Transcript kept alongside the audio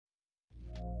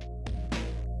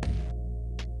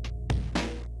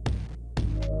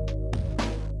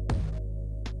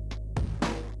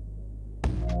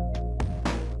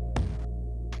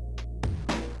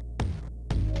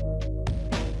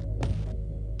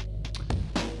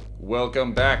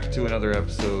Welcome back to another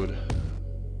episode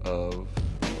of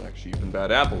Black Sheep and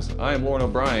Bad Apples. I am Lauren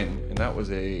O'Brien, and that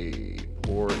was a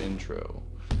poor intro.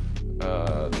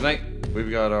 Tonight,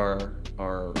 we've got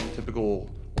our typical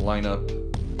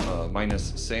lineup,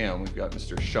 minus Sam. We've got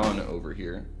Mr. Sean over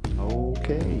here.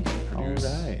 Okay, all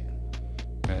right.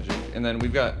 Magic. And then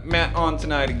we've got Matt on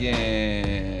tonight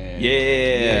again.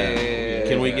 Yeah.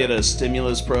 Can we get a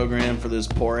stimulus program for this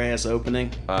poor-ass opening?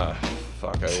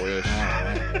 Fuck, I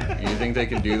wish. You think they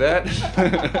can do that?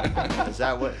 Is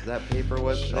that what that paper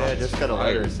was today? I just got a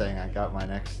letter saying I got the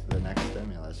next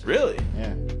stimulus. Really?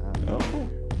 Yeah. Oh, cool.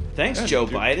 Thanks, Yeah, Joe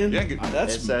dude. Biden. Yeah, good. It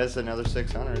says another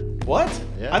 600. What?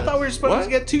 Yeah, I thought we were supposed to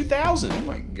get 2,000. Oh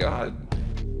my god.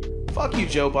 Fuck you,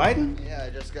 Joe Biden. Yeah,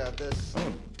 I just got this.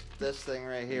 Oh. This thing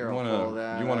right here. You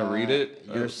wanna read it?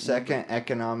 Your second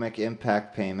economic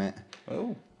impact payment.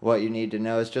 Oh. What you need to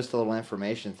know is just a little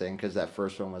information thing because that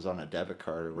first one was on a debit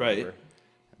card or whatever. Right.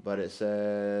 But it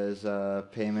says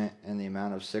payment in the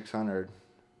amount of 600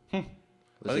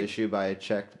 was issued by a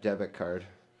check debit card.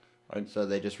 So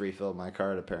they just refilled my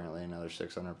card. Apparently, another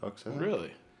 $600. I think.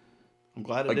 Really? I'm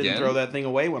glad I didn't throw that thing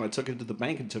away when I took it to the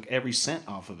bank and took every cent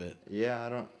off of it. Yeah, I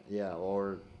don't. Yeah,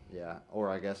 or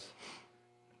I guess.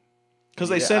 Because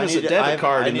they sent us a debit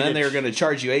card, and then they were going to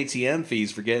charge you ATM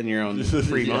fees for getting your own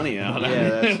free money out.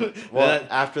 Yeah, well,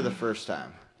 after the first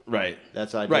time. Right.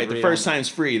 That's why. Right, the first time's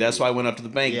free. That's why I went up to the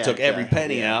bank and took every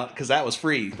penny out, because that was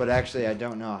free. But actually, I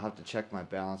don't know. I'll have to check my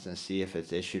balance and see if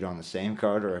it's issued on the same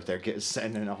card or if they're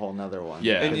sending a whole nother one.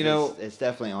 Yeah. And it's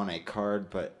definitely on a card,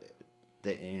 but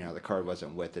the card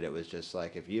wasn't with it. It was just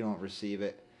like, if you don't receive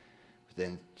it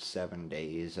within 7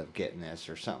 days of getting this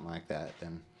or something like that,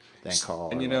 then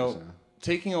call. And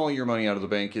taking all your money out of the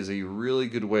bank is a really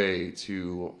good way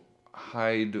to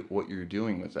hide what you're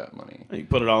doing with that money. You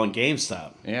put it all in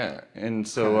GameStop. Yeah, and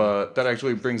so that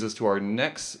actually brings us to our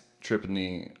next trip in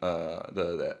the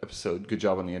episode. Good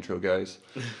job on the intro, guys.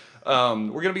 We're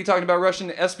going to be talking about Russian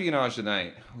espionage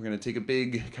tonight. We're going to take a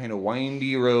big kind of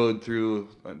windy road through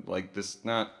like this. It's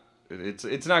not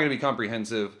going to be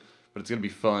comprehensive, but it's going to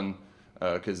be fun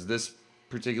because this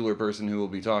particular person who we'll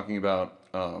be talking about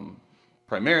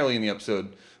primarily in the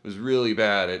episode was really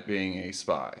bad at being a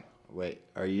spy. Wait,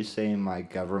 are you saying my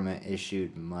government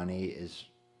issued money is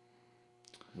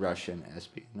Russian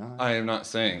espionage? I am not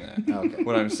saying that. Okay.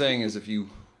 What I'm saying is if you,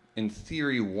 in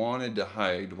theory, wanted to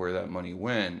hide where that money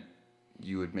went,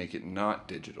 you would make it not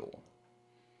digital.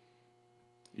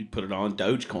 You'd put it on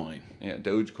Dogecoin. Yeah,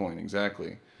 Dogecoin,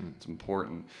 exactly. It's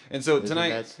important. And so tonight...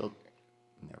 Never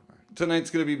mind. Tonight's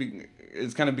going to be...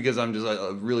 It's kind of because I'm just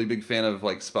a really big fan of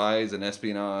like spies and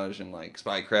espionage and like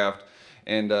spycraft.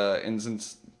 And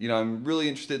since... I'm really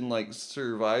interested in like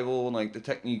survival and like the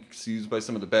techniques used by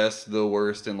some of the best, the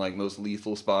worst, and like most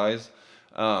lethal spies.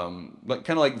 But kind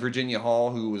of like Virginia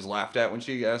Hall, who was laughed at when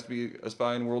she asked to be a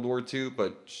spy in World War II,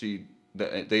 but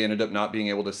they ended up not being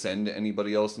able to send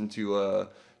anybody else into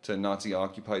to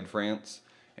Nazi-occupied France,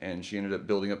 and she ended up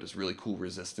building up this really cool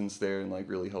resistance there and like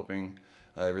really helping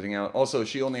everything out. Also,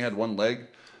 she only had one leg,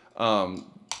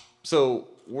 so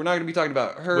we're not going to be talking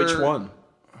about her. Which one?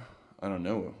 I don't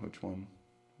know which one.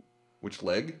 Which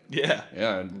leg? Yeah.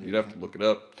 Yeah, you'd have to look it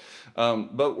up.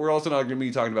 But we're also not going to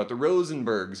be talking about the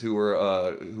Rosenbergs, who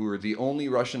were the only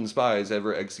Russian spies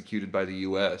ever executed by the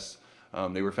U.S.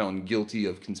 They were found guilty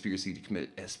of conspiracy to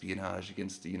commit espionage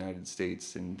against the United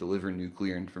States and deliver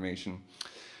nuclear information.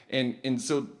 And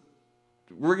so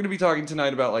we're going to be talking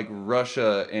tonight about like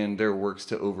Russia and their works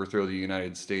to overthrow the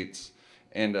United States.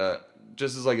 And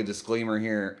just as like a disclaimer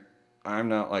here, I'm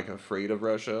not like afraid of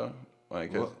Russia.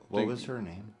 Like what was her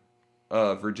name?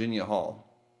 Virginia Hall.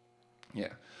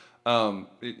 Yeah.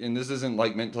 And this isn't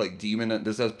like meant to like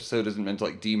this episode isn't meant to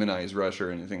like demonize Russia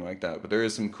or anything like that, but there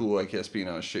is some cool like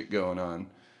espionage shit going on.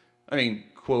 I mean,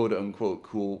 quote unquote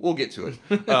cool. We'll get to it.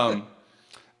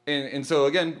 And so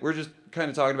again, we're just kind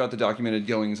of talking about the documented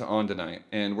goings on tonight.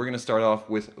 And we're going to start off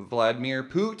with Vladimir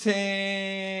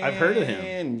Putin. I've heard of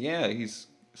him. Yeah, he's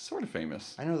sort of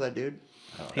famous. I know that dude.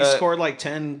 He scored like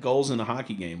 10 goals in a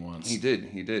hockey game once. He did.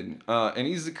 And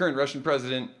he's the current Russian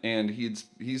president, and he's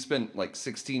spent like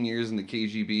 16 years in the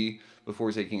KGB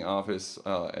before taking office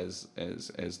as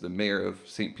the mayor of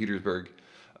St. Petersburg.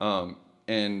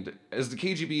 And as the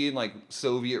KGB in like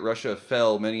Soviet Russia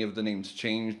fell, many of the names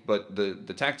changed, but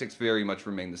the tactics very much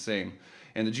remain the same.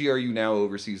 And the GRU now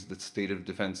oversees the state of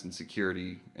defense and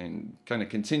security, and kind of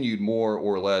continued more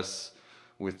or less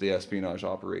with the espionage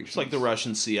operations. It's like the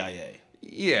Russian CIA.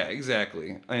 Yeah,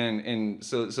 exactly. And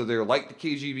so they're like the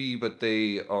KGB, but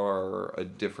they are a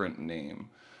different name.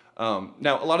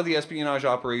 Now, a lot of the espionage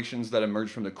operations that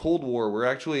emerged from the Cold War were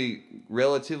actually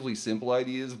relatively simple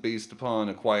ideas based upon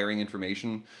acquiring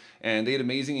information, and they had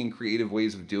amazing and creative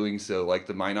ways of doing so. Like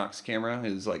the Minox camera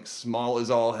is like small as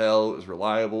all hell. It was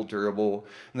reliable, durable,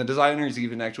 and the designers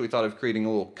even actually thought of creating a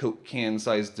little Coke can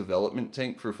sized development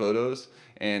tank for photos.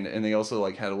 And they also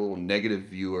like had a little negative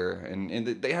viewer, and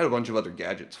they had a bunch of other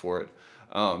gadgets for it.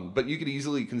 But you could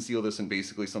easily conceal this in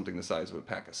basically something the size of a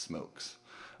pack of smokes.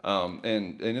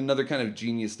 And another kind of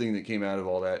genius thing that came out of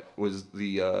all that was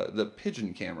the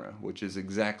pigeon camera, which is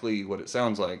exactly what it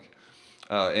sounds like.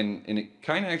 And it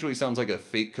kind of actually sounds like a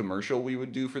fake commercial we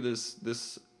would do for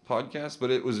this podcast,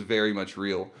 but it was very much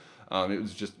real. It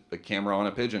was just a camera on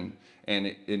a pigeon,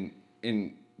 and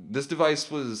in this device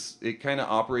it kind of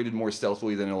operated more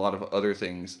stealthily than a lot of other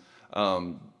things,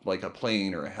 like a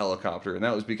plane or a helicopter, and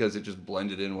that was because it just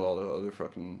blended in with all the other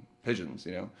fucking pigeons.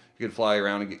 You could fly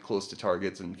around and get close to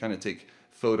targets and kind of take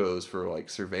photos for like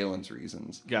surveillance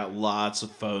reasons. Got lots of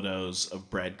photos of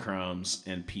breadcrumbs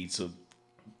and pizza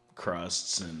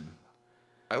crusts, and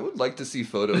I would like to see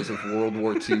photos of World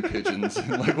War II pigeons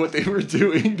and like what they were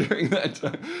doing during that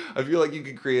time. I feel like you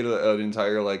could create an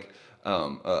entire like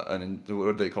what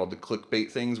are they called, the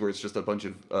clickbait things, where it's just a bunch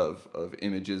of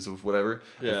images of whatever.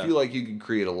 Yeah. I feel like you could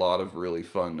create a lot of really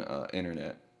fun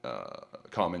internet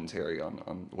commentary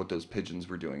on what those pigeons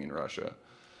were doing in Russia.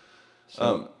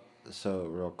 So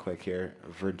real quick here,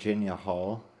 Virginia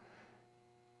Hall.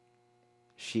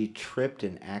 She tripped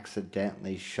and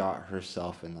accidentally shot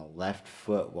herself in the left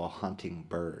foot while hunting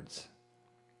birds.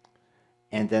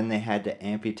 And then they had to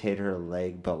amputate her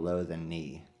leg below the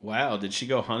knee. Wow, did she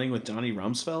go hunting with Donnie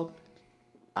Rumsfeld?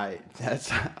 I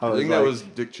think that was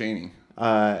Dick Cheney.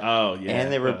 Yeah.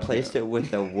 And they replaced it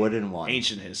with a wooden one.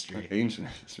 Ancient history.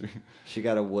 She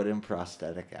got a wooden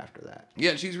prosthetic after that.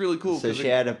 Yeah, she's really cool. So she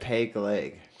had a peg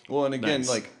leg. Well, and again,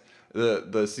 like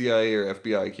the CIA or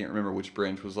FBI, I can't remember which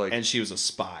branch, was like... And she was a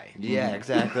spy. Yeah,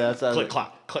 exactly. That's click,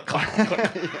 clock, click, clock,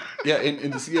 click. Yeah,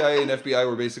 and the CIA and FBI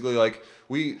were basically like,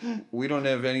 we don't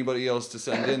have anybody else to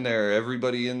send in there.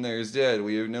 Everybody in there is dead.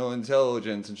 We have no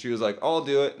intelligence. And she was like, I'll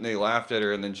do it. And they laughed at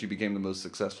her, and then she became the most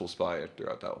successful spy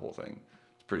throughout that whole thing.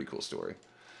 It's a pretty cool story.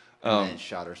 And then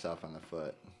shot herself in the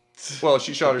foot. Well,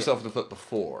 she shot herself in the foot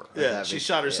before. Yeah, she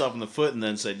shot herself in the foot and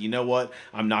then said, "You know what?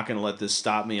 I'm not going to let this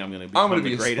stop me. I'm going to become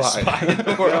the greatest spy in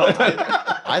the world."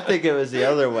 I think it was the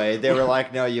other way. They were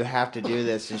like, "No, you have to do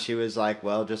this," and she was like,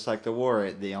 "Well, just like the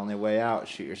war, the only way out,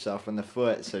 shoot yourself in the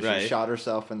foot." So she shot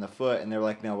herself in the foot, and they were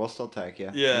like, "No, we'll still take you."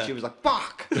 Yeah. And she was like,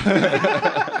 "Fuck."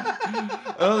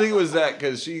 I don't think it was that,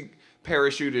 because she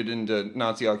parachuted into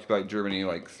Nazi-occupied Germany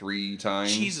like 3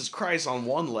 times. Jesus Christ, on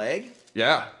one leg?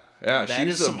 Yeah. Yeah, that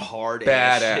she's is some hard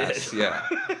badass shit. Yeah.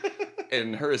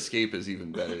 And her escape is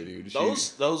even better, dude.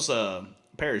 Those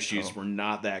parachutes were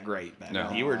not that great back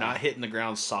then. You were not hitting the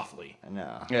ground softly.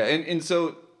 No. Yeah, and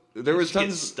so there was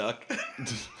tons stuck.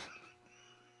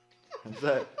 What's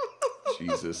that?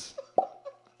 Jesus.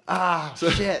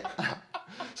 Shit.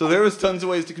 So there was tons of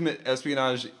ways to commit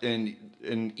espionage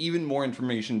and even more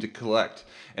information to collect.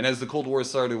 And as the Cold War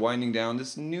started winding down,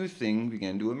 this new thing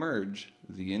began to emerge: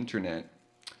 the internet.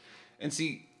 And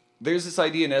see, there's this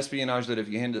idea in espionage that if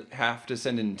you have to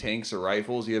send in tanks or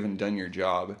rifles, you haven't done your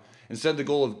job. Instead, the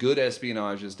goal of good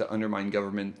espionage is to undermine a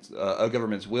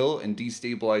government's will and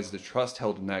destabilize the trust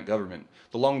held in that government.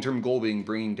 The long-term goal being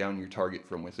bringing down your target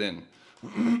from within.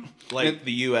 Like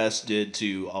the U.S. did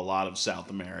to a lot of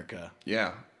South America.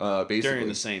 Yeah, basically. During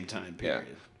the same time period.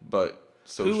 Yeah, but...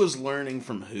 who was learning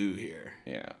from who here?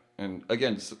 Yeah. And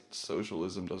again,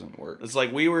 socialism doesn't work. It's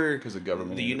like we were... Because of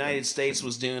government. The United States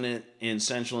was doing it in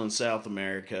Central and South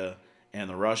America, and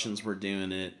the Russians were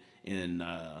doing it in,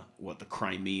 the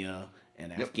Crimea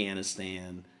and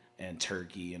Afghanistan and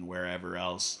Turkey and wherever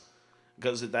else.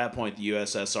 Because at that point, the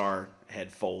USSR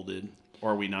had folded.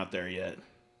 Or are we not there yet?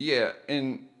 Yeah,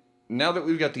 and now that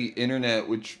we've got the internet,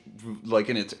 which, like,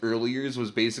 in its early years was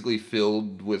basically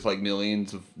filled with, like,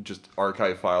 millions of just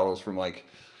archive files from, like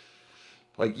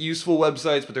useful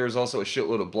websites, but there was also a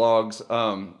shitload of blogs.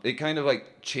 It kind of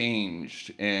like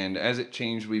changed, and as it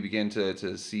changed, we began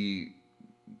to see,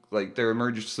 like, there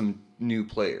emerged some new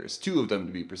players, 2 of them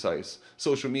to be precise: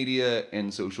 social media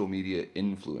and social media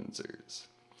influencers.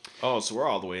 Oh, so we're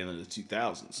all the way into the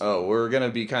 2000s. Oh, we're gonna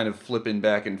be kind of flipping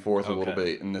back and forth a little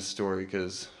bit in this story,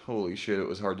 because holy shit, it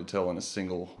was hard to tell in a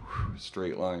single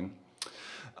straight line.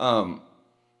 And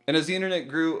as the internet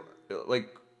grew,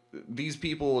 like, these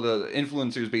people, the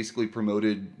influencers, basically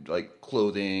promoted like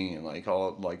clothing and like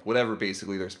all, like, whatever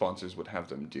basically their sponsors would have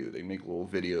them do. They make little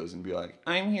videos and be like,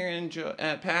 "I'm here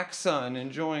at PacSun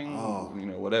enjoying,"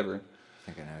 whatever.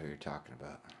 I think I know who you're talking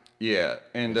about. Yeah,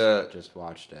 and just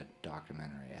watched a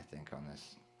documentary, I think, on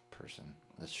this person.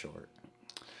 This short.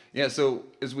 Yeah, so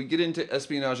as we get into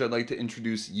espionage, I'd like to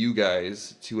introduce you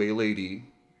guys to a lady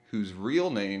whose real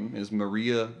name is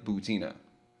Maria Butina.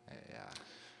 Yeah.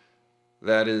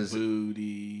 That is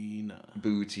Butina.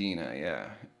 Butina, yeah.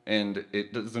 And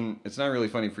it's not really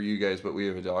funny for you guys, but we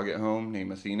have a dog at home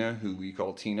named Athena who we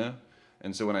call Tina.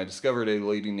 And so when I discovered a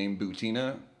lady named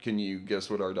Butina, can you guess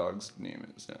what our dog's name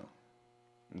is now?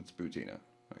 It's Butina.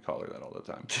 I call her that all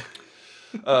the time.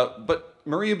 But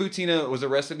Maria Butina was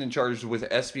arrested and charged with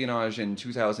espionage in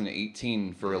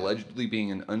 2018 for allegedly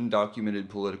being an undocumented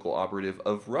political operative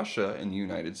of Russia in the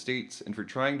United States and for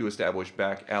trying to establish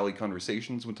back-alley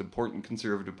conversations with important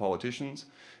conservative politicians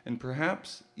and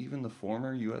perhaps even the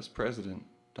former U.S. President,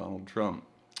 Donald Trump.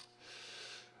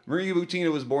 Maria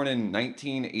Butina was born in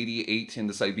 1988 in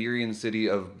the Siberian city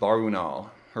of Barnaul.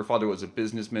 Her father was a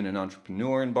businessman and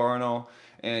entrepreneur in Barnaul,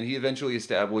 and he eventually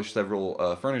established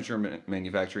several furniture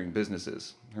manufacturing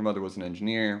businesses. Her mother was an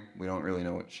engineer. We don't really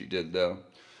know what she did, though.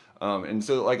 And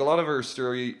so, like, a lot of her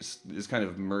story is kind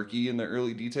of murky in the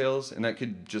early details, and that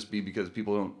could just be because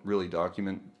people don't really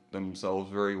document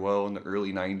themselves very well in the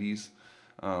early 90s.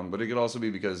 But it could also be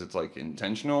because it's, like,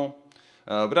 intentional.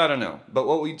 But I don't know. But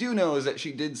what we do know is that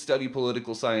she did study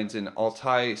political science in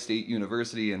Altai State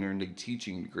University and earned a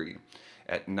teaching degree.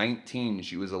 At 19,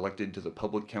 she was elected to the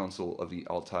Public Council of the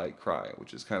Altai Krai,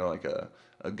 which is kind of like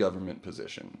a government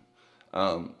position.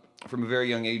 From a very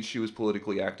young age, she was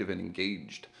politically active and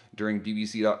engaged. During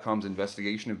BBC.com's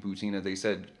investigation of Butina, they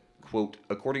said, quote,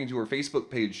 according to her Facebook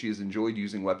page, she has enjoyed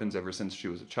using weapons ever since she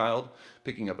was a child,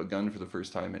 picking up a gun for the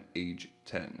first time at age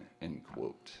 10, end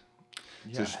quote.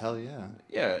 Yeah, so hell yeah.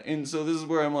 Yeah, and so this is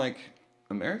where I'm like,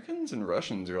 Americans and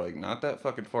Russians are like not that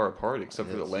fucking far apart except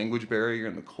for the language barrier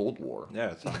and the Cold War.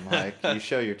 Yeah, it's like you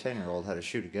show your 10-year-old how to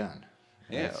shoot a gun.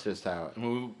 Yeah. That's just how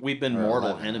we've been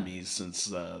mortal enemies since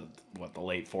the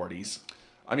late 40s.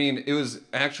 I mean, it was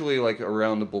actually like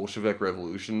around the Bolshevik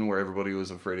Revolution where everybody was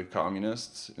afraid of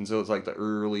communists. And so it's like the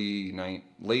late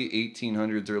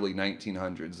 1800s, early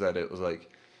 1900s that it was like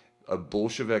a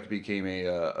Bolshevik became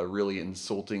a really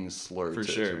insulting slur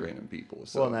to random people.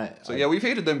 So, yeah, we've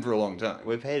hated them for a long time.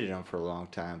 We've hated them for a long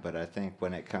time, but I think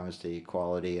when it comes to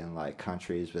equality and like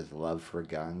countries with love for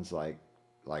guns, like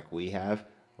we have,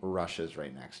 Russia's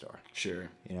right next door. Sure.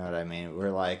 You know what I mean?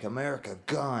 We're like, America,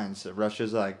 guns.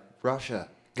 Russia's like, Russia,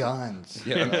 guns.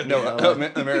 Yeah,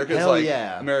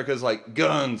 America's like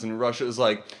guns, and Russia's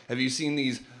like, have you seen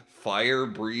these fire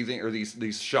breathing or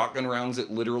these shotgun rounds that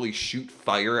literally shoot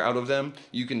fire out of them?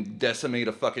 You can decimate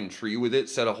a fucking tree with it,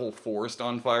 set a whole forest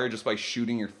on fire just by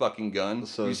shooting your fucking gun.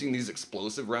 So you've seen these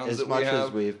explosive rounds that we have? As much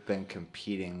as we've been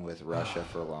competing with Russia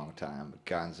for a long time,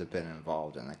 guns have been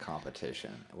involved in the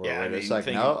competition. We're just like,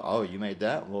 no, you made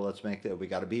that? Well, let's make that. We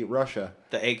got to beat Russia.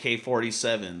 The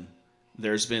AK-47,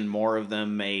 there's been more of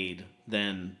them made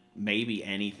than maybe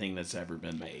anything that's ever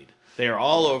been made. They are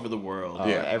all over the world.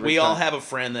 We all have a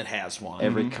friend that has one.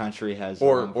 Every country has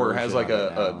or has like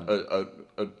a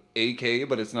AK,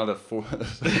 but it's not a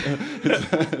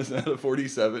it's not a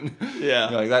 47. Yeah,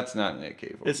 like that's not an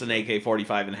AK-47. It's an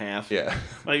AK-45 and a half. Yeah,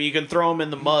 I mean, you can throw them in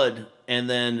the mud and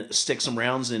then stick some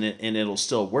rounds in it, and it'll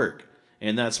still work.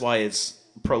 And that's why it's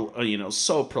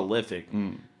so prolific.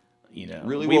 You know,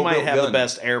 really, we might have the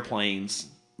best airplanes,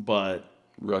 but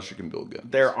Russia can build guns.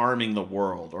 They're arming the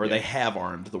world, or they have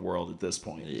armed the world at this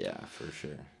point. Yeah, for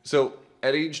sure. So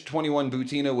at age 21,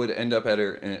 Butina would end up at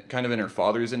in her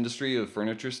father's industry of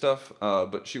furniture stuff,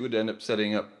 but she would end up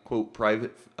setting up, quote,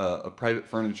 private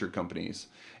furniture companies.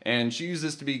 And she used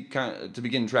this to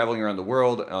begin traveling around the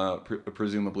world,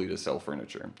 presumably to sell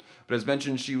furniture. But as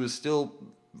mentioned, she was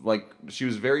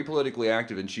very politically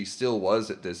active, and she still was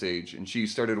at this age. And she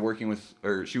was working with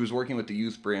the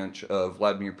youth branch of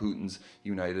Vladimir Putin's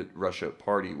United Russia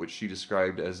Party, which she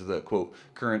described as the, quote,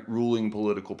 current ruling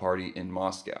political party in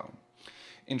Moscow.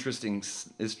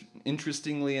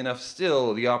 Interestingly enough,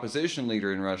 still, the opposition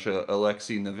leader in Russia,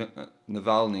 Alexei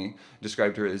Navalny,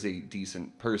 described her as a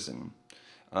decent person.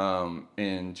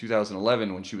 In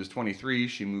 2011, when she was 23,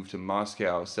 she moved to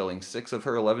Moscow, selling 6 of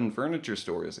her 11 furniture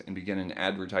stores and began an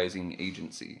advertising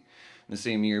agency. In the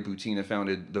same year, Butina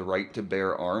founded the Right to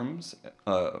Bear Arms,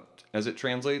 as it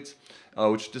translates,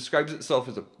 which describes itself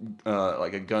as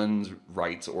a guns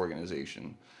rights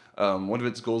organization. One of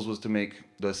its goals was to make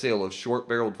the sale of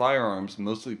short-barreled firearms,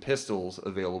 mostly pistols,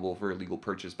 available for illegal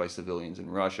purchase by civilians in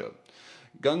Russia.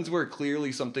 Guns were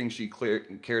clearly something she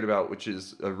cared about, which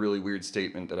is a really weird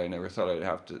statement that I never thought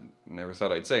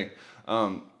I'd say.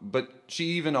 But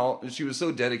she was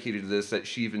so dedicated to this that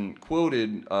she even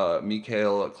quoted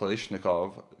Mikhail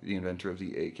Kalashnikov, the inventor of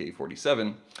the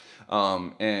AK-47,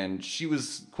 and she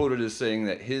was quoted as saying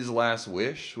that his last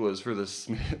wish was for the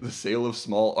sale of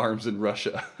small arms in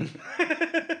Russia.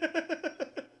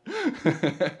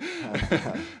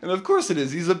 And of course it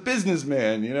is. He's a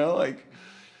businessman, like,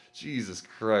 Jesus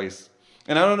Christ.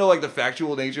 And I don't know, like, the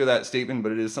factual nature of that statement,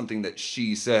 but it is something that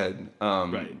she said.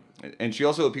 Right. And she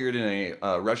also appeared in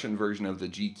a Russian version of the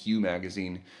GQ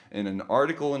magazine in an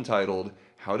article entitled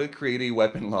 "How to Create a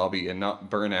Weapon Lobby and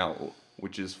Not Burn Out,"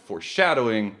 which is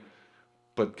foreshadowing,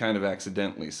 but kind of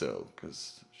accidentally so,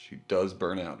 because she does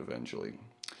burn out eventually.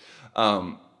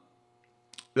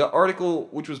 The article,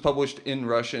 which was published in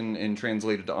Russian and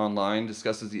translated to online,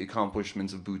 discusses the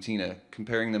accomplishments of Butina.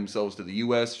 Comparing themselves to the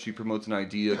U.S., she promotes an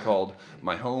idea called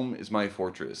 "My home is my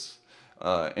fortress."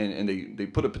 And they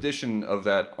put a petition of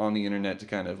that on the internet to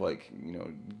kind of like,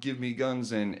 give me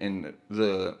guns. And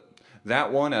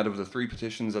that one, out of the 3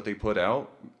 petitions that they put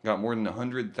out, got more than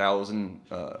 100,000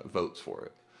 votes for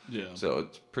it. Yeah. So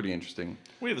it's pretty interesting.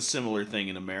 We have a similar thing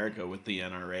in America with the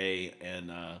NRA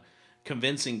and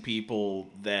convincing people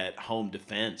that home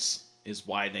defense is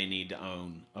why they need to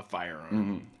own a firearm.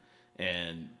 Mm-hmm.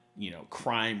 And,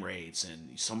 crime rates,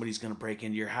 and somebody's going to break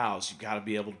into your house. You've got to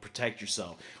be able to protect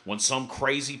yourself. When some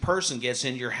crazy person gets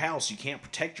into your house, you can't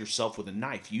protect yourself with a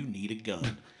knife. You need a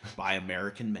gun. Buy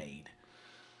American made.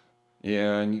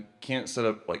 Yeah, and you can't set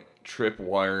up, like,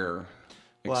 tripwire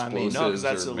explosives no, because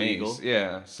that's or illegal. mace.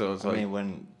 Yeah, so it's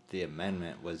when the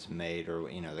amendment was made, or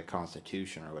the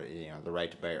Constitution, or the right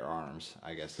to bear arms,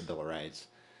 I guess the Bill of Rights,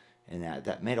 and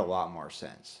that made a lot more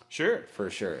sense. Sure, for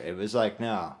sure. It was like,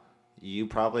 no, you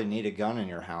probably need a gun in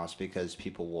your house because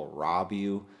people will rob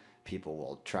you, people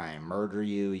will try and murder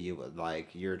you.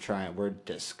 We're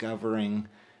discovering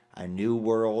a new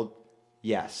world.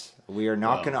 Yes, we are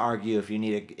not going to argue if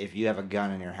you have a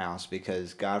gun in your house,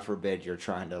 because God forbid you're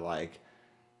trying to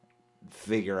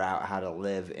figure out how to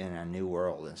live in a new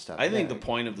world and stuff. I think the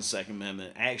point of the Second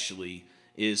Amendment actually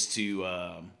is to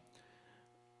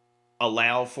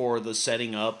allow for the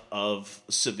setting up of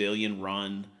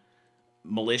civilian-run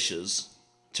militias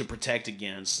to protect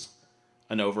against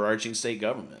an overarching state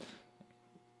government.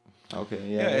 Okay,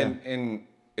 yeah.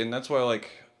 And that's why,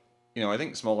 I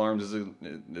think small arms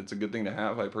it's a good thing to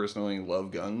have. I personally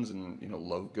love guns and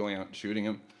love going out and shooting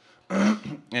them.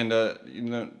 And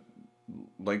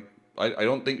I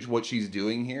don't think what she's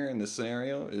doing here in this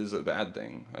scenario is a bad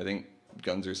thing. I think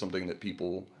guns are something that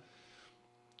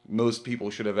most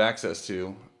people should have access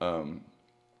to.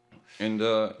 And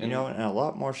a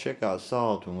lot more shit got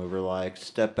solved when we were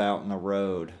step out in the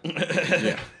road.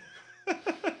 Yeah.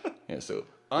 Yeah. So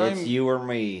it's you or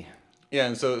me. Yeah,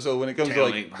 and so when it comes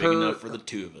Town to ain't big her, enough for the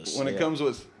two of us. When it comes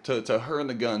to her and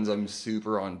the guns, I'm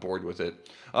super on board with it.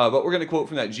 But we're gonna quote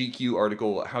from that GQ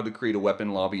article, "How to Create a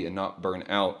Weapon Lobby and Not Burn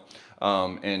Out."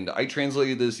 And I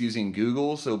translated this using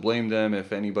Google, so blame them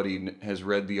if anybody has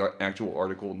read the actual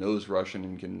article, knows Russian,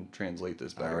 and can translate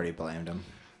this better. I already blamed them.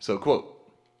 So, quote,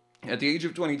 "At the age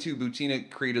of 22, Butina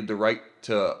created the right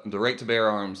to bear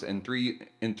arms, and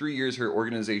in 3 years her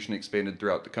organization expanded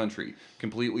throughout the country,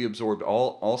 completely absorbed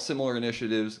all similar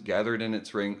initiatives gathered in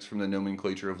its ranks from the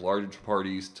nomenclature of large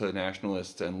parties to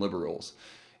nationalists and liberals,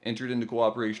 entered into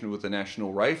cooperation with the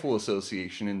National Rifle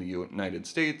Association in the United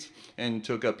States, and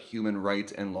took up human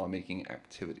rights and lawmaking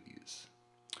activities."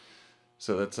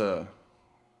 So that's a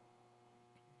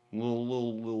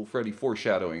little Freddy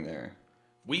foreshadowing there.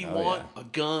 We want a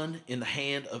gun in the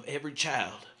hand of every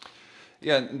child.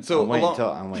 Yeah, and so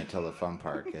I'm waiting till the fun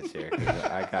part gets here, 'cause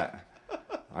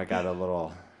I got a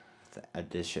little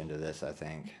addition to this, I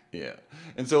think. Yeah,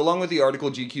 and so along with the article,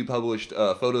 GQ published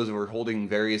photos of her holding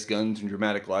various guns in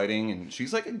dramatic lighting, and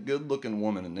she's a good-looking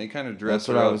woman, and they kind of dress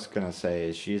her up. That's what I was gonna say.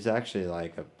 Is she's actually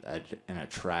an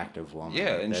attractive woman.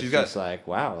 Yeah, and she's just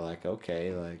wow,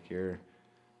 okay, you're.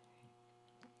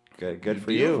 Good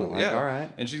for you. Yeah. All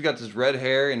right. And she's got this red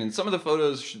hair, and in some of the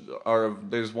photos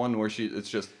there's one where it's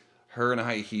just her in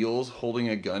high heels holding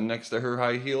a gun next to her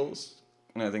high heels,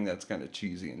 and I think that's kind of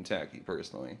cheesy and tacky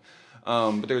personally.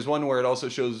 But there's one where it also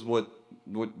shows what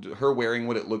her wearing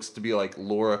what it looks to be like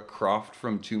Laura Croft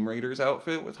from Tomb Raider's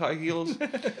outfit with high heels.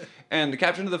 And the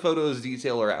caption of the photos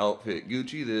detail her outfit: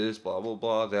 Gucci this, blah blah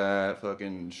blah that,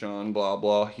 fucking Sean blah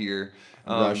blah here.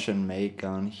 Russian made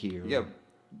gun here. Yeah.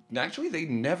 Actually, they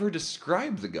never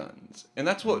describe the guns, and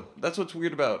that's what's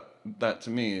weird about that to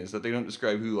me, is that they don't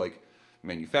describe who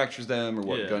manufactures them or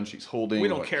what Yeah. gun she's holding. We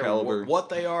don't what care caliber. what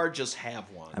they are, just have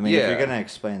one. I mean, if Yeah. you're gonna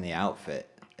explain the outfit,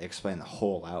 explain the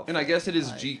whole outfit. And I guess it is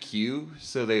like, GQ,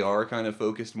 so they are kind of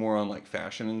focused more on like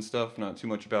fashion and stuff, not too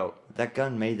much about that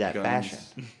gun made that guns. fashion.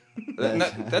 And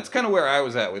that's kind of where I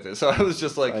was at with it. So I was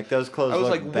just like Those clothes I was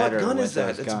look like, better what gun with is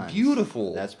that? those That's guns.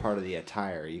 beautiful. That's part of the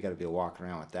attire. You got to be walking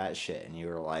around with that shit, and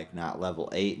you're like not level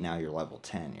 8, now you're level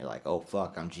 10. You're like, oh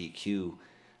fuck, I'm GQ,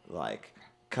 like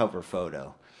cover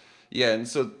photo. Yeah, and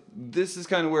so this is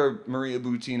kind of where Maria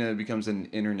Butina becomes an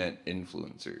internet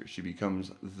influencer. She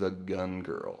becomes the gun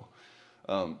girl.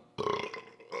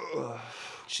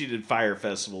 She did Fire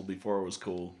Festival before it was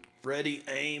cool. Ready,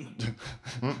 aim.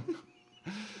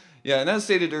 Yeah, and as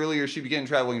stated earlier, she began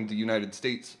traveling to the United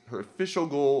States. Her official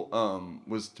goal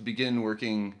was to begin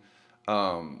working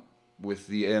with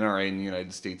the NRA in the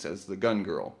United States as the gun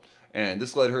girl. And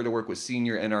this led her to work with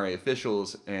senior NRA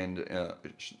officials, and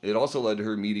it also led to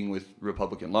her meeting with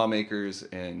Republican lawmakers,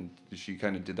 and she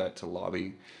kind of did that to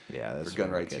lobby Yeah, for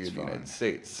gun rights here in the United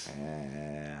States.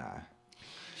 Yeah.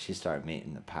 She started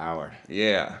meeting the power.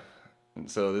 Yeah. And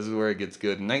so this is where it gets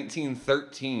good. In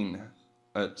 2013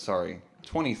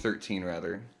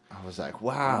 rather. I was like, I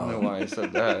wow. don't know why I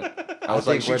said that. I was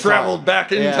think like, she we're traveled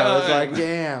back in time. I was like,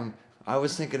 damn. I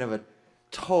was thinking of a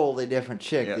totally different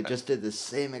chick Yeah. that just did the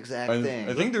same exact thing.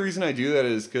 I think the reason I do that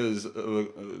is because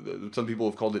some people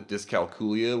have called it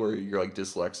dyscalculia, where you're like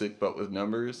dyslexic but with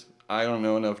numbers. I don't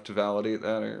know enough to validate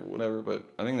that or whatever, but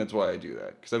I think that's why I do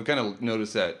that. Because I've kind of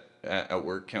noticed that at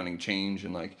work, counting change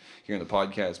and like hearing the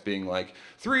podcast being like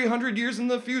 300 years in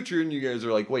the future, and you guys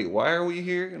are like, wait, why are we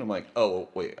here? And I'm like, oh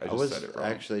wait, I just said it was wrong.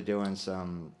 actually doing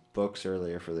some books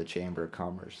earlier for the Chamber of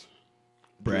Commerce.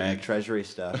 Brag. Doing treasury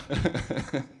stuff.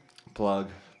 Plug.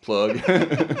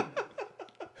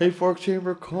 Hey, Fork Chamber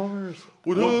of Commerce.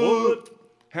 What up?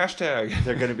 Hashtag.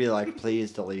 They're gonna be like,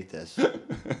 please delete this.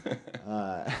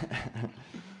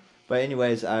 But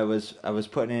anyways, I was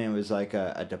putting in, it was like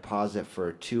a deposit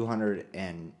for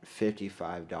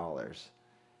 $255,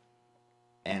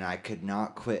 and I could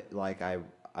not quit. Like I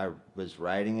was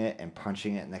writing it and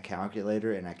punching it in the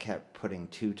calculator, and I kept putting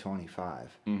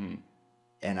 225. Mm-hmm.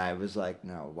 And I was like,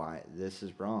 no, why? This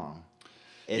is wrong.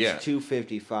 It's Yeah.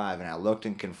 255, and I looked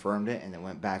and confirmed it, and then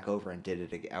went back over and did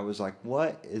it again. I was like,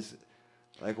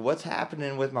 what's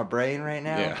happening with my brain right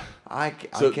now? Yeah. I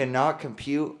cannot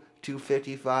compute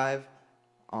 255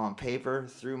 on paper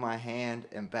through my hand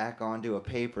and back onto a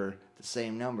paper the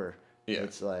same number. Yeah.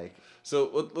 It's like,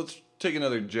 So let's take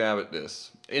another jab at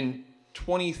this. In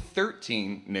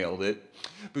 2013, nailed it.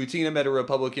 Butina met a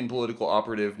Republican political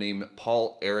operative named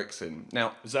Paul Erickson.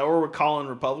 Now, Is that what we're calling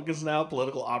Republicans now?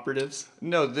 Political operatives?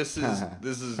 no, this is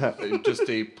just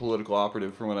a political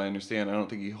operative, from what I understand. I don't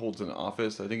think he holds an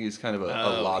office. I think he's kind of a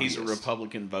lobbyist. He's a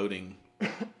Republican voting.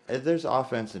 there's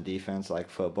offense and defense like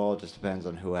football. It just depends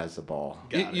on who has the ball.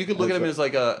 You could look at him as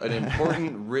like an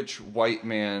important rich white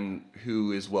man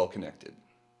who is well connected.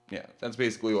 Yeah, that's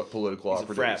basically what political He's a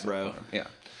operatives frat bro. are. Yeah.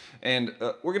 And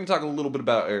we're going to talk a little bit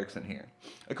about Erickson here.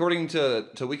 According to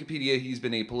Wikipedia, he's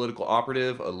been a political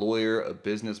operative, a lawyer, a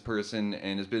business person,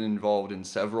 and has been involved in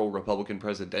several Republican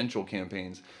presidential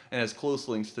campaigns and has close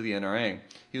links to the NRA.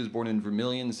 He was born in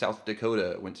Vermilion, South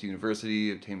Dakota, went to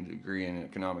university, obtained a degree in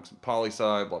economics and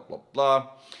poli-sci, blah, blah, blah.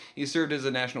 He served as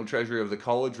a national treasurer of the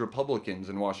College Republicans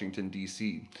in Washington,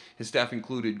 D.C. His staff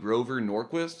included Grover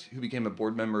Norquist, who became a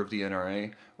board member of the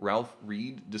NRA, Ralph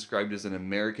Reed, described as an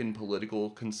American political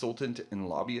consultant and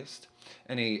lobbyist,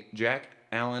 and a Jack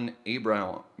Allen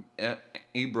Abramoff, an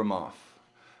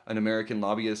American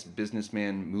lobbyist,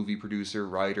 businessman, movie producer,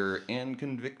 writer, and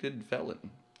convicted felon.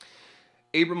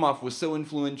 Abramoff was so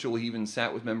influential he even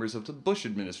sat with members of the Bush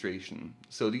administration,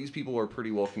 so these people are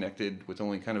pretty well connected with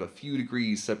only kind of a few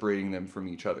degrees separating them from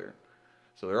each other.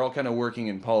 So they're all kind of working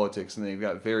in politics, and they've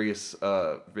got various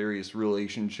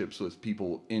relationships with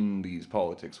people in these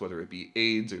politics, whether it be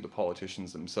aides or the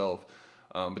politicians themselves.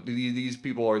 But these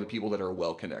people are the people that are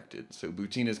well connected. So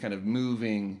Butina is kind of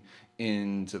moving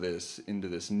into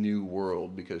this new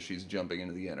world because she's jumping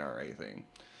into the NRA thing.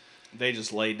 They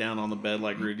just laid down on the bed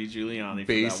like Rudy Giuliani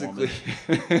Basically.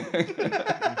 for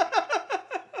that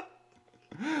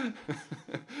woman.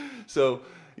 So,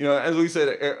 as we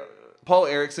said, Paul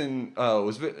Erickson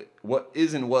was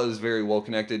very well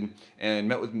connected and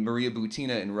met with Maria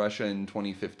Butina in Russia in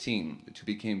 2015. The two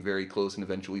became very close and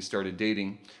eventually started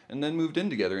dating and then moved in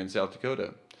together in South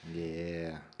Dakota.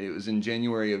 Yeah. It was in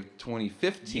January of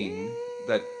 2015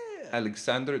 that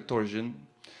Alexander Torzhin,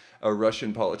 a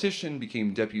Russian politician,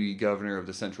 became deputy governor of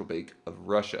the Central Bank of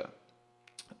Russia.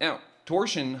 Now,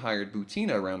 Torshin hired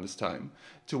Butina around this time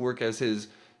to work as his,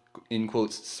 in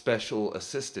quotes, special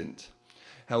assistant.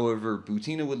 However,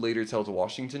 Butina would later tell the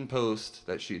Washington Post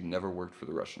that she had never worked for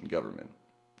the Russian government.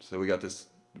 So we got this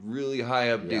really high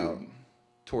up dude,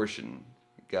 Torshin,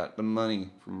 got the money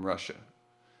from Russia.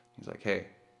 He's like, hey,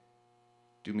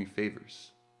 do me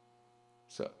favors.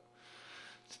 So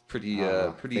it's pretty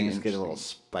things get a little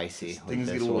spicy.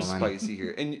 Things get a little spicy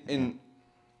here, and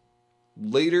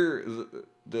later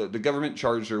the government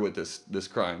charged her with this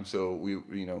crime. So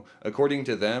according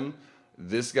to them,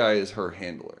 this guy is her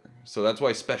handler. So that's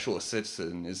why special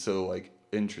assistant is so like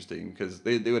interesting, because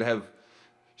they would have.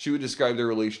 She would describe their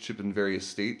relationship in various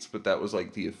states, but that was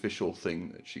like the official thing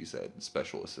that she said,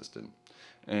 special assistant.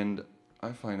 And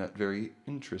I find that very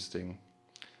interesting.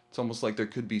 It's almost like there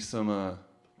could be some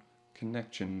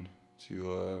connection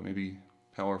to maybe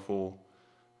powerful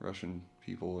Russian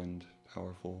people and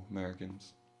powerful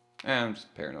Americans. I'm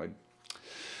just paranoid.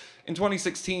 In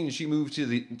 2016, she moved to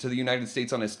the United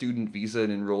States on a student visa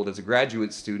and enrolled as a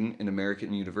graduate student in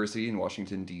American University in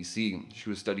Washington, D.C. She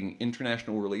was studying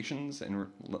international relations and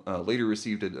later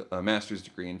received a master's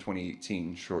degree in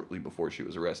 2018, shortly before she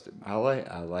was arrested. I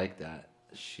like that.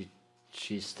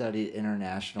 She studied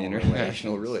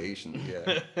international relations.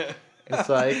 Yeah. It's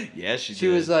like, yeah, she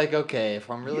was like, okay, if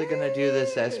I'm really gonna do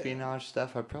this espionage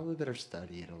stuff, I probably better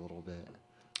study it a little bit.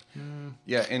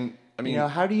 Yeah, and I mean,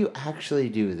 how do you actually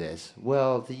do this?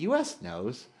 Well, the U.S.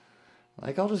 knows.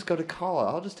 Like, I'll just go to college.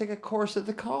 I'll just take a course at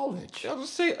the college. I'll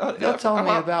just say they'll tell me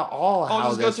about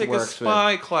how this works. I'll just go take a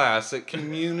spy class at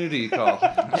community college.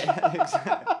 Yeah,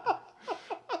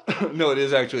 exactly. No, it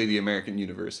is actually the American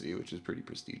University, which is pretty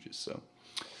prestigious.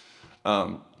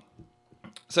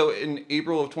 So in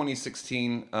April of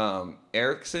 2016,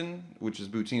 Erickson, which is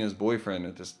Butina's boyfriend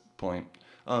at this point,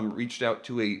 reached out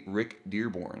to a Rick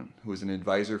Dearborn, who was an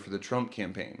advisor for the Trump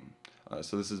campaign.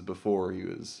 So this is before he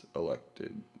was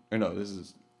elected. Or no, this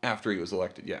is after he was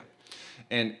elected, yeah.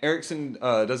 And Erickson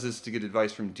does this to get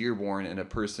advice from Dearborn and a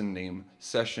person named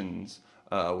Sessions,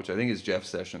 which I think is Jeff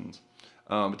Sessions.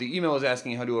 But the email is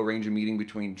asking how to arrange a meeting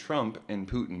between Trump and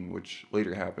Putin, which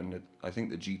later happened at, I think,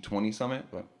 the G20 summit,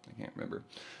 but I can't remember.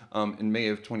 In May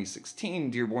of 2016,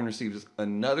 Dearborn receives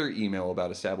another email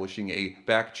about establishing a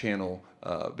back channel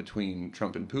between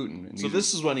Trump and Putin. And so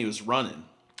this is when he was running,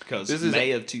 because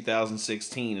May of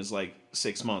 2016 is like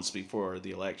 6 months before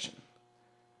the election.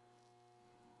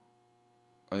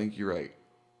 I think you're right.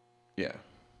 Yeah.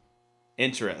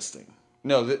 Interesting.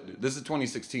 No, this is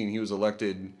 2016. He was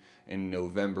elected in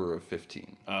November of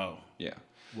 15. Oh. Yeah.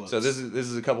 So this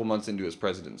is a couple months into his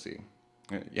presidency.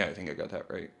 Yeah, I think I got that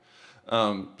right.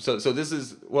 So this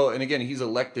is, well, and again, he's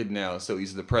elected now, so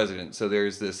he's the president. So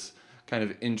there's this kind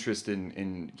of interest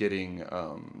in getting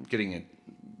it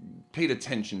paid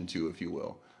attention to, if you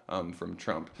will, from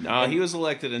Trump. No, he was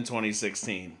elected in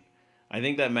 2016. I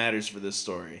think that matters for this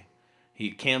story. He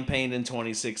campaigned in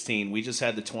 2016. We just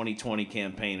had the 2020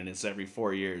 campaign, and it's every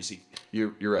 4 years.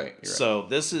 You're right. So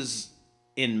this is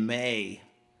in May.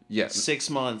 Yeah. 6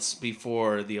 months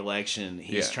before the election,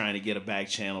 he's trying to get a back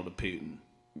channel to Putin.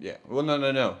 Yeah. Well,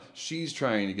 no. She's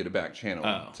trying to get a back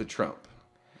channel to Trump.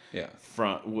 Yeah.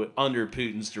 Under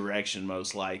Putin's direction,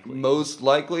 most likely. Most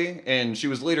likely, and she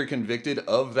was later convicted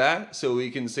of that, so we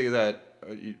can say that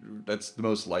that's the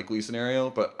most likely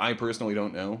scenario. But I personally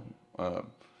don't know.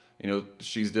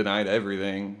 She's denied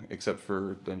everything except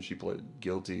for then she pled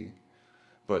guilty.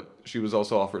 But she was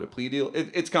also offered a plea deal.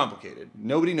 It's complicated.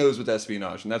 Nobody knows with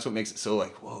espionage, and that's what makes it so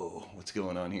like, whoa, what's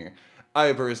going on here?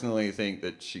 I personally think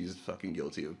that she's fucking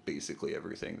guilty of basically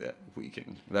everything that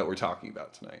we're talking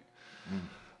about tonight.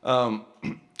 I'm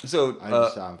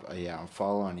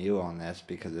following you on this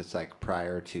because it's like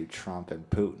prior to Trump and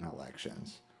Putin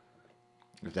elections.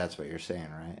 If that's what you're saying,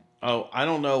 right? Oh, I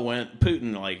don't know when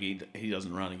Putin, like, he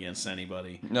doesn't run against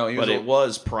anybody. No, it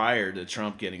was prior to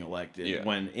Trump getting elected. Yeah.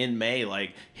 When in May,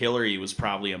 like, Hillary was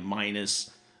probably a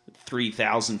minus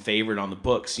 3,000 favorite on the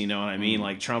books. You know what I mean?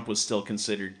 Like, Trump was still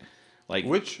considered, like,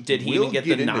 did he even get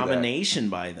the nomination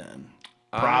by then?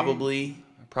 Probably.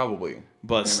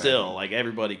 But still, like,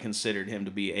 everybody considered him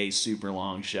to be a super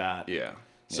long shot. Yeah.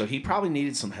 So he probably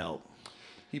needed some help.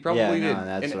 He probably did.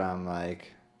 That's what I'm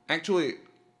like. Actually,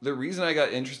 the reason I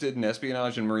got interested in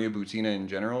espionage and Maria Butina in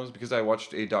general is because I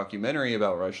watched a documentary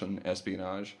about Russian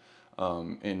espionage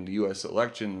in the U.S.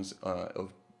 elections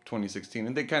of 2016,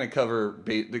 and they kind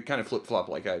of flip-flop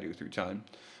like I do through time.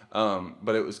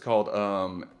 But it was called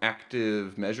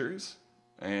Active Measures,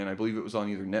 and I believe it was on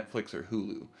either Netflix or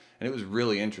Hulu, and it was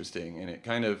really interesting, and it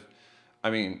kind of,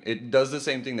 it does the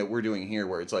same thing that we're doing here,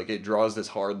 where it's like it draws this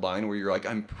hard line where you're like,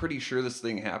 I'm pretty sure this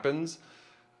thing happens,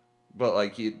 but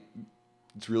like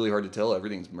it's really hard to tell.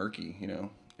 Everything's murky,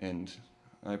 and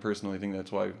I personally think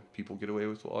that's why people get away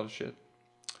with a lot of shit.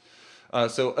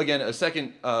 So again, a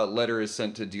second letter is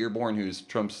sent to Dearborn, who's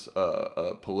Trump's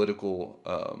political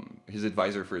his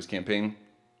advisor for his campaign,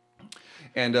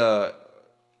 and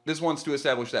this wants to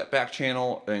establish that back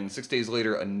channel. And 6 days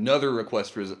later, another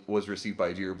request was received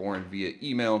by Dearborn via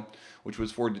email, which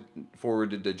was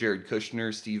forwarded to Jared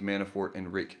Kushner, Steve Manafort,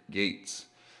 and Rick Gates.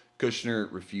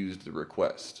 Kushner refused the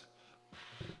request.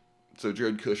 So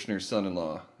Jared Kushner's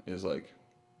son-in-law is like,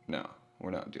 no, we're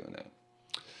not doing that.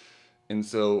 And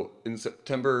so in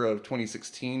September of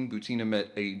 2016, Butina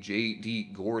met a J.D.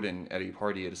 Gordon at a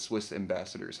party at a Swiss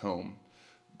ambassador's home.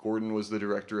 Gordon was the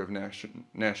director of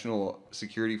national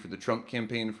security for the Trump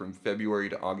campaign from February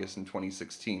to August in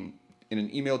 2016. In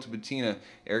an email to Butina,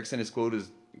 Erickson is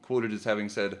quoted as having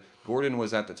said, Gordon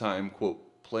was at the time, quote,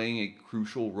 playing a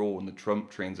crucial role in the Trump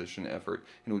transition effort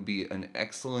and would be an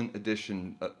excellent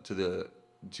addition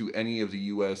to any of the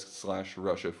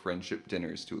U.S./Russia friendship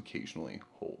dinners to occasionally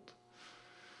hold.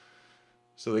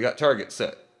 So they got targets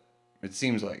set. It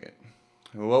seems like it.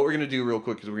 What we're going to do real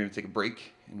quick is we're going to take a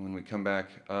break. And when we come back,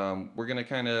 we're going to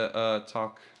kind of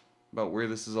talk about where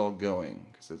this is all going.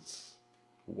 Because it's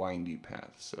a windy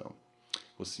path. So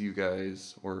we'll see you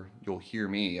guys, or you'll hear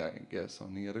me, I guess,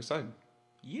 on the other side.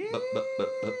 Yeah.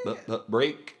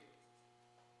 Break.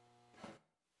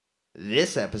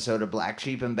 This episode of Black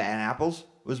Sheep and Bad Apples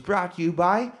was brought to you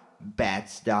by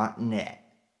Bats.net.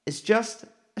 It's just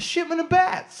a shipment of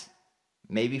bats.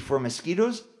 Maybe for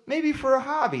mosquitoes, maybe for a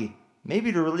hobby,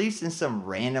 maybe to release in some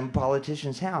random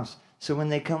politician's house, so when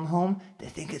they come home, they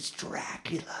think it's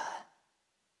Dracula.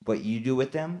 What you do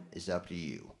with them is up to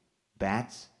you.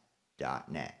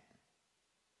 Bats.net.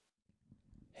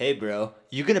 Hey bro,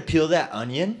 you gonna peel that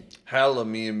onion? Hella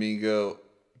mi amigo.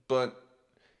 But,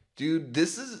 dude,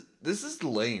 this is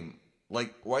lame.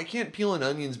 Like, why can't peeling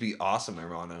onions be awesome,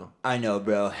 Hermano? I know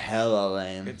bro, hella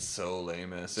lame. It's so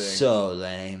lame, essay. So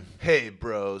lame. Hey,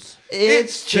 bros.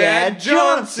 It's Chad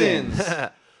Johnson!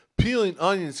 Peeling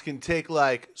onions can take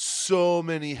like so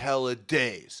many hella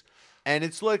days. And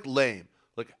it's like lame.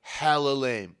 Like hella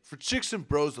lame. For chicks and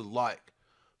bros alike.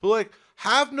 But like,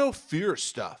 have no fear of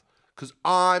stuff. Because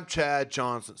I'm Chad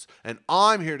Johnson's. And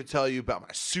I'm here to tell you about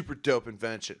my super dope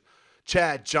invention.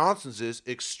 Chad Johnson's is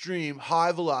Extreme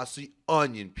High Velocity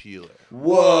Onion Peeler.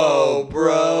 Whoa,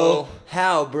 bro.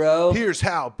 How, bro? Here's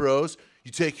how, bros.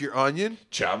 You take your onion,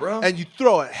 Cha, bro? and you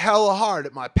throw it hella hard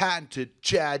at my patented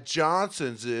Chad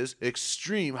Johnson's is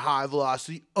Extreme High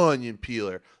Velocity Onion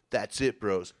Peeler. That's it,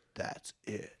 bros. That's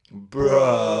it.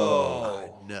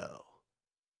 Bro. I know.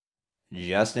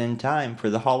 Just in time for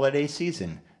the holiday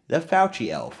season, the Fauci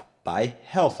Elf by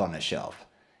Health on a Shelf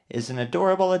is an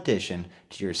adorable addition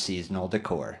to your seasonal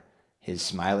decor. His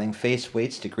smiling face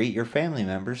waits to greet your family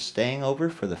members staying over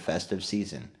for the festive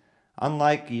season.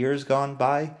 Unlike years gone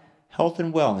by, health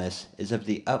and wellness is of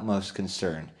the utmost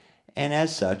concern, and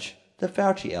as such, the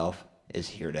Fauci Elf is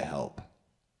here to help.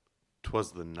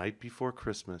 'Twas the night before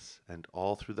Christmas, and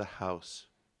all through the house,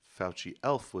 Fauci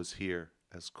Elf was here,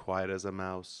 as quiet as a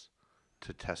mouse,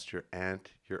 to test your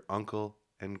aunt, your uncle,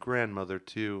 and grandmother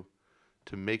too,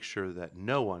 to make sure that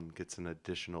no one gets an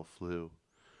additional flu.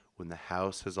 When the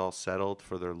house has all settled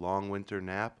for their long winter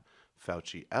nap,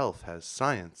 Fauci Elf has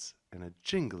science and a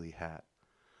jingly hat.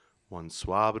 One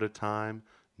swab at a time,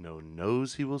 no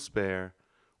nose he will spare.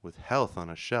 With health on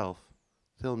a shelf,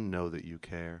 they'll know that you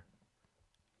care.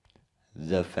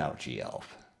 The Fauci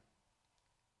Elf.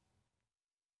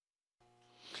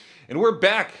 And we're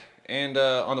back. And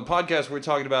on the podcast, we're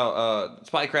talking about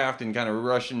spycraft and kind of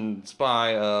Russian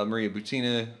spy, Maria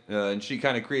Butina. And she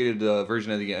kind of created a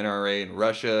version of the NRA in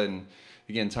Russia and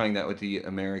began tying that with the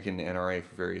American NRA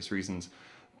for various reasons.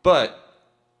 But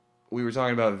we were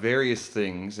talking about various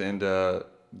things. And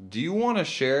do you want to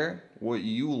share what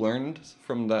you learned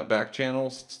from that back channel?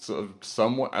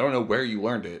 Somewhat, I don't know where you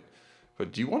learned it.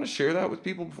 But do you want to share that with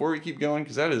people before we keep going?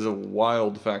 Because that is a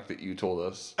wild fact that you told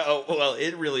us. Oh, well,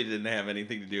 it really didn't have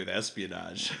anything to do with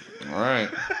espionage. All right.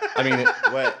 I mean,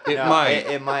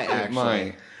 It might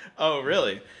actually. Oh,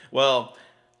 really? Well,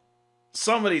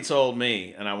 somebody told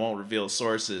me, and I won't reveal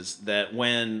sources, that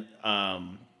when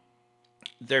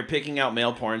they're picking out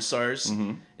male porn stars,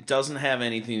 it doesn't have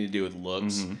anything to do with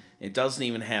looks. It doesn't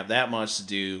even have that much to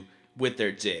do with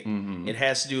their dick. It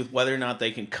has to do with whether or not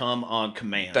they can come on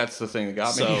command. that's the thing that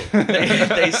got me. So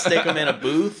they stick them in a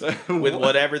booth with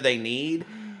whatever they need,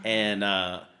 and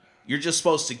you're just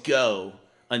supposed to go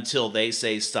until they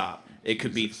say stop. It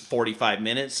could be 45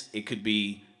 minutes. It could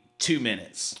be 2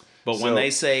 minutes. But when So- they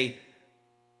say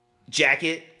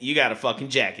jacket, you got to fucking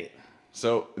jacket.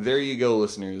 So there you go,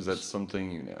 listeners. That's something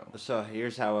you know. So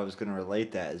here's how I was going to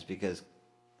relate that is because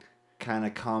kind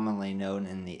of commonly known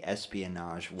in the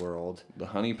espionage world The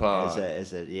honeypot.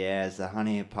 as the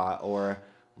honeypot, or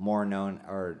more known,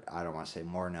 or I don't want to say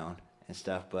more known and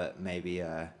stuff, but maybe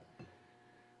a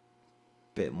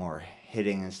bit more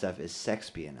hitting and stuff is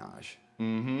sexpionage.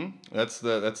 Mm-hmm. That's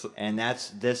the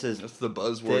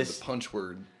buzzword, the punch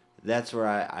word. That's where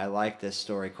I like this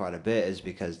story quite a bit, is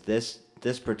because this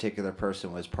particular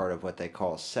person was part of what they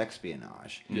call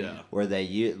sexpionage. Yeah. Where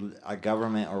a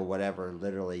government or whatever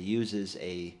literally uses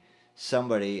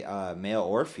somebody, male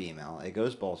or female. It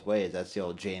goes both ways. That's the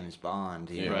old James Bond,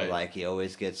 Right. like he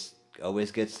always gets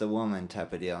the woman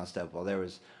type of deal and stuff. Well, there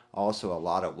was also a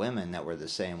lot of women that were the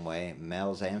same way,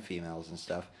 males and females and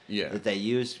stuff. Yeah. That they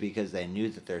used because they knew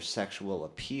that their sexual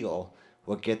appeal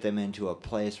would get them into a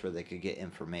place where they could get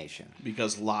information.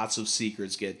 Because lots of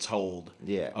secrets get told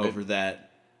Yeah. over that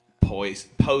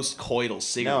post-coital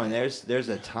cigarette. No, and there's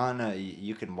a ton of,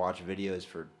 you can watch videos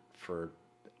for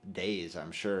days,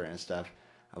 I'm sure, and stuff,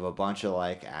 of a bunch of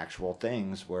like actual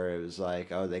things where it was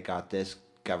like, oh, they got this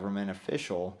government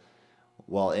official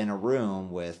while in a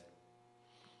room with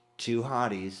two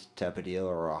hotties type of deal,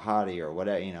 or a hottie or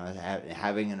whatever,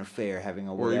 having an affair, having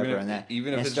a whatever, Or and that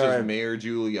even if and it's started, just Mayor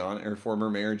Giuliani or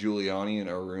former Mayor Giuliani in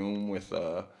a room with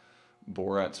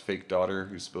Borat's fake daughter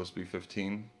who's supposed to be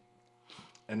 15.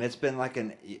 and it's been like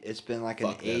an Fuck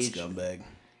that scumbag.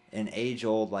 an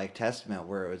age-old like testament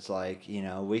where it's like,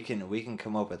 we can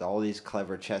come up with all these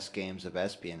clever chess games of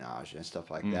espionage and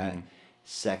stuff like that.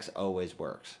 Sex always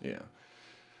works. Yeah.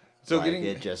 So Like, getting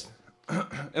it just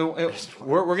and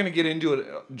we're gonna get into it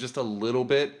just a little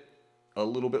bit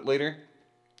later.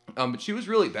 But she was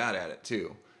really bad at it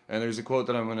too. And there's a quote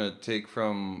that I'm gonna take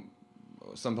from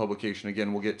some publication.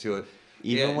 Again, we'll get to it.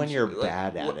 even Yeah, when and you're she-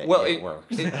 bad at it, well, it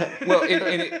works.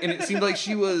 And it seemed like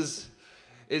she was.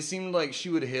 It seemed like she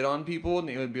would hit on people, and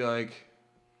it would be like,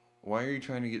 "Why are you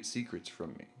trying to get secrets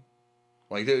from me?"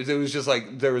 Like it was just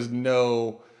like there was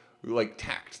no like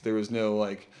tact. There was no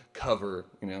like cover.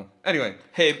 Anyway.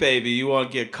 Hey, baby, you want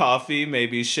to get coffee?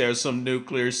 Maybe share some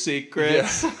nuclear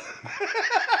secrets? Yeah.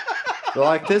 So,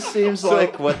 like, this seems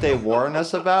like what they warn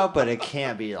us about, but it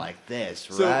can't be like this,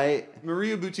 So, right?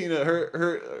 Maria Butina,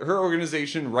 her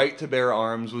organization, Right to Bear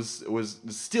Arms, was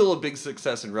still a big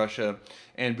success in Russia,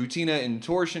 and Butina and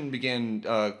Torshin began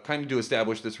kind of to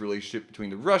establish this relationship between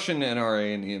the Russian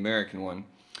NRA and the American one.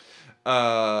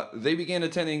 They began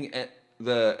attending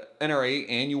the NRA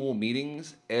annual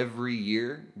meetings every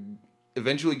year,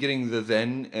 eventually getting the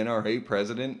then NRA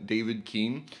president, David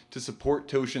Keene, to support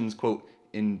Toshin's, quote,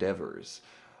 endeavors.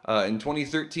 In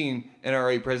 2013,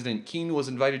 NRA President Keene was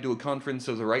invited to a conference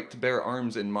of the Right to Bear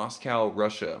Arms in Moscow,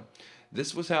 Russia.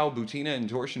 This was how Butina and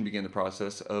Torshin began the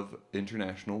process of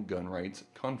international gun rights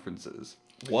conferences.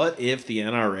 What if the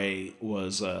NRA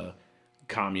was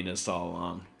communist all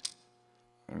along?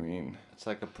 I mean, It's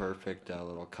like a perfect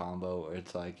little combo.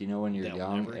 It's like, when you're They'll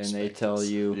young never and they expect tell us.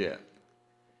 you, yeah.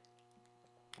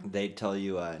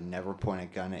 never point a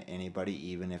gun at anybody,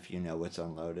 even if you know it's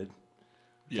unloaded.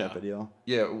 Yeah. Type of deal.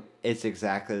 Yeah, It's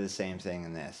exactly the same thing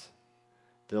in this.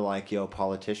 They're like, yo,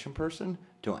 politician person,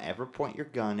 don't ever point your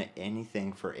gun at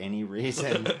anything for any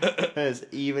reason, 'cause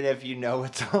even if you know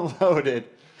it's unloaded,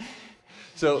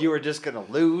 so you are just gonna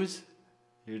lose.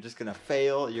 You're just gonna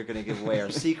fail. You're gonna give away our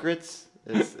secrets.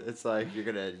 It's like you're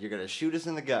gonna shoot us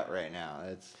in the gut right now.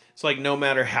 It's like no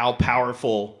matter how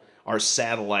powerful our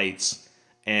satellites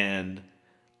and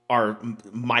our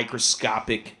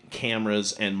microscopic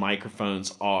cameras and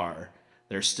microphones are,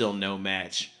 there's still no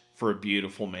match for a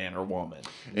beautiful man or woman.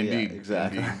 indeed, Yeah,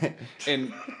 exactly.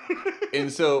 indeed.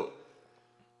 And so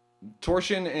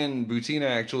Torshin and Butina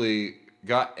actually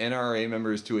got NRA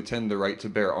members to attend the Right to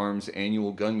Bear Arms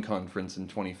annual gun conference in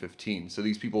 2015. So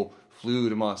these people flew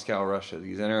to Moscow, Russia.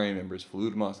 These NRA members flew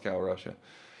to Moscow, Russia.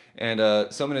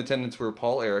 And some in attendance were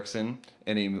Paul Erickson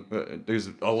and there's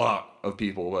a lot of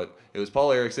people, but it was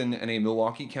Paul Erickson and a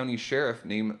Milwaukee County sheriff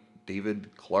named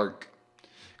David Clark.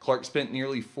 Clark spent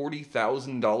nearly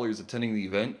 $40,000 attending the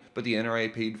event, but the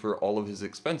NRA paid for all of his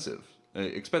expenses.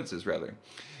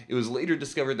 It was later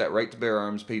discovered that Right to Bear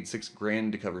Arms paid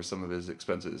 $6,000 to cover some of his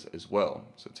expenses as well.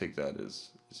 So take that as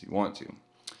you want to.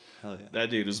 Hell yeah.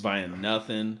 That dude was buying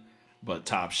nothing but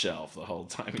top shelf the whole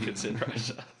time he was in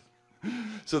Russia.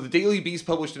 So the Daily Beast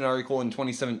published an article in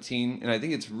 2017, and I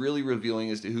think it's really revealing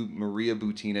as to who Maria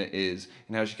Butina is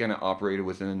and how she kind of operated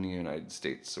within the United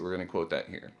States. So we're going to quote that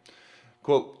here.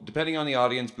 Quote, depending on the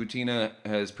audience, Butina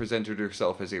has presented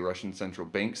herself as a Russian central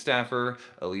bank staffer,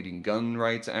 a leading gun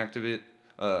rights activist,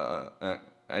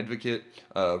 advocate,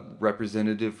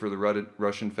 representative for the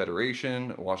Russian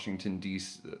Federation, a Washington,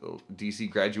 D.C.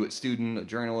 graduate student, a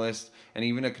journalist, and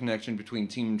even a connection between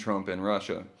Team Trump and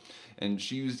Russia. And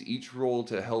she used each role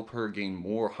to help her gain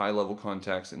more high-level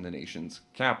contacts in the nation's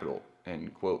capital,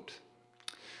 end quote.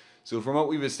 So from what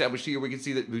we've established here, we can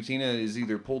see that Butina is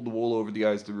either pulled the wool over the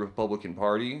eyes of the Republican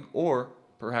Party, or,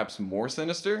 perhaps more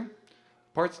sinister,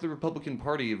 parts of the Republican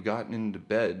Party have gotten into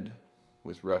bed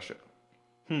with Russia.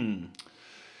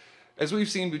 As we've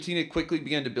seen, Butina quickly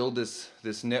began to build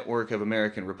this network of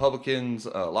American Republicans,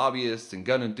 lobbyists, and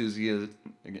gun enthusiasts,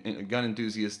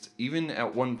 even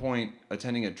at one point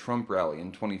attending a Trump rally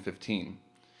in 2015.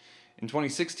 In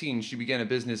 2016, she began a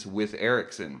business with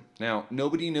Ericsson. Now,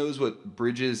 nobody knows what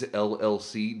Bridges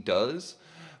LLC does,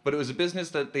 but it was a business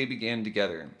that they began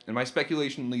together. And my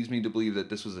speculation leads me to believe that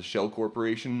this was a shell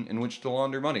corporation in which to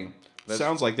launder money.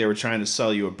 Sounds like they were trying to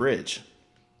sell you a bridge.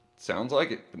 Sounds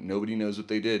like it, but nobody knows what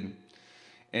they did.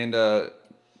 And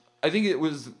I think it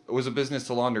was a business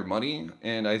to launder money,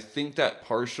 and I think that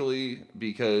partially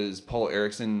because Paul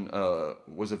Erickson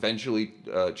was eventually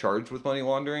charged with money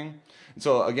laundering. And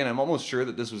so again, I'm almost sure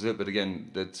that this was it, but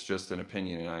again, that's just an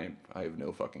opinion, and I have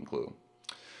no fucking clue.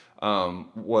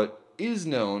 What is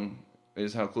known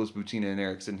is how close Butina and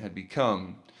Erickson had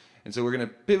become. And so we're gonna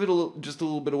pivot just a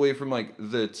little bit away from like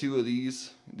the two of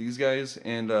these guys,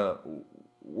 and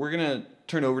we're gonna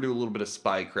turn over to a little bit of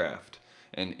spycraft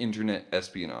and internet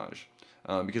espionage,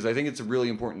 because I think it's really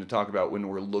important to talk about when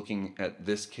we're looking at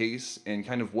this case and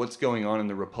kind of what's going on in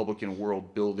the Republican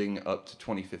world building up to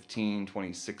 2015,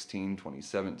 2016,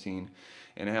 2017,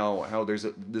 and how there's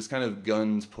this kind of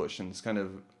guns push and this kind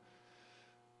of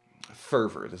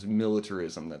fervor, this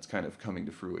militarism that's kind of coming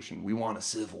to fruition. We want a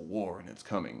civil war, and it's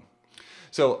coming.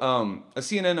 So, a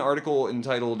CNN article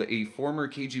entitled "A Former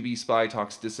KGB Spy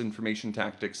Talks Disinformation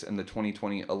Tactics in the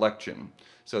 2020 Election."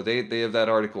 So they have that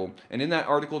article. And in that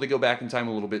article, they go back in time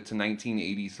a little bit to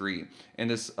 1983. And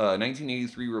this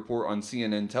 1983 report on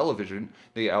CNN television,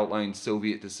 they outlined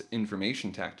Soviet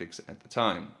disinformation tactics at the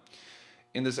time.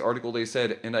 In this article, they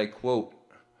said, and I quote,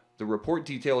 "The report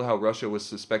detailed how Russia was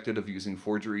suspected of using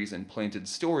forgeries and planted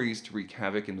stories to wreak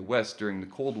havoc in the West during the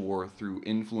Cold War through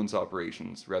influence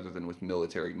operations rather than with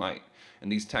military might. And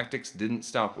these tactics didn't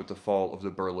stop with the fall of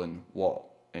the Berlin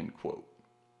Wall," end quote.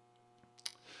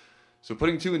 So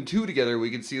putting two and two together, we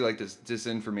can see like this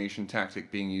disinformation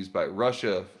tactic being used by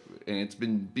Russia, and it's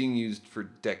been being used for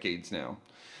decades now.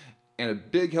 And a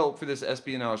big help for this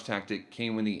espionage tactic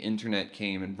came when the internet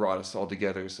came and brought us all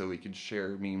together so we could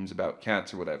share memes about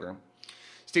cats or whatever.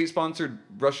 State-sponsored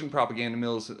Russian propaganda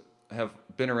mills have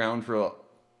been around for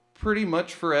pretty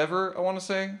much forever, I want to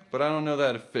say, but I don't know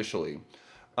that officially.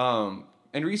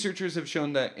 And researchers have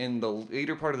shown that in the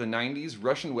later part of the 90s,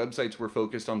 Russian websites were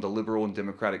focused on the liberal and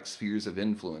democratic spheres of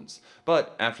influence.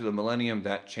 But after the millennium,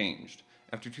 that changed.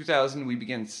 After 2000, we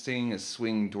began seeing a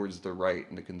swing towards the right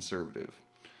and the conservative.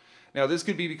 Now, this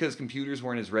could be because computers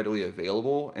weren't as readily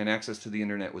available and access to the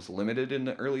internet was limited in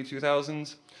the early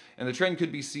 2000s. And the trend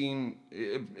could be seen,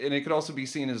 and it could also be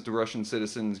seen as the Russian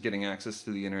citizens getting access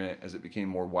to the internet as it became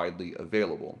more widely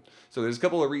available. So there's a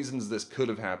couple of reasons this could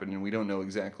have happened, and we don't know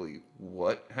exactly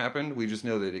what happened. We just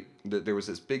know that there was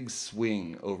this big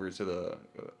swing over to the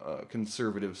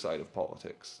conservative side of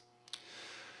politics.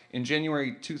 In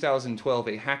January 2012,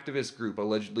 a hacktivist group,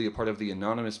 allegedly a part of the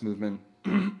Anonymous movement,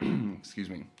 excuse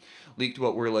me, leaked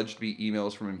what were alleged to be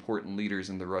emails from important leaders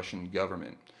in the Russian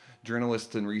government.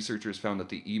 Journalists and researchers found that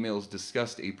the emails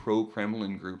discussed a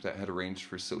pro-Kremlin group that had arranged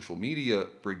for social media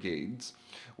brigades,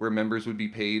 where members would be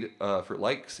paid for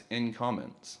likes and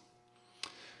comments.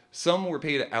 Some were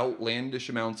paid outlandish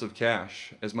amounts of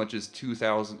cash, as much as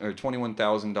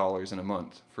 $21,000 in a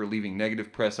month, for leaving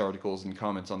negative press articles and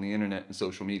comments on the internet and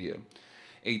social media.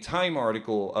 A Time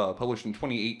article published in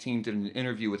 2018 did an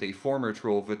interview with a former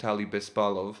troll, Vitaly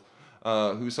Bespalov,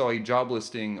 who saw a job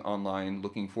listing online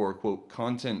looking for, quote,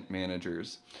 content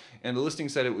managers. And the listing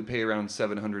said it would pay around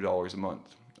 $700 a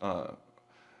month.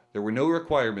 There were no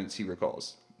requirements, he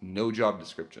recalls, no job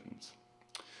descriptions.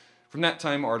 From that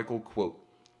Time article, quote,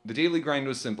 "The daily grind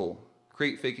was simple.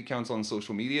 Create fake accounts on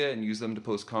social media and use them to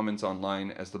post comments online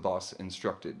as the boss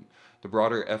instructed. The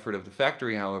broader effort of the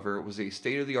factory, however, was a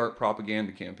state-of-the-art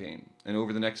propaganda campaign, and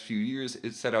over the next few years,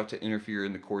 it set out to interfere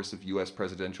in the course of U.S.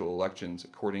 presidential elections,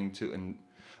 according to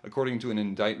an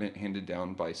indictment handed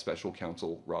down by Special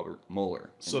Counsel Robert Mueller."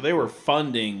 So they were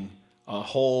funding a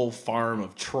whole farm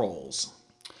of trolls.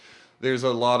 There's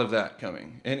a lot of that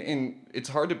coming, and it's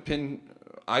hard to pin.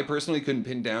 I personally couldn't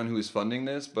pin down who is funding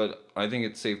this, but I think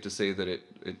it's safe to say that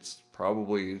it's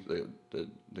probably the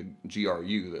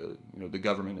GRU, the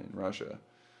government in Russia.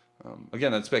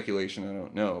 Again, that's speculation. I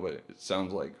don't know, but it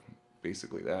sounds like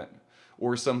basically that.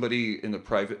 Or somebody in the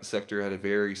private sector had a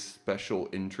very special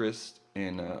interest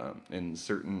in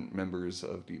certain members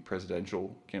of the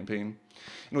presidential campaign.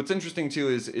 And what's interesting too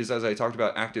is as I talked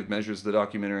about active measures, the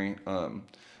documentary,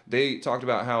 they talked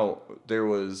about how there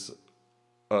was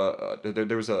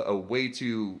a way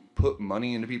to put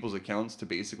money into people's accounts to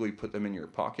basically put them in your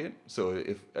pocket. So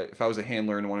if I was a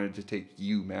handler and wanted to take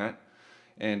you, Matt,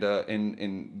 and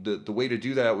the way to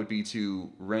do that would be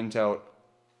to rent out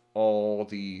all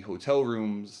the hotel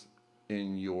rooms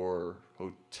in your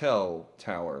hotel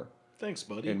tower Thanks,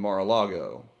 buddy. in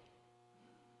Mar-a-Lago.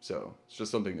 So it's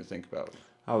just something to think about.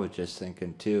 I was just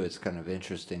thinking too. It's kind of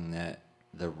interesting that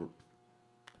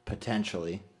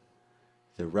potentially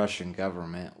the Russian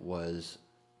government was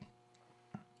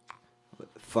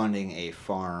funding a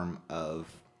farm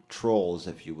of trolls,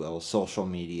 if you will, social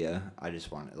media. I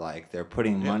just want they're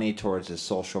putting money towards a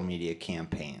social media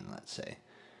campaign, let's say.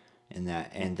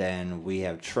 And then we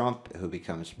have Trump who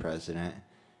becomes president,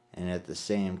 and at the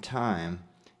same time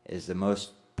is the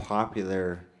most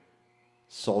popular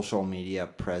social media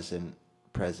president.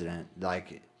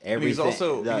 Like everything. He's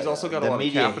also got a lot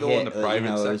of capital in the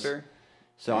private sector.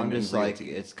 So I'm just like,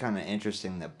 it's kind of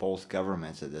interesting that both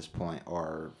governments at this point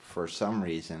are, for some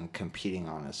reason, competing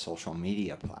on a social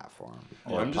media platform.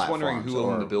 I'm just wondering who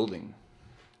owned the building.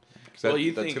 Well,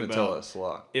 that's going to tell us a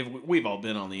lot. If we've all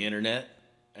been on the internet,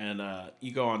 and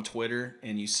you go on Twitter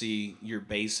and you see your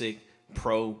basic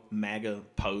pro MAGA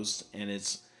post, and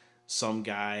it's some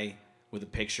guy with a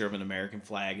picture of an American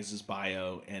flag as his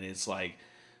bio, and it's like,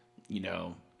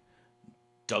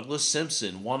 Douglas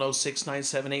Simpson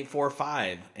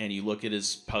 106978845, and you look at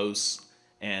his posts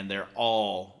and they're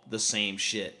all the same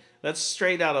shit. That's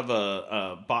straight out of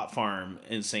a bot farm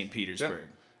in St. Petersburg.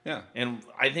 Yeah. And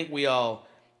I think we all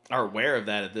are aware of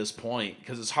that at this point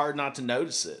because it's hard not to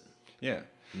notice it. Yeah.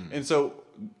 And so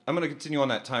I'm going to continue on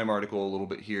that Time article a little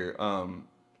bit here,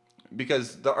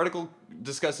 because the article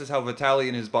discusses how Vitaly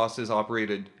and his bosses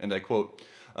operated, and I quote,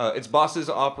 its bosses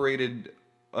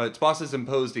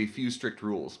imposed a few strict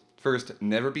rules. First,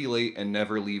 never be late and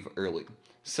never leave early.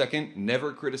 Second,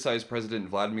 never criticize President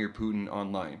Vladimir Putin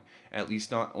online, at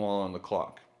least not while on the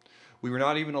clock. We were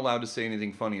not even allowed to say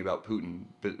anything funny about Putin,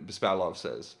 Bespadlov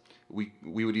says. We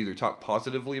would either talk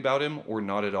positively about him or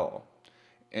not at all.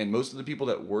 And most of the people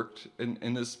that worked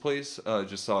in this place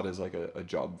just saw it as like a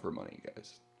job for money,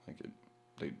 guys.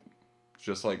 They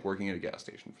just like working at a gas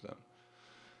station for them.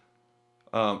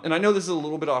 And I know this is a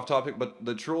little bit off topic, but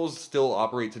the trolls still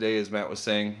operate today, as Matt was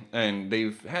saying, and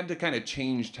they've had to kind of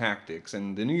change tactics.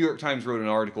 And the New York Times wrote an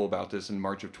article about this in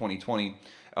March of 2020,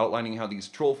 outlining how these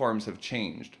troll farms have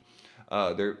changed.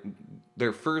 Their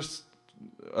first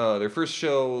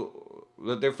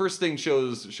thing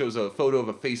shows a photo of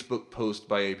a Facebook post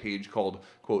by a page called,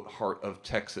 quote, Heart of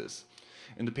Texas.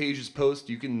 In the page's post,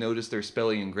 you can notice their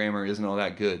spelling and grammar isn't all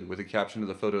that good, with a caption of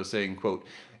the photo saying, quote,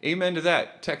 Amen to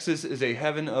that. Texas is a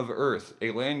heaven of earth,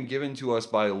 a land given to us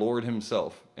by Lord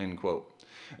himself, end quote.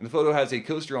 And the photo has a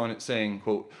coaster on it saying,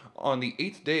 quote, On the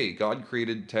 8th day, God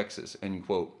created Texas, end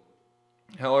quote.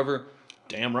 However...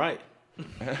 Damn right.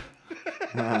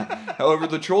 However,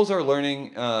 the trolls are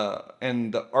learning,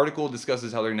 and the article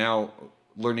discusses how they're now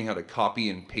learning how to copy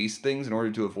and paste things in order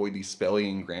to avoid these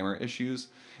spelling and grammar issues.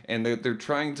 And they're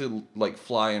trying to like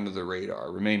fly under the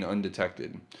radar, remain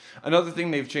undetected. Another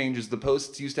thing they've changed is the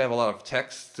posts used to have a lot of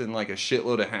text and like a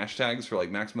shitload of hashtags for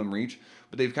like maximum reach,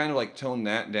 but they've kind of like toned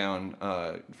that down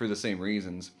for the same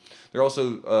reasons. They used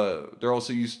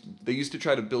to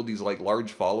try to build these like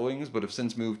large followings, but have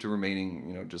since moved to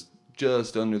remaining just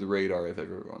under the radar of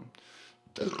everyone.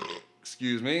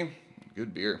 Excuse me,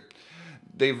 good beer.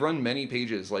 They've run many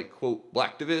pages like, quote,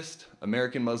 Blacktivist,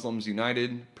 American Muslims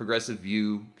United, Progressive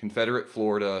View, Confederate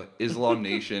Florida, Islam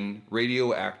Nation,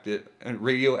 Radio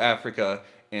Africa,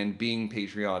 and Being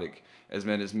Patriotic, as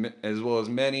well as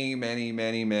many, many,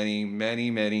 many, many, many,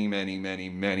 many, many, many,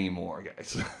 many more,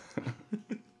 guys.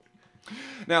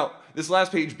 Now, this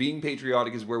last page, Being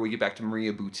Patriotic, is where we get back to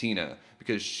Maria Butina,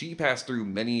 because she passed through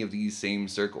many of these same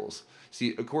circles.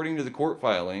 See, according to the court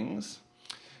filings,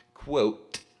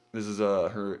 quote, this is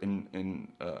her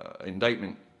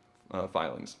indictment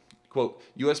filings. Quote,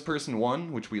 U.S. Person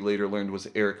 1, which we later learned was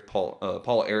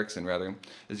Paul Erickson, rather,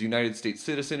 is a United States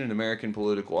citizen and American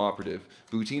political operative.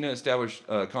 Butina established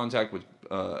contact with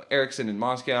Erickson in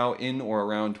Moscow in or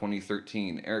around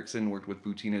 2013. Erickson worked with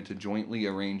Butina to jointly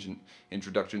arrange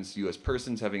introductions to U.S.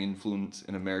 persons having influence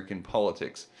in American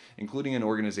politics, including an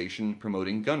organization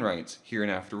promoting gun rights,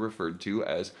 hereinafter referred to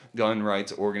as Gun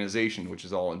Rights Organization, which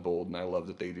is all in bold, and I love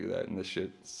that they do that in this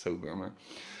shit. It's so bummer.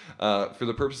 For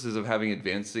the purposes of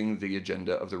advancing the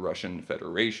agenda of the Russian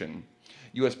Federation.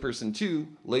 U.S. Person 2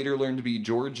 later learned to be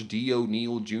George D.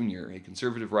 O'Neill Jr., a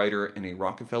conservative writer and a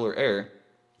Rockefeller heir,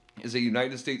 is a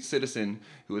United States citizen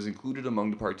who was included among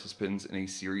the participants in a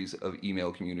series of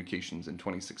email communications in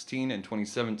 2016 and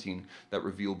 2017 that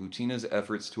reveal Butina's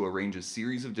efforts to arrange a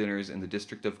series of dinners in the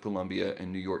District of Columbia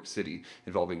and New York City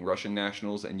involving Russian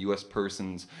nationals and U.S.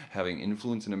 persons having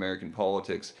influence in American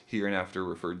politics, hereinafter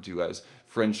referred to as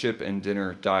friendship and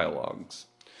dinner dialogues.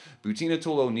 Butina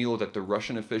told O'Neill that the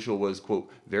Russian official was, quote,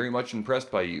 very much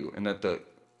impressed by you, and that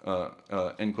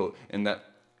end quote, and that,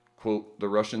 quote, the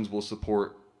Russians will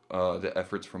support the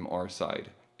efforts from our side,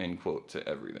 end quote, to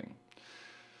everything.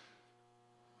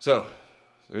 So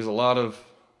there's a lot of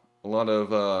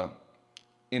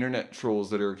internet trolls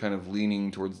that are kind of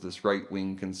leaning towards this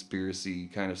right-wing conspiracy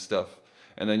kind of stuff,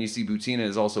 and then you see Butina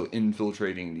is also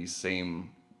infiltrating this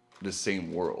same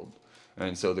world,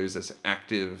 and so there's this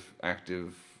active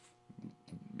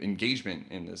engagement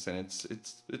in this, and it's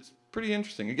pretty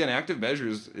interesting. Again, Active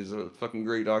Measures is a fucking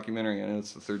great documentary. I know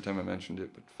it's the third time I mentioned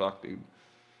it, but fuck, dude.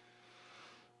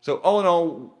 So all in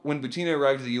all, when Butina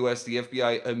arrived to the U.S., the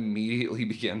FBI immediately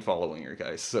began following her,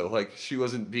 guys. So, like, she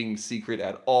wasn't being secret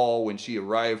at all. When she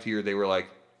arrived here, they were like,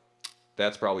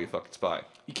 that's probably a fucking spy.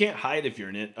 You can't hide if you're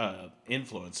an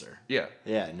influencer. Yeah.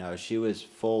 Yeah, no, she was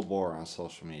full bore on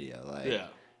social media. Like, Yeah.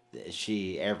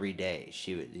 She, every day,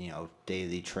 she would,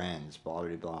 daily trends, blah,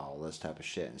 blah, blah, all this type of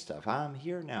shit and stuff. I'm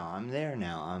here now. I'm there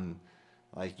now. I'm,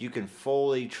 like, you can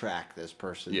fully track this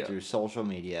person through social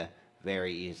media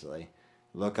very easily.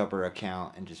 Look up her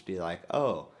account and just be like,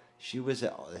 oh, she was,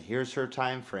 here's her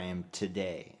time frame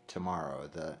today, tomorrow.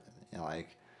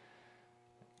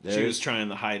 She was trying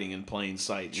the hiding in plain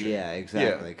sight trick. Yeah,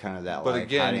 exactly. Yeah. Kind of that, but like,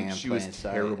 again, hiding in she plain was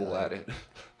sight. terrible at it.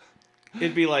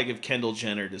 It'd be like if Kendall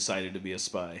Jenner decided to be a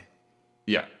spy.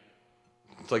 Yeah.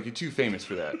 It's like you're too famous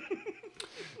for that.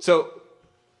 So,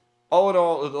 all in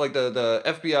all, like the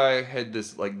FBI had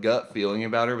this like gut feeling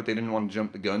about her, but they didn't want to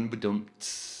jump the gun.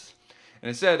 And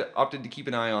instead opted to keep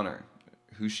an eye on her,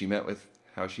 who she met with,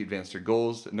 how she advanced her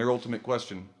goals, and their ultimate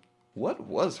question, what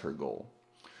was her goal?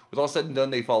 With all said and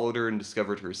done, they followed her and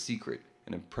discovered her secret.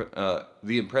 And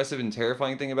the impressive and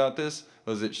terrifying thing about this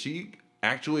was that she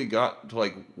actually got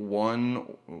to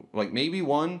maybe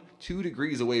 2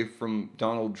 degrees away from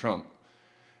Donald Trump.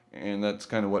 And that's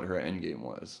kind of what her endgame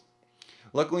was.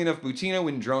 Luckily enough, Butina,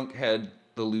 when drunk, had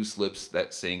the loose lips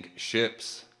that sank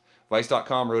ships.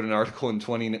 Vice.com wrote an article in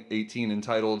 2018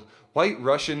 entitled, White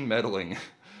Russian Meddling.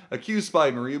 Accused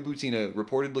spy Maria Butina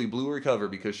reportedly blew her cover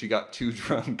because she got too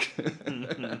drunk.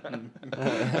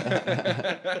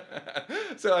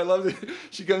 So I love it.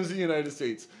 She comes to the United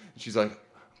States, and she's like, I'm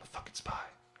a fucking spy.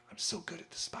 I'm so good at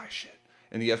the spy shit.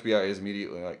 And the FBI is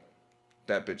immediately like,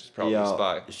 that bitch is probably a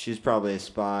spy. She's probably a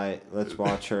spy. Let's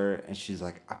watch her. And she's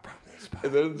like, I'm probably a spy.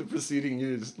 And then the preceding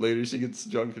years later, she gets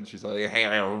drunk and she's like, hey,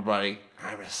 everybody,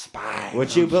 I'm a spy.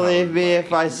 Would you believe me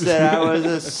if I said I was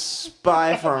a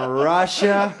spy from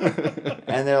Russia?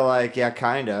 And they're like, yeah,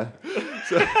 kinda.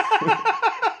 So,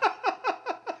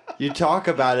 you talk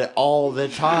about it all the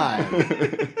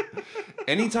time.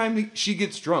 Anytime she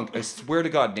gets drunk, I swear to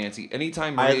God, Nancy,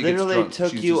 anytime Maria I literally gets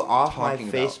drunk, took you off my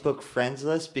Facebook friends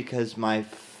list because my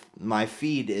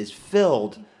feed is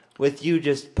filled with you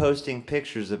just posting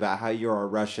pictures about how you're a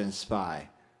Russian spy.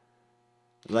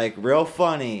 Like, real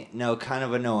funny, no, kind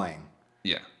of annoying.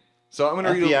 Yeah. So I'm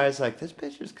gonna read. FBI's like, this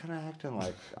bitch is kind of acting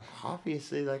like,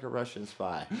 obviously, like a Russian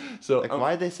spy. So like,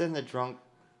 why'd they send the drunk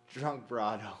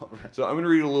broad over? So I'm gonna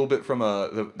read a little bit from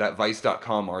that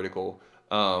Vice.com article.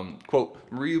 Quote,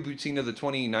 Maria Butina, the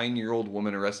 29-year-old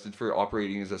woman arrested for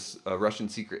operating as a Russian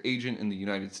secret agent in the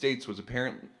United States, was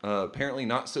apparently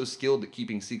not so skilled at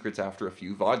keeping secrets after a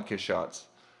few vodka shots.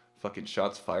 Fucking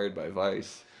shots fired by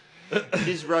Vice.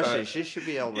 She's Russian. She should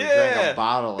be able to drink a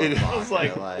bottle of vodka. I was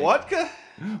like, vodka?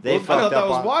 I thought that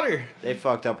was water. They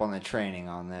fucked up on the training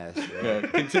on this. Yeah,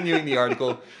 continuing the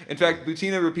article. In fact,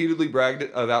 Butina repeatedly bragged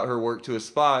about her work to a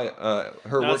spy.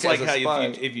 It's like how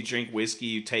if you drink whiskey,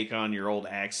 you take on your old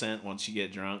accent once you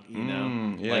get drunk. You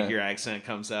know, like your accent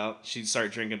comes out. She'd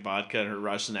start drinking vodka, and her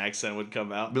Russian accent would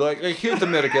come out. Be like, hey, here's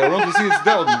America. I want to see it's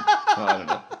down. I don't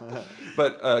know.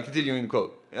 But continuing the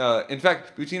quote. In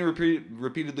fact, Butina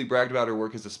repeatedly bragged about her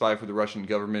work as a spy for the Russian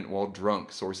government while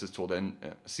drunk, sources told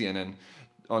CNN.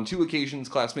 On 2 occasions,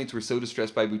 classmates were so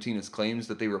distressed by Butina's claims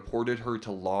that they reported her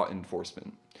to law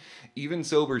enforcement. Even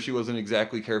sober, she wasn't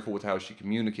exactly careful with how she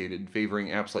communicated, favoring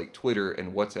apps like Twitter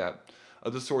and WhatsApp.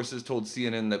 Other sources told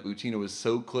CNN that Butina was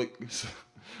so quick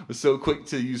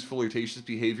to use flirtatious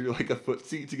behavior like a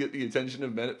footsie to get the attention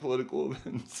of men at political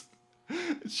events.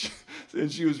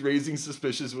 And she was raising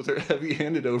suspicions with her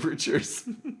heavy-handed overtures.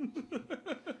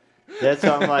 That's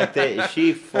something like that.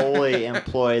 She fully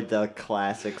employed the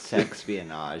classic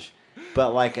sexpionage,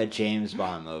 but like a James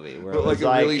Bond movie. Where But it was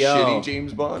like a really yo, shitty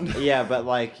James Bond. Yeah, but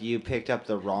like you picked up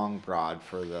the wrong broad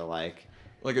for the like.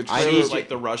 Like a She trailer, was like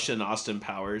the Russian Austin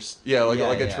Powers. yeah, like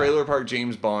Yeah, a yeah. trailer park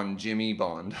James Bond, Jimmy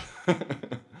Bond.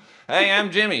 Hey, I'm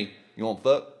Jimmy. You want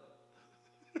fuck?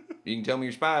 You can tell me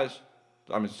your spies.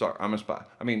 I'm a spy.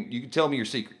 I mean, you can tell me your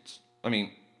secrets. I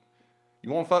mean, you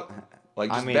want fuck?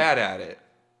 Like just bad at it.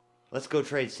 Let's go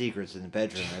trade secrets in the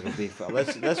bedroom. It'll be fun.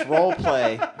 Let's role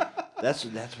play. That's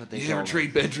what they You told ever me.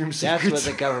 trade bedroom That's secrets? what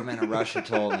the government of Russia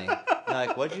told me. They're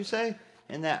like, what'd you say?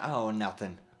 And that, oh,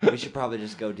 nothing. We should probably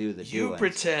just go do the You doings.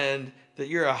 pretend that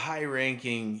you're a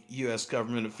high-ranking U.S.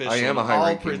 government official. I am a I'll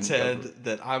high-ranking pretend government.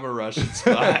 that I'm a Russian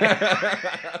spy.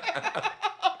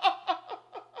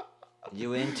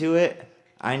 You into it?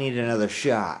 I need another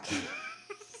shot.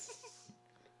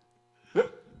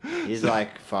 He's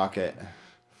like, fuck it.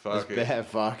 Fuck It's it. bad,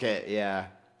 fuck it, yeah.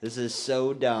 This is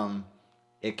so dumb,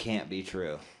 it can't be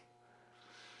true.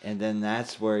 And then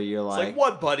that's where you're It's like, like,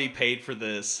 what buddy paid for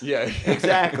this? Yeah.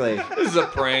 exactly. This is a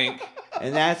prank.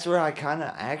 And that's where I kind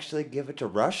of actually give it to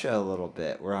Russia a little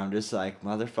bit, where I'm just like,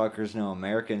 motherfuckers know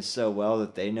Americans so well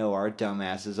that they know our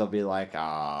dumbasses will be like,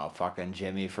 oh, fucking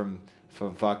Jimmy from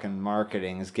fucking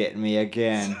marketing is getting me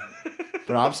again.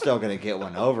 But I'm still going to get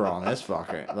one over on this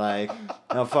fucker. Like,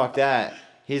 no, fuck that.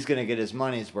 He's going to get his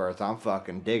money's worth. I'm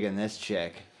fucking digging this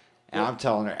chick. And I'm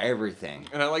telling her everything.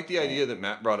 And I like the idea that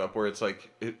Matt brought up where it's like,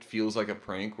 it feels like a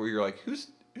prank where you're like,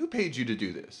 who paid you to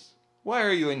do this? Why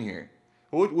are you in here?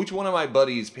 Which one of my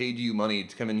buddies paid you money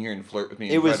to come in here and flirt with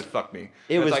me and try to fuck me?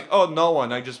 It's like, oh, no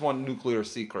one. I just want a nuclear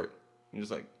secret. You're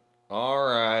just like, all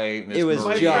right, Miss It was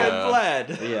My Maria.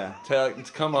 friend Vlad. Yeah.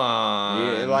 Come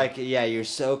on. You're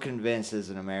so convinced as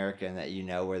an American that you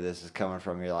know where this is coming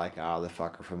from. You're like, oh, the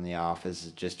fucker from the office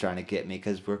is just trying to get me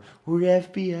because we're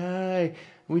FBI.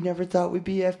 We never thought we'd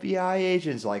be FBI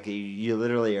agents. Like, you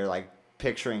literally are like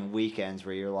picturing weekends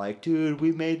where you're like, dude,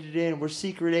 we made it in. We're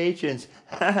secret agents.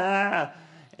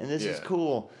 And this is Yeah.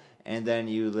 cool. And then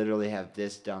you literally have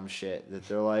this dumb shit that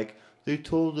they're like, they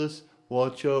told us,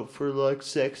 watch out for like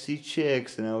sexy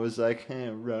chicks. And I was like,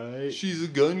 right. She's a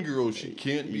gun girl. She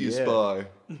can't be a Yeah. spy.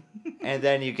 And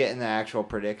then you get in the actual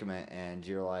predicament and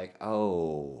you're like,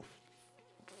 oh,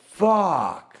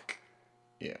 fuck.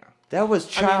 Yeah. That was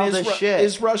childish shit.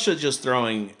 Is Russia just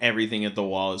throwing everything at the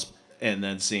wall and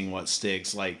then seeing what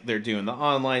sticks? Like, they're doing the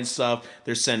online stuff.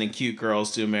 They're sending cute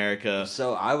girls to America.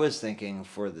 So I was thinking,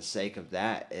 for the sake of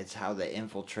that, it's how they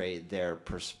infiltrate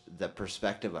the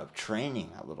perspective of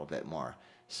training a little bit more.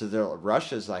 So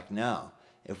Russia's like, no,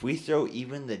 if we throw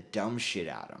even the dumb shit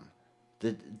at them,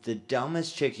 the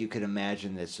dumbest chick you could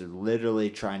imagine that's literally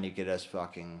trying to get us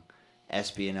fucking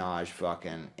espionage,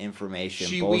 fucking information,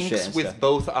 She bullshit winks and with stuff.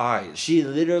 both eyes. She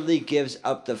literally gives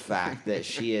up the fact that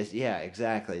she is, yeah,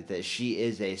 exactly, that she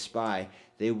is a spy.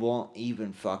 They won't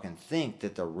even fucking think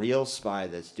that the real spy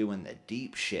that's doing the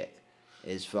deep shit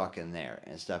is fucking there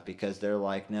and stuff, because they're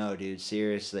like, no, dude,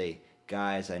 seriously,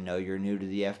 guys, I know you're new to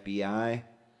the FBI,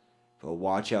 but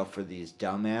watch out for these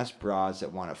dumbass broads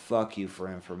that want to fuck you for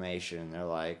information. And they're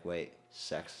like, wait,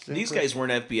 sex? These guys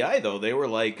weren't FBI, though. They were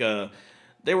like...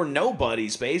 they were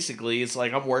nobodies, basically. It's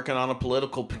like, I'm working on a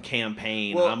political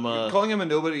campaign. Well, calling him a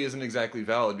nobody isn't exactly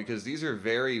valid because these are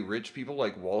very rich people,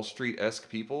 like Wall Street-esque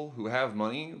people who have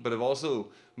money, but have also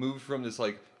moved from this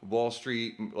like Wall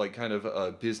Street, like kind of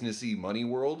businessy money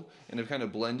world, and have kind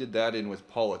of blended that in with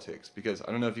politics. Because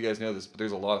I don't know if you guys know this, but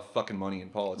there's a lot of fucking money in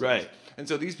politics. Right. And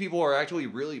so these people are actually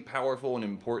really powerful and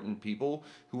important people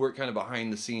who work kind of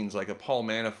behind the scenes, like a Paul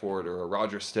Manafort or a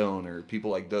Roger Stone or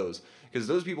people like those. Because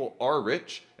those people are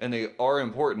rich and they are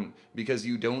important because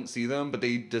you don't see them, but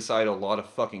they decide a lot of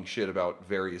fucking shit about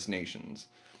various nations.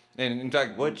 And in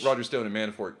fact, Roger Stone and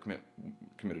Manafort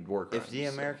committed war crimes. If the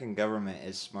American government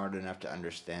is smart enough to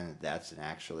understand that that's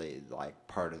actually like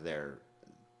part of their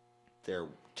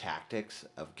tactics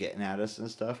of getting at us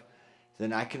and stuff,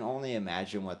 then I can only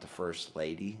imagine what the first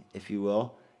lady, if you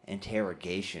will,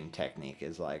 interrogation technique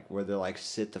is like, where they're like,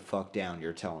 sit the fuck down,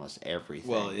 you're telling us everything.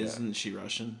 Well, isn't she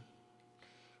Russian?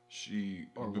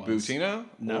 Or was. Butina?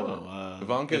 No, Or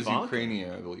Ivanka's Ivanka.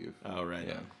 Ukrainian, I believe. Oh, right.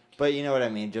 Yeah. But you know what I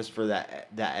mean? Just for that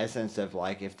essence of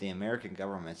like, if the American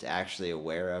government's actually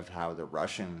aware of how the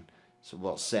Russians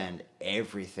will send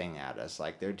everything at us,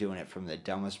 like they're doing it from the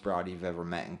dumbest broad you've ever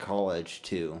met in college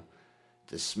to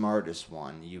the smartest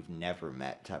one you've never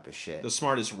met type of shit. The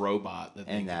smartest robot that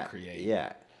they and can that, create.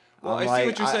 yeah. Well, I'm I see like,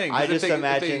 what you're saying. 'Cause I if just they,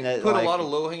 imagine if they that put like, a lot of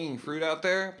low-hanging fruit out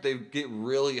there, they get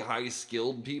really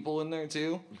high-skilled people in there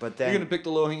too. But then you're gonna pick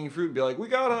the low-hanging fruit and be like, "We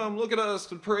got them! Look at us!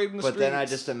 The parade in the But streets." then I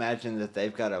just imagine that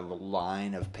they've got a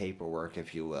line of paperwork,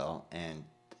 if you will, and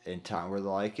in time where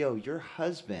they're like, "Yo, your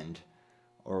husband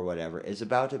or whatever is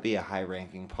about to be a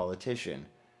high-ranking politician.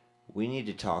 We need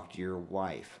to talk to your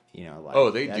wife." You know, like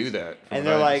Oh, they do that, from and what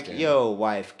they're I like, understand. "Yo,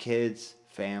 wife, kids,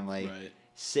 family, Right.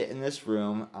 sit in this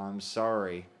room. I'm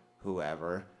sorry,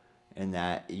 whoever." And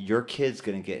that your kid's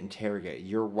gonna get interrogated.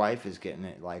 Your wife is getting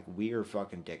it. Like, we are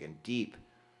fucking digging deep.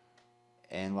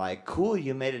 And like, cool,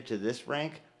 you made it to this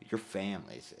rank. Your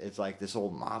family's. It's like this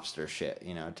old mobster shit,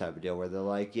 you know, type of deal where they're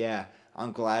like, yeah,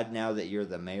 I'm glad now that you're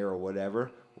the mayor or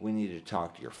whatever. We need to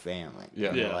talk to your family. Yeah.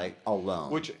 And you're Yeah. like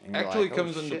alone. Which And you're actually like, oh,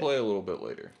 comes into shit. play a little bit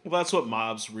later. Well, that's what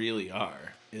mobs really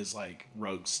are, is like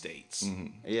rogue states.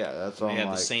 Yeah, that's all. They I'm have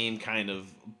like, the same kind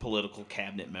of political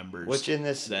cabinet members Which in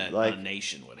this, that like- a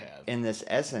nation would have. in this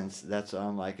essence, that's what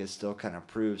I'm like. It still kind of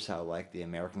proves how like the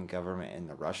American government and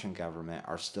the Russian government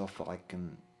are still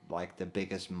fucking like the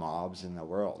biggest mobs in the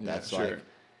world. Yeah, That's sure. like,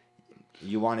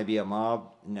 you want to be a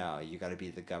mob? No, you got to be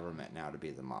the government now to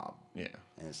be the mob. Yeah.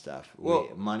 And stuff. Well-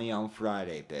 Money on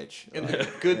Friday, bitch. And Like,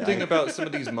 the good thing about some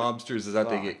of these mobsters is that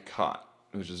they Fuck. get caught,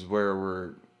 which is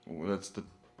where that's the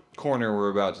corner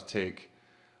we're about to take.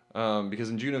 Because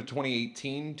in June of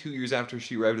 2018, 2 years after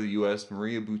she arrived to the U.S.,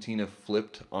 Maria Butina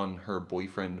flipped on her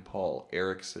boyfriend, Paul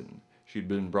Erickson. She'd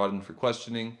been brought in for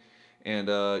questioning, and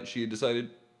she had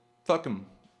decided, fuck him,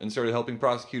 and started helping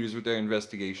prosecutors with their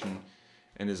investigation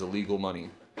and his illegal money.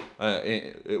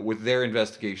 With their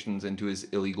investigations into his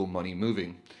illegal money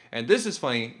moving. And this is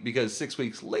funny because 6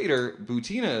 weeks later,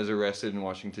 Butina is arrested in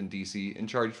Washington, D.C. and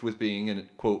charged with being an,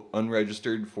 quote,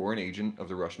 unregistered foreign agent of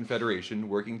the Russian Federation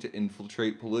working to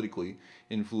infiltrate politically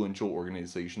influential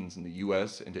organizations in the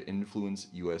U.S. and to influence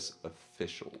U.S.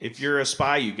 officials. If you're a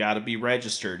spy, you got to be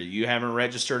registered. If you haven't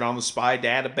registered on the spy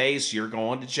database, you're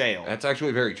going to jail. That's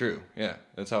actually very true. Yeah,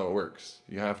 that's how it works.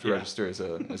 You have to Yeah. register as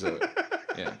a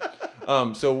yeah.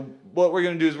 So what we're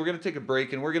gonna do is we're gonna take a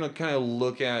break and we're gonna kind of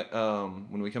look at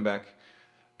when we come back,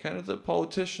 kind of the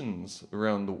politicians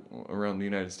around the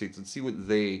United States and see what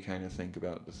they kind of think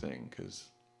about the thing because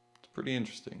it's pretty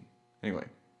interesting. Anyway,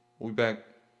 we'll be back.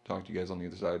 Talk to you guys on the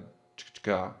other side.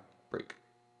 Break.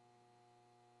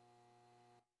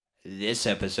 This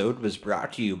episode was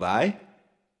brought to you by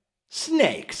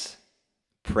snakes.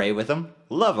 Pray with them,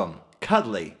 love them,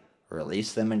 cuddly.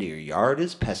 Release them into your yard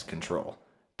as pest control.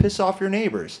 Piss off your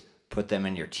neighbors. Put them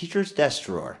in your teacher's desk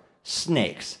drawer.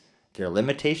 Snakes. Their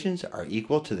limitations are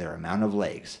equal to their amount of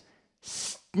legs.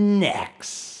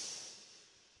 Snacks.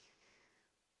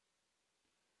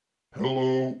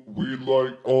 Hello, we'd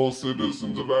like all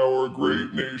citizens of our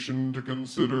great nation to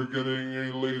consider getting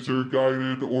a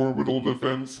laser-guided orbital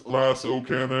defense lasso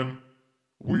cannon.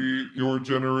 We, your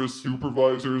generous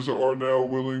supervisors, are now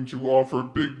willing to offer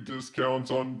big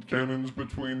discounts on cannons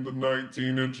between the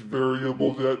 19-inch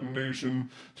variable detonation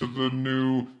to the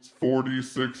new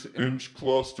 46-inch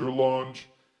cluster launch.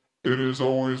 It has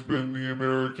always been the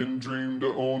American dream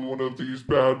to own one of these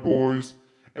bad boys,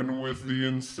 and with the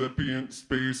incipient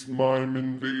space mime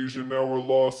invasion, our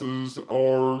losses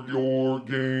are your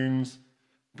gains.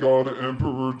 God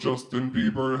Emperor Justin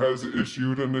Bieber has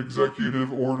issued an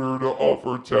executive order to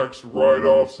offer tax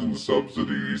write-offs and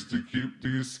subsidies to keep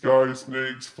these sky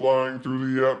snakes flying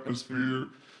through the atmosphere,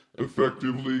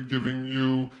 effectively giving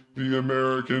you, the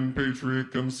American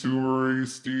patriot consumer, a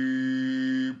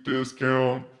steep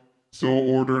discount. So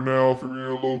order now from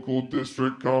your local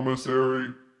district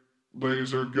commissary.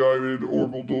 Laser-guided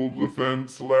orbital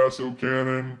defense lasso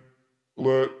cannon.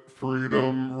 Let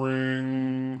freedom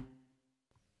ring.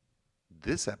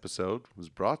 This episode was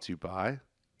brought to you by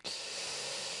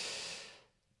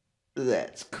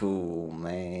That's cool,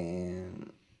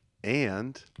 man.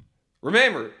 and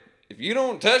Remember, if you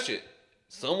don't touch it,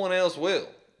 someone else will.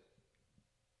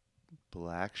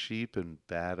 Black Sheep and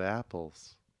Bad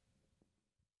Apples.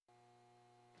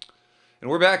 And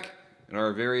we're back in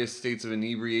our various states of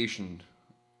inebriation.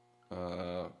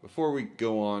 Before we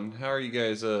go on, how are you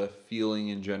guys feeling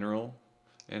in general?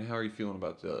 And how are you feeling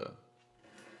about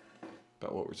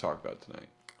what we're talking about tonight?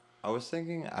 I was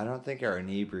thinking, I don't think our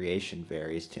inebriation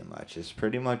varies too much. It's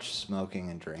pretty much smoking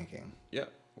and drinking. Yeah.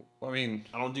 I mean,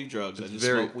 I don't do drugs. I it's just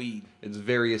very- smoke weed. it's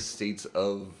various states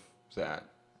of that.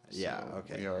 Yeah, So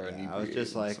okay. We are Yeah, I was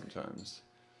just inebriated like- sometimes.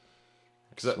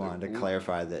 Just wanted to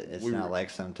clarify that it's we not were- like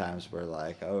sometimes we're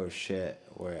like, oh shit,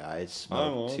 where I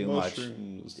smoke too much.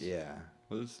 Yeah.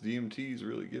 This DMT is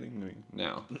really getting me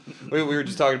now. We were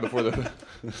just talking before the.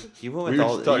 You went We with were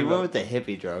all. just talking You went about- with the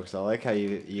hippie drugs. I like how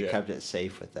you Yeah. kept it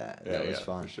safe with that. That was yeah,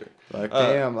 fun. for sure. Like,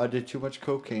 damn, I did too much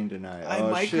cocaine tonight.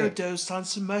 Oh shit. microdosed on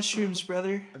some mushrooms,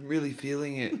 brother. I'm really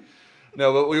feeling it.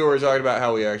 No, but we were talking about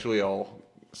how we actually all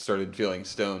started feeling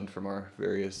stoned from our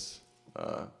various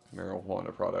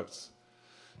marijuana products.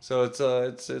 So it's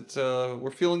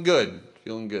we're feeling good,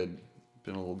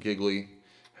 Been a little giggly,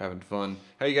 having fun.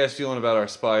 How you guys feeling about our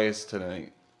spies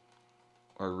tonight?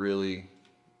 Our really,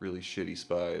 really shitty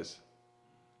spies.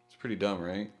 It's pretty dumb,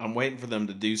 right? I'm waiting for them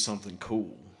to do something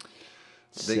cool.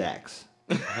 Sex.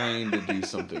 Trying to do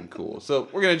something cool. So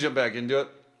we're gonna jump back into it.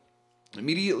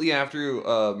 Immediately after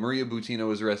Maria Butina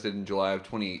was arrested in July of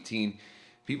 2018,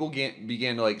 people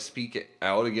began to like speak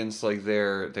out against like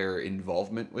their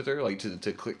involvement with her, like to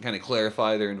kind of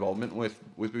clarify their involvement with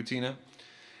Butina.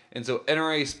 And so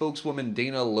NRA spokeswoman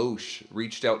Dana Loesch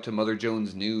reached out to Mother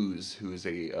Jones News, who is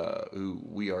who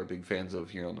we are big fans of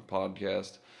here on the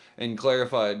podcast, and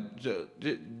clarified.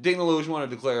 Dana Loesch wanted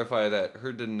to clarify that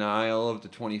her denial of the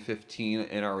 2015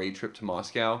 NRA trip to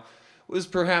Moscow was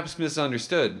perhaps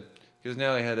misunderstood, because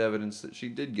now they had evidence that she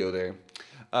did go there.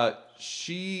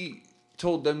 She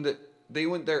told them that they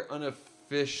went there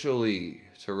unofficially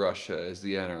to Russia as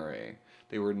the NRA.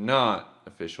 They were not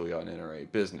officially on NRA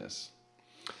business.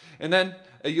 And then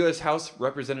a U.S. House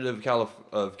Representative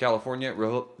of California,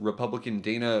 Republican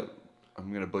Dana, I'm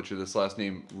going to butcher this last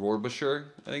name, Rohrabacher,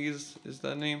 I think is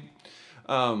that name,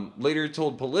 later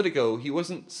told Politico he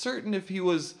wasn't certain if he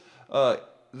was the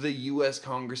U.S.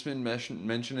 congressman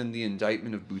mentioned in the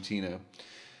indictment of Butina.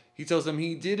 He tells them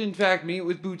he did in fact meet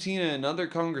with Butina and other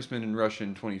congressmen in Russia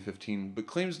in 2015, but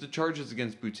claims the charges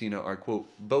against Butina are, quote,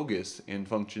 bogus and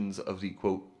functions of the,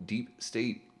 quote, deep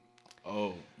state.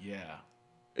 Oh, yeah.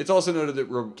 It's also noted that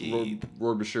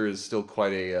Rohrabacher is still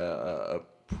quite a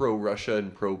pro-Russia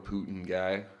and pro-Putin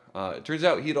guy. It turns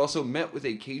out he had also met with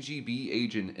a KGB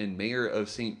agent and mayor of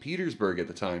St. Petersburg at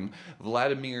the time,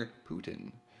 Vladimir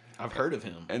Putin. I've heard of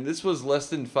him. And this was less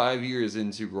than 5 years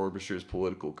into Rohrabacher's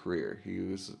political career. He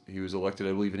was elected,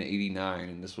 I believe, in '89,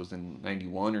 and this was in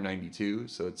 '91 or '92,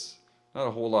 so it's not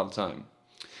a whole lot of time.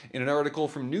 In an article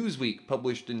from Newsweek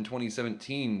published in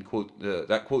 2017,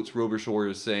 that quotes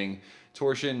Rohrabacher as saying,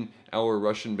 Torshin, our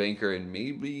Russian banker and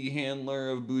maybe handler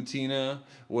of Butina,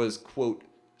 was, quote,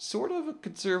 sort of the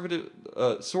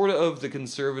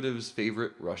conservatives'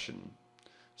 favorite Russian.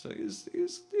 So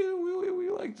we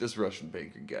like this Russian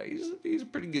banker guy. He's a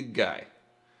pretty good guy.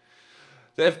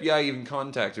 The FBI even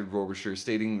contacted Rohrabacher,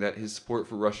 stating that his support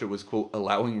for Russia was, quote,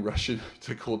 allowing Russia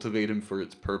to cultivate him for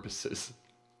its purposes.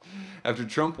 After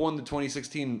Trump won the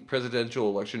 2016 presidential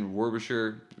election,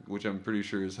 Rohrabacher, which I'm pretty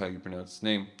sure is how you pronounce his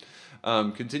name,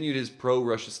 continued his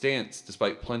pro-Russia stance,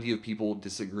 despite plenty of people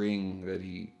disagreeing that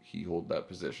he hold that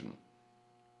position.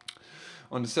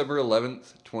 On December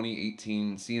 11th,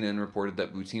 2018, CNN reported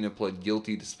that Butina pled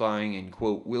guilty to spying and,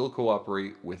 quote, will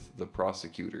cooperate with the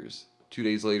prosecutors. 2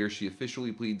 days later, she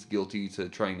officially pleads guilty to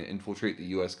trying to infiltrate the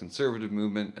U.S. conservative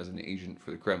movement as an agent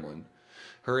for the Kremlin.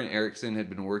 Her and Erickson had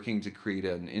been working to create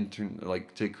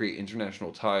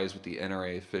international ties with the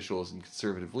NRA officials and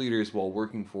conservative leaders while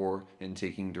working for and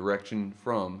taking direction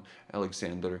from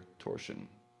Alexander Torshin,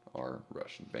 our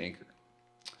Russian banker.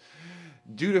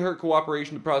 Due to her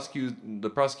cooperation, the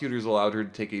prosecutors allowed her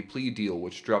to take a plea deal,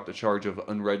 which dropped the charge of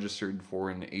unregistered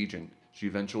foreign agent. She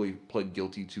eventually pled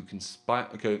guilty to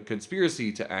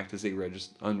conspiracy to act as a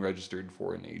unregistered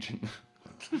foreign agent.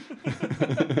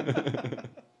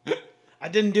 I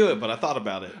didn't do it, but I thought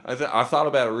about it. I thought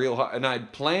about it real hard, and I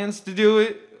had plans to do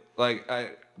it. Like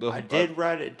I did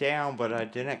write it down, but I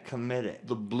didn't commit it.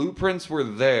 The blueprints were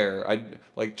there. I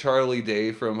like Charlie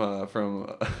Day from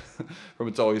from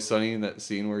It's Always Sunny in that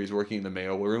scene where he's working in the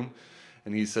mail room,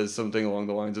 and he says something along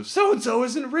the lines of "So and so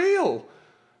isn't real."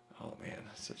 Oh man,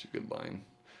 that's such a good line.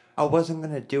 I wasn't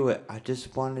gonna do it. I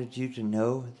just wanted you to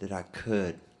know that I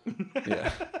could.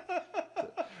 Yeah.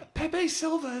 Pepe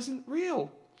Silva isn't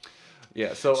real.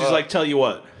 Yeah, so She's like, tell you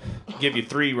what, give you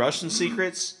 3 Russian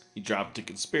secrets, you drop it to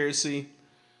conspiracy,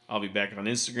 I'll be back on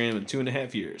Instagram in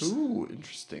 2.5 years. Ooh,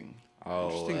 interesting.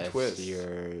 Oh, Interesting that's twist.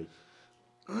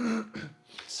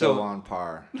 So on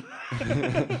par.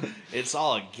 It's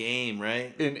all a game,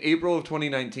 right? In April of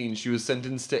 2019, she was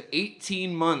sentenced to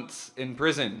 18 months in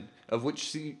prison, of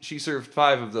which she served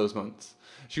 5 of those months.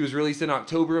 She was released in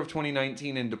October of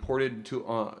 2019 and deported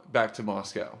to back to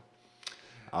Moscow.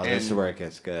 Oh, this is where it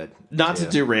gets good. Not too.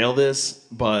 to derail this,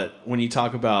 but when you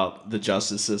talk about the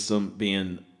justice system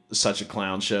being such a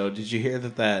clown show, did you hear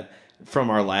that from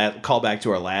our call back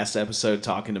to our last episode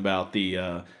talking about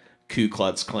the Ku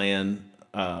Klux Klan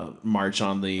march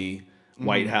on the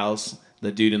White House?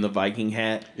 The dude in the Viking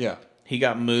hat. Yeah. He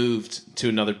got moved to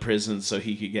another prison so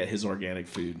he could get his organic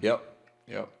food. Yep.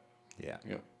 Yeah.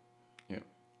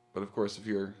 But of course, if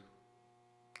you're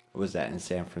Was that in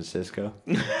San Francisco?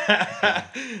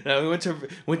 No, we went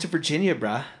to Virginia,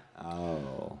 bruh.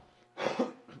 Oh.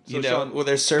 You know, where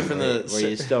they're surfing Where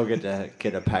you still get to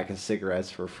get a pack of cigarettes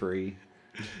for free.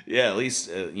 Yeah, at least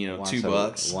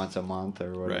 $2 once a month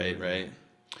or whatever. Right.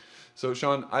 So,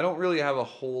 Sean, I don't really have a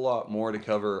whole lot more to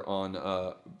cover on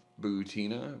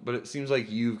Butina, but it seems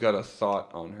like you've got a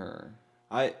thought on her.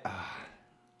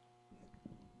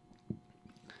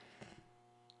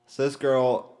 So this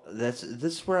girl, this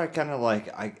is where I kind of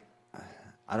like I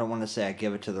don't want to say I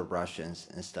give it to the Russians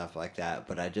and stuff like that,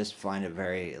 but I just find it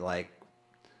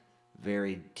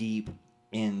very deep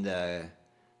in the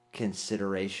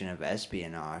consideration of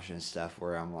espionage and stuff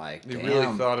where I'm like, They damn,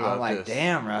 really thought about I'm like, this.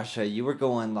 damn, Russia, you were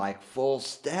going like full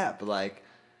step, like,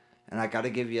 and I got to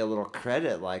give you a little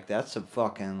credit, like that's some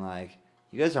fucking like,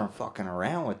 you guys aren't fucking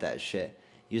around with that shit.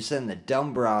 You send the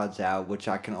dumb broads out, which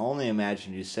I can only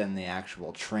imagine you send the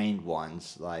actual trained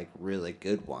ones, like really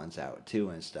good ones out too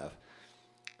and stuff.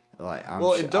 Like,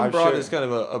 dumb broad is kind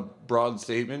of a broad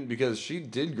statement because she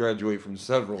did graduate from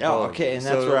several colleges. Okay, and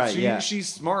that's right, yeah. She's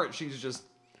smart. She's just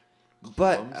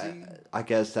But clumsy. I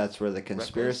guess that's where the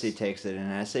conspiracy Reckless. takes it,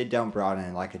 and I say dumb broad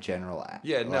in like a general.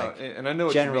 Yeah, no, like, and I know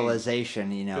what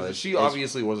generalization. you mean. Is, She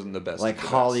obviously wasn't the best. like of the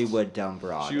best. Hollywood dumb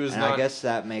broad. She was and not. I guess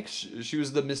that makes. She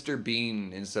was the Mr.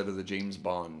 Bean instead of the James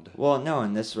Bond. Well, no,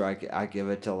 and this is where I give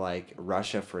it to like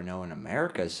Russia for knowing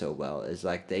America so well. Is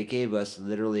like they gave us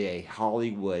literally a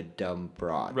Hollywood dumb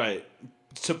broad. Right.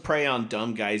 To prey on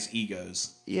dumb guys'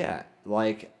 egos. Yeah,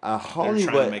 like a trying to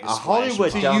Hollywood, make a a splash Hollywood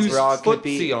on To dumb use broad could footsie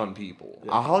be on people.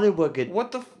 a Hollywood could.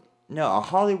 What the? No, a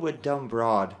Hollywood dumb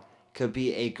broad could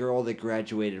be a girl that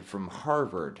graduated from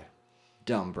Harvard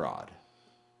dumb broad.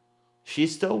 She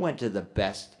still went to the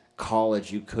best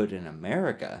college you could in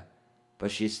America,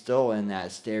 but she's still in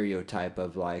that stereotype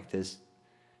of like this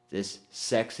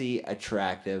sexy,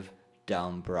 attractive,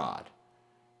 dumb broad.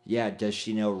 Yeah, does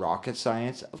she know rocket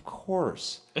science? Of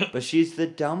course. But she's the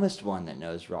dumbest one that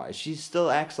knows rocket. She still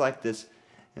acts like this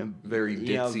Very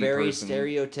ditzy very person.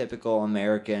 stereotypical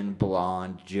American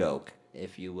blonde joke,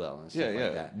 if you will, and stuff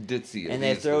like that. Ditzy. I And think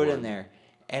they is the throw it in word. there.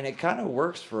 And it kind of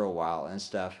works for a while and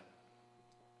stuff.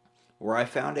 Where I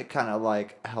found it kind of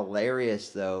like hilarious,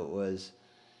 though, was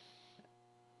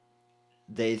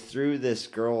they threw this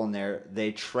girl in there.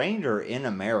 They trained her in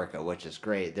America, which is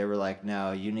great. They were like,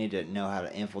 no, you need to know how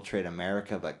to infiltrate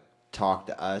America, but talk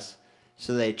to us.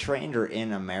 So they trained her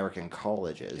in American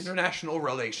colleges. International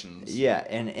relations. Yeah,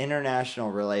 and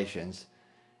international relations.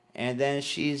 And then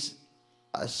she's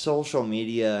a social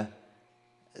media,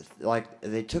 like,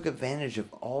 they took advantage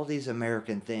of all these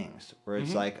American things where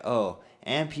it's like, oh,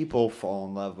 and people fall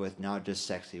in love with not just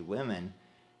sexy women,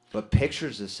 but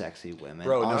pictures of sexy women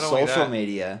Bro, on not only social that,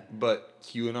 media. But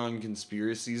QAnon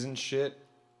conspiracies and shit.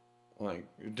 Like,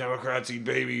 Democrats eat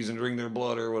babies and drink their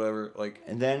blood or whatever. Like,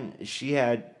 And then she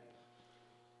had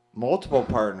multiple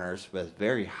partners with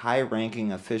very high-ranking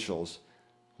officials,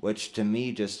 which to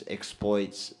me just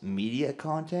exploits media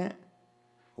content,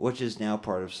 which is now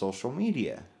part of social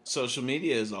media. Social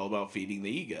media is all about feeding the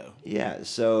ego. Yeah,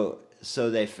 so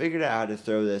they figured out how to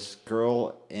throw this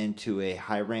girl into a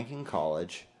high-ranking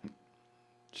college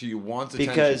she wants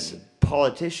because attention.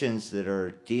 politicians that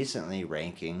are decently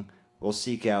ranking will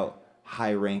seek out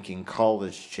high-ranking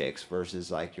college chicks versus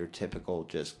like your typical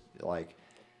just like.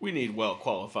 We need well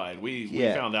qualified. We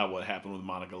found out what happened with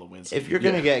Monica Lewinsky. If you're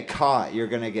gonna get caught, you're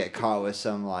gonna get caught with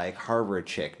some like Harvard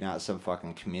chick, not some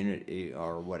fucking community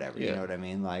or whatever. You Yeah. know what I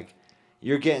mean? Like,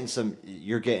 you're getting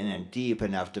in deep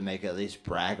enough to make it at least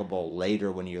braggable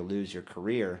later when you lose your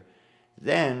career.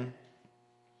 Then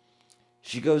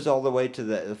she goes all the way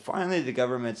to finally the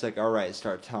government's like, all right,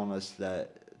 start telling us the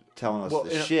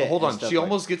shit. Hold and on. stuff She like-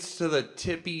 almost gets to the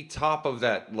tippy top of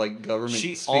that like government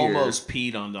she sphere. almost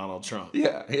peed on Donald Trump.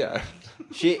 Yeah.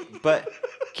 But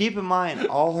keep in mind,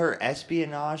 all her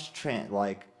espionage,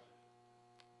 like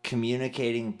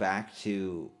communicating back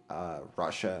to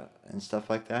Russia and stuff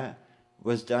like that,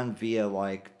 was done via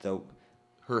like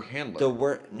Her handler.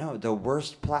 the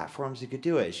worst platforms you could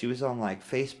do it. She was on like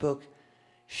Facebook.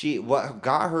 What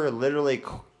got her literally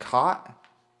caught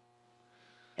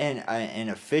and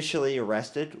officially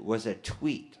arrested was a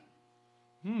tweet.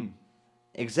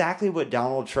 Exactly what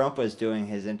Donald Trump was doing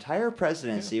his entire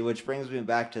presidency, which brings me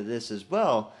back to this as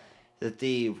well, that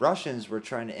the Russians were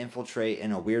trying to infiltrate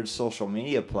in a weird social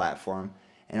media platform.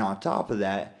 And on top of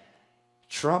that,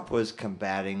 Trump was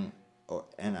combating,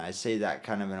 and I say that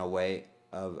kind of in a way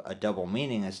of a double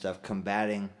meaning and stuff,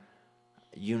 combating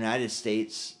United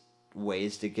States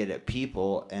ways to get at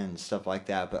people and stuff like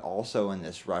that, but also in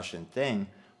this Russian thing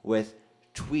with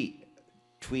Twitter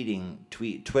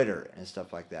and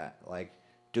stuff like that. Like,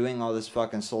 doing all this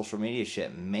fucking social media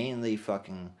shit, mainly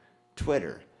fucking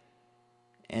Twitter.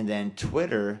 And then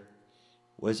Twitter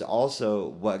was also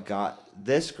what got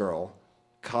this girl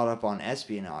caught up on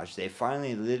espionage. They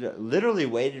finally literally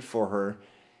waited for her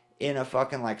in a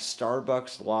fucking like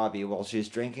Starbucks lobby while she's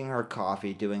drinking her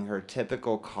coffee, doing her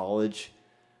typical college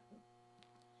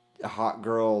hot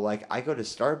girl, like, I go to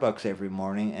Starbucks every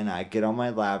morning and I get on my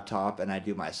laptop and I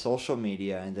do my social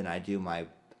media and then I do my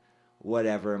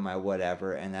whatever,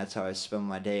 and that's how I spend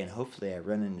my day, and hopefully I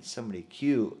run into somebody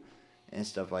cute and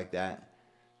stuff like that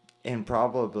in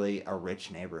probably a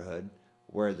rich neighborhood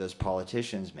where those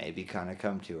politicians maybe kind of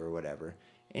come to or whatever.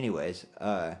 Anyways,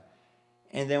 and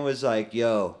then was like,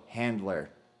 yo,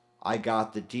 handler, I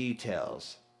got the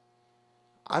details.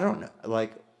 I don't know,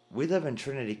 like, we live in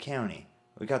Trinity County.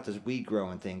 We got this weed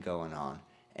growing thing going on.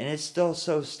 And it's still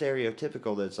so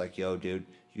stereotypical that it's like, yo, dude,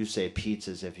 you say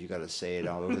pizzas if you got to say it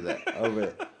all over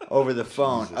the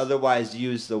phone. Jesus. Otherwise,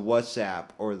 use the WhatsApp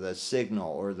or the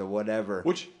Signal or the whatever.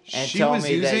 Which and she tell was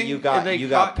me using, that you got and they you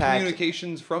caught got packed.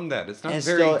 communications from that. It's not And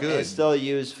very good. And still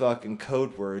use fucking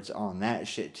code words on that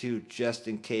shit too, just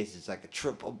in case it's like a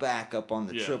triple backup on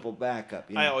the triple backup.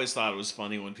 You know? I always thought it was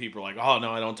funny when people are like, "Oh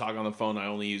no, I don't talk on the phone. I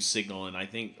only use Signal." And I'm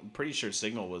pretty sure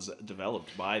Signal was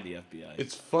developed by the FBI.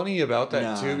 It's funny about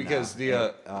that too because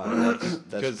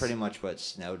that's pretty much what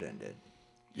Snowden did.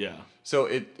 Yeah. So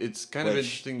it's kind of Which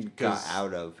interesting because got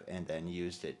out of and then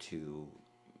used it to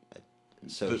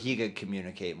so he could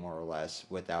communicate more or less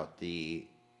without the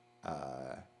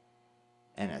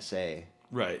NSA.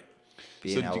 Right.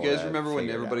 So do you guys remember when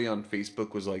everybody on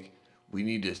Facebook was like, "We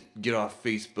need to get off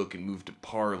Facebook and move to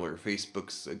Parler"?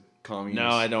 Facebook's a communist. No,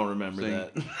 I don't remember thing.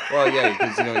 that. Well, yeah,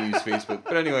 because you don't use Facebook.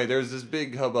 But anyway, there's this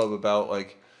big hubbub about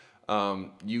like,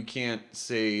 you can't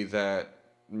say that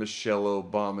Michelle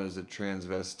Obama is a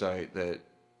transvestite that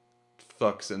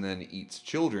fucks and then eats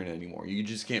children anymore. You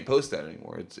just can't post that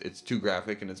anymore. It's too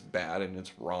graphic and it's bad and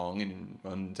it's wrong and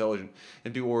unintelligent.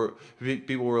 And people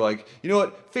were like, you know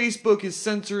what? Facebook is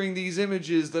censoring these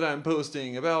images that I'm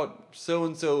posting about so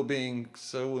and so being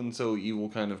so and so evil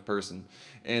kind of person.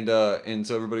 And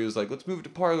so everybody was like, let's move to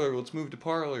Parler. Let's move to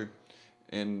Parler.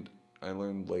 And I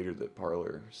learned later that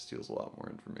Parler steals a lot more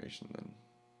information than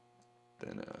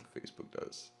Facebook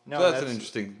does. No, so that's an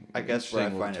interesting. I guess what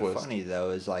I find twist. it funny though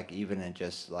is like even in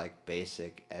just like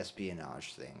basic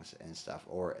espionage things and stuff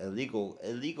or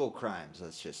illegal crimes.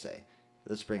 Let's just say,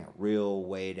 let's bring it real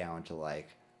way down to like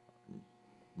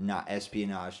not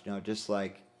espionage. No, just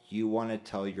like you want to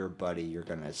tell your buddy you're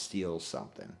gonna steal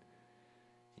something.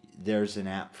 There's an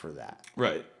app for that.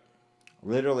 Right.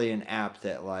 Literally an app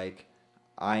that like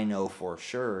I know for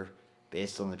sure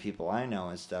based on the people I know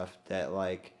and stuff that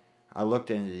like. I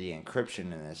looked into the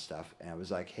encryption and this stuff, and I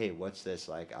was like, "Hey, what's this?"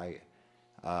 Like,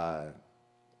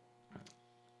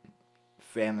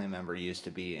 family member used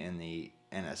to be in the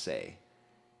NSA,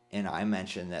 and I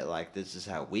mentioned that like this is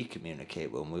how we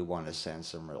communicate when we want to send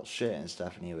some real shit and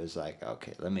stuff, and he was like,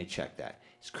 "Okay, let me check that."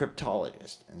 He's a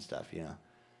cryptologist and stuff, you know,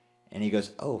 and he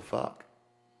goes, "Oh fuck."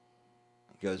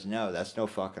 He goes, "No, that's no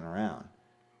fucking around."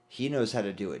 He knows how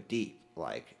to do it deep,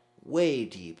 like way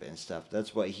deep and stuff.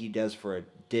 That's what he did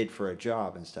for a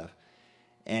job and stuff.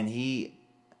 And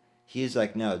he's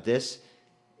like, no, this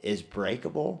is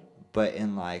breakable, but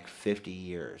in like 50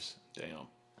 years. Damn.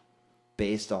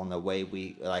 Based on the way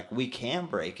we can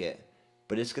break it,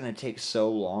 but it's going to take so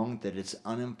long that it's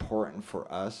unimportant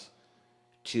for us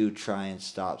to try and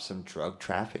stop some drug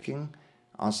trafficking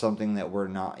on something that we're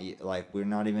not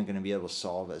even going to be able to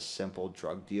solve a simple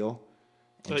drug deal.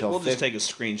 So we'll just take a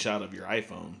screenshot of your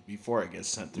iPhone before it gets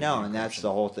sent through. No, and that's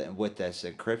the whole thing with this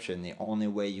encryption. The only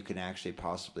way you can actually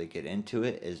possibly get into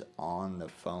it is on the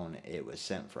phone it was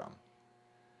sent from.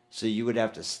 So you would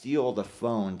have to steal the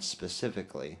phone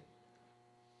specifically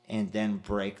and then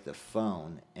break the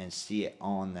phone and see it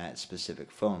on that specific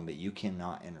phone, but you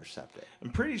cannot intercept it. I'm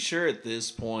pretty sure at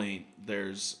this point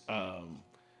there's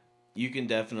you can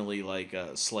definitely like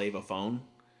slave a phone.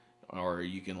 Or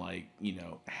you can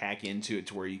hack into it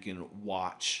to where you can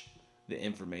watch the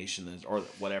information is, or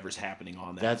whatever's happening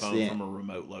on that That's phone from a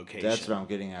remote location. That's what I'm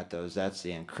getting at, though. That's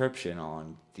the encryption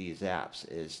on these apps.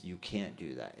 Is you can't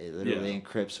do that. It literally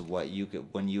encrypts what you could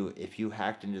if you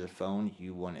hacked into the phone,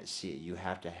 you wouldn't see it. You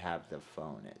have to have the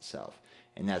phone itself,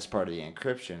 and that's part of the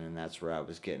encryption. And that's where I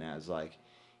was getting at. Is like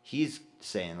he's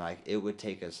saying like it would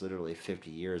take us literally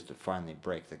 50 years to finally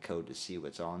break the code to see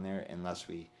what's on there, unless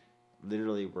we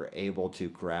literally were able to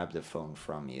grab the phone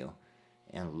from you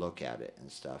and look at it and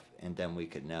stuff, and then we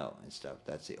could know and stuff.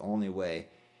 That's the only way.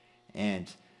 And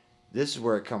this is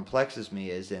where it complexes me,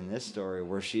 is in this story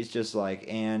where she's just like,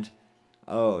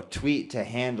 tweet to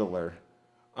handler.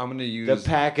 I'm gonna use the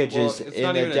packages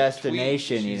in the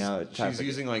destination. She's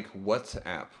using like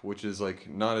WhatsApp, which is like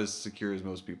not as secure as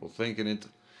most people think, and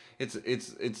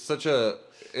it's such a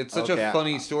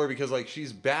funny story because like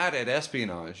she's bad at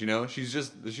espionage.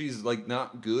 She's like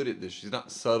not good at this. She's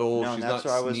not subtle. She's not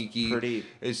sneaky.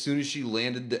 As soon as she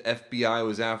landed, the FBI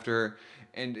was after her,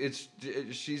 and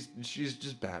she's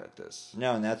just bad at this.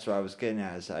 No, and that's what I was getting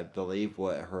at. Is I believe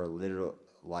what her literal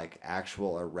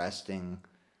actual arresting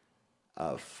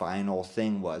final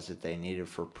thing was that they needed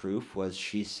for proof was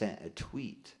she sent a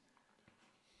tweet.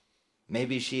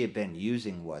 Maybe she had been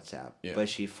using WhatsApp, but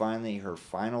her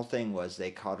final thing was they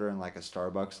caught her in like a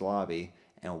Starbucks lobby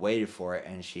and waited for it,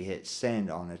 and she hit send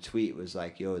on a tweet. It was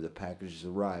like, yo, the package has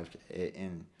arrived,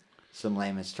 in some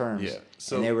layman's terms. Yeah.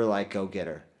 And they were like, go get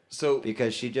her.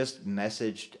 Because she just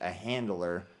messaged a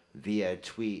handler via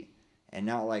tweet, and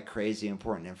not like crazy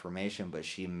important information, but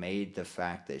she made the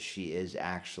fact that she is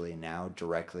actually now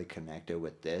directly connected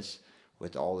with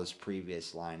all this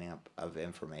previous lineup of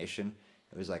information.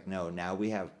 It was like, no, now we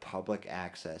have public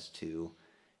access to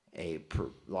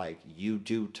you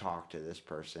do talk to this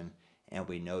person, and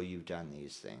we know you've done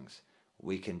these things.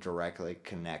 We can directly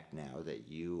connect now that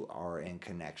you are in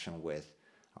connection with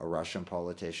a Russian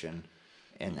politician,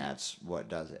 and that's what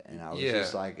does it. And I was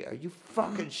just like, are you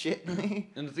fucking shitting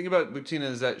me? And the thing about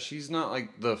Butina is that she's not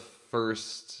like the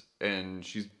first, and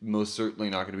she's most certainly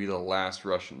not going to be the last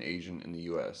Russian agent in the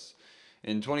U.S.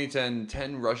 In 2010,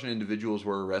 10 Russian individuals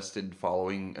were arrested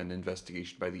following an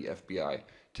investigation by the FBI.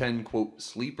 10, quote,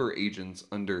 sleeper agents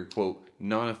under, quote,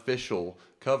 non-official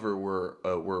cover were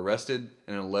arrested,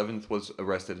 and an 11th was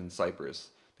arrested in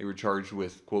Cyprus. They were charged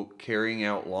with, quote, carrying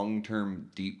out long-term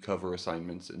deep cover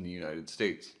assignments in the United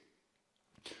States.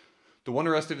 The one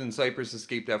arrested in Cyprus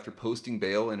escaped after posting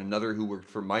bail, and another who worked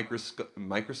for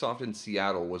Microsoft in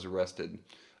Seattle was arrested.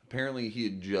 Apparently, he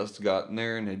had just gotten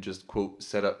there and had just, quote,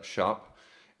 set up shop,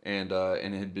 and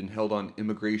had been held on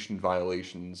immigration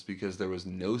violations because there was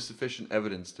no sufficient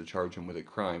evidence to charge him with a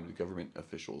crime, the government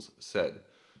officials said.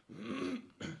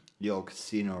 The old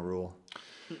casino rule.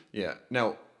 Yeah.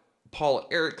 Now, Paul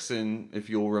Erickson, if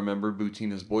you'll remember,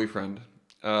 Butina's boyfriend,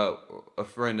 a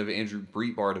friend of Andrew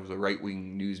Breitbart of the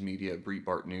right-wing news media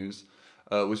Breitbart News,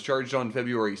 was charged on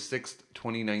February 6th,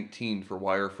 2019 for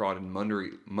wire fraud and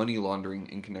money laundering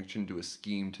in connection to a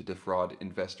scheme to defraud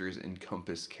investors in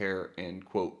Compass Care and,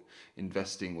 quote,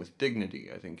 investing with dignity,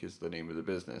 I think is the name of the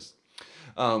business.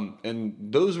 And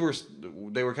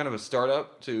they were kind of a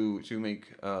startup to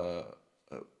make, to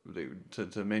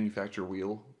manufacture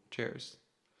wheelchairs.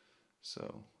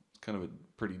 So it's kind of a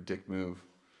pretty dick move.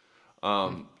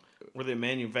 Were they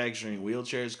manufacturing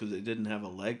wheelchairs because they didn't have a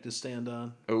leg to stand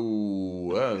on?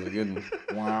 Oh, that was a good one.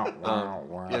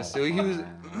 Wow. Yeah, so he was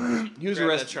Grab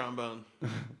arrested. that trombone.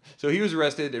 So he was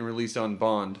arrested and released on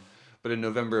bond, but in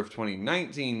November of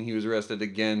 2019, he was arrested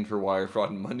again for wire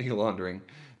fraud and money laundering.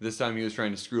 This time, he was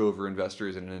trying to screw over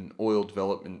investors in an oil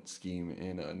development scheme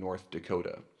in North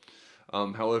Dakota.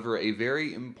 However, a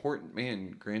very important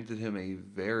man granted him a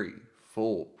very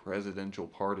full presidential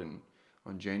pardon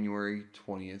on January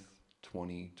 20th,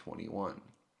 2021,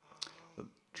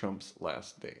 Trump's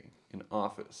last day in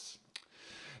office.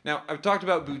 Now, I've talked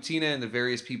about Butina and the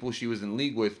various people she was in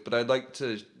league with, but I'd like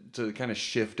to kind of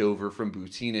shift over from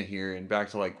Butina here and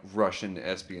back to like Russian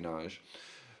espionage.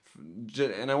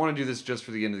 And I want to do this just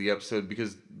for the end of the episode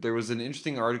because there was an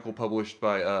interesting article published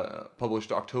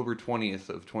October 20th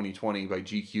of 2020 by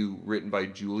GQ, written by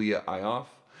Julia Ioffe.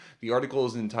 The article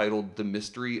is entitled The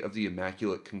Mystery of the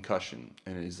Immaculate Concussion,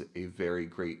 and it is a very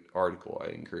great article. I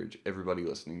encourage everybody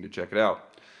listening to check it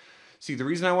out. See, the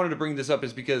reason I wanted to bring this up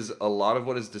is because a lot of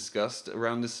what is discussed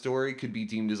around this story could be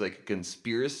deemed as like a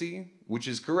conspiracy, which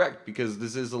is correct because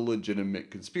this is a legitimate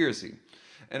conspiracy.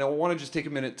 And I want to just take a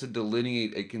minute to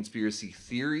delineate a conspiracy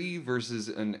theory versus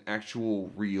an actual,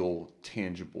 real,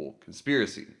 tangible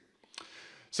conspiracy.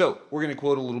 So, we're going to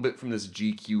quote a little bit from this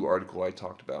GQ article I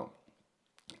talked about.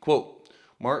 Quote,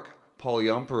 Mark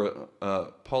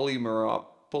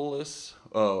Polymeropoulos,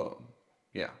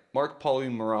 Yeah. Mark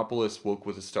Polymeropoulos woke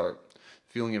with a start.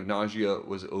 The feeling of nausea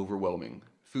was overwhelming.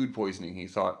 Food poisoning, he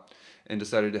thought, and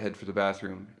decided to head for the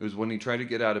bathroom. It was when he tried to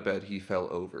get out of bed he fell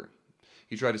over.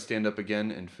 He tried to stand up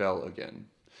again and fell again.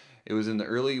 It was in the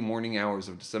early morning hours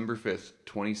of December 5th,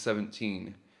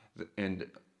 2017, and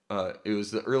it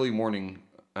was the early morning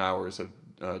hours of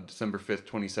December 5th,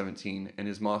 2017, and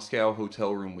his Moscow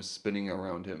hotel room was spinning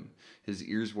around him. His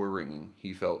ears were ringing.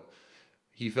 He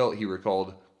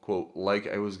recalled, quote,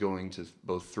 like I was going to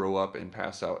both throw up and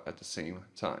pass out at the same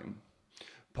time.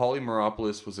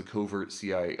 Polymeropoulos was a covert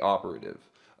CIA operative,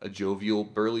 a jovial,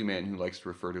 burly man who likes to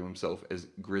refer to himself as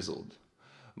grizzled.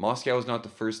 Moscow was not the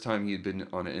first time he had been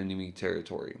on enemy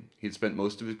territory. He had spent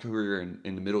most of his career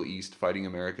in the Middle East fighting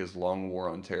America's long war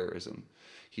on terrorism.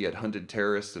 He had hunted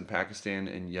terrorists in Pakistan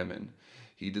and Yemen.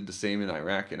 He did the same in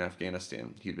Iraq and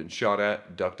Afghanistan. He had been shot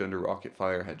at, ducked under rocket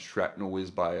fire, had shrapnel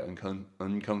whiz by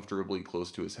uncomfortably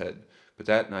close to his head. But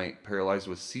that night, paralyzed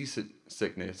with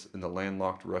seasickness in the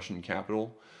landlocked Russian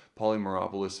capital,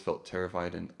 Polymeropoulos felt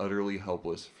terrified and utterly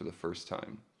helpless for the first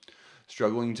time.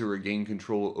 Struggling to regain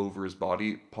control over his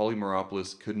body,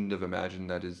 Polymeropoulos couldn't have imagined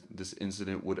that this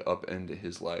incident would upend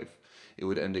his life. It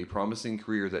would end a promising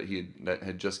career that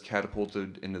had just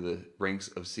catapulted into the ranks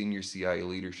of senior CIA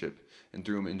leadership and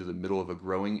threw him into the middle of a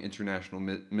growing international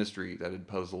mystery that had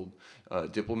puzzled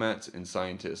diplomats and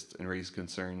scientists and raised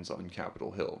concerns on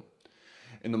Capitol Hill.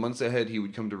 In the months ahead, he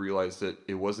would come to realize that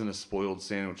it wasn't a spoiled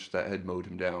sandwich that had mowed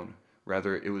him down.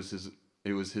 Rather, it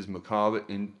was his macabre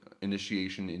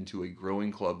initiation into a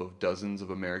growing club of dozens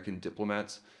of American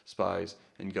diplomats, spies,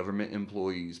 and government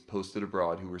employees posted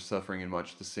abroad who were suffering in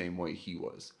much the same way he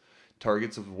was.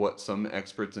 Targets of what some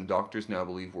experts and doctors now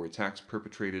believe were attacks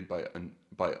perpetrated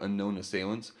by unknown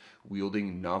assailants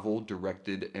wielding novel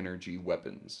directed energy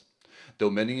weapons. Though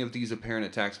many of these apparent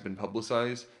attacks have been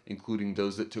publicized, including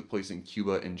those that took place in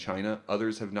Cuba and China,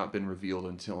 others have not been revealed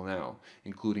until now,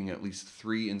 including at least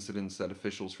 3 incidents that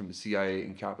officials from the CIA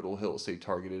and Capitol Hill say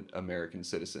targeted American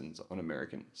citizens on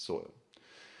American soil.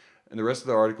 And the rest of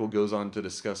the article goes on to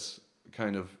discuss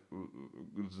kind of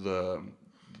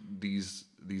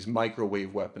these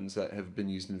microwave weapons that have been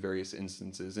used in various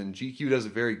instances. And GQ does a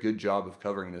very good job of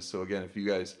covering this. So again, if you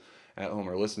guys at home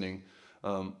are listening,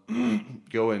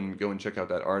 go and check out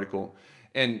that article.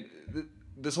 And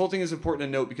this whole thing is important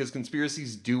to note because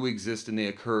conspiracies do exist and they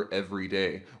occur every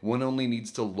day. One only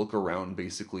needs to look around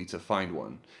basically to find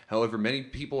one. However, many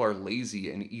people are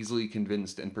lazy and easily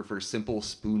convinced and prefer simple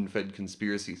spoon-fed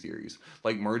conspiracy theories,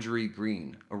 like Marjorie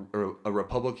Greene, a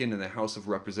Republican in the House of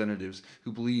Representatives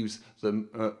who believed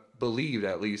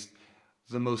at least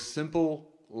the most simple,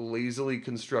 lazily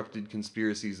constructed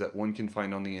conspiracies that one can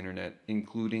find on the internet,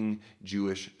 including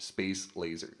Jewish space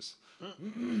lasers.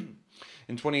 In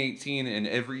 2018 and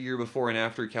every year before and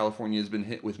after, California has been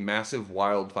hit with massive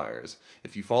wildfires.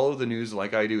 If you follow the news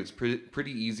like I do, it's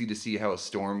pretty easy to see how a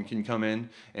storm can come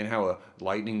in and how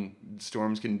lightning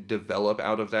storms can develop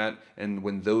out of that. And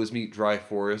when those meet dry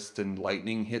forest and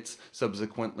lightning hits,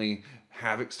 subsequently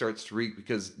havoc starts to wreak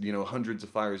because, hundreds of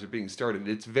fires are being started.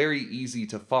 It's very easy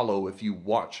to follow if you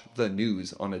watch the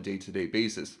news on a day-to-day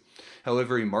basis.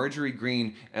 However, Marjorie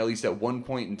Greene, at least at one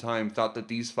point in time, thought that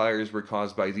these fires were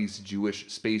caused by these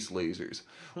Jewish space lasers,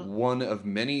 one of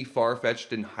many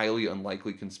far-fetched and highly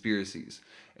unlikely conspiracies.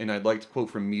 And I'd like to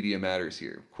quote from Media Matters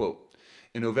here, quote,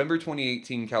 in November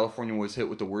 2018, California was hit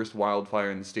with the worst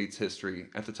wildfire in the state's history.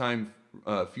 At the time,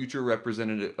 future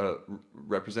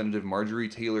Representative Marjorie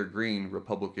Taylor Greene,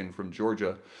 Republican from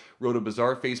Georgia, wrote a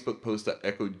bizarre Facebook post that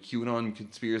echoed QAnon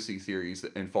conspiracy theories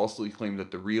and falsely claimed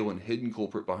that the real and hidden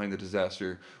culprit behind the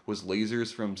disaster was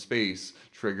lasers from space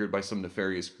triggered by some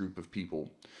nefarious group of people.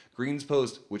 Greene's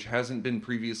post, which hasn't been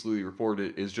previously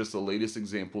reported, is just the latest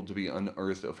example to be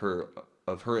unearthed of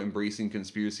her embracing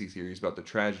conspiracy theories about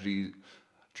the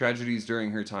tragedies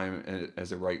during her time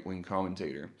as a right-wing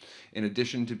commentator. In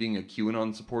addition to being a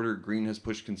QAnon supporter, Greene has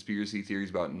pushed conspiracy theories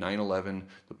about 9/11,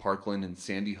 the Parkland and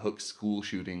Sandy Hook school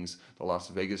shootings, the Las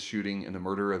Vegas shooting, and the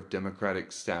murder of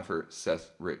Democratic staffer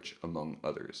Seth Rich, among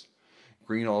others.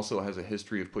 Greene also has a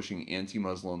history of pushing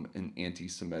anti-Muslim and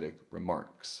anti-Semitic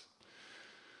remarks.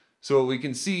 So we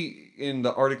can see in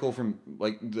the article from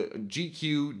the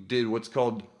GQ did what's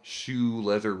called shoe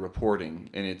leather reporting,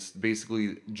 and it's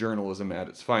basically journalism at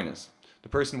its finest. The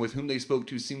person with whom they spoke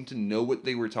to seemed to know what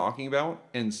they were talking about,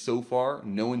 and so far,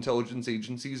 no intelligence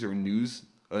agencies or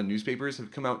newspapers have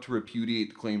come out to repudiate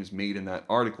the claims made in that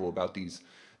article about these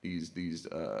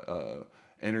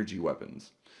energy weapons.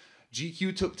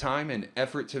 GQ took time and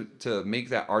effort to make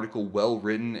that article well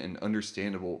written and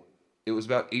understandable. It was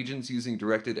about agents using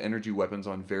directed energy weapons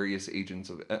on various agents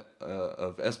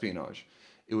of espionage.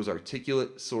 It was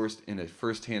articulate, sourced in a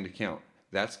first-hand account.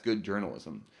 That's good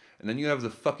journalism. And then you have the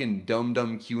fucking dumb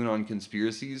QAnon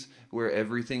conspiracies where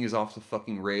everything is off the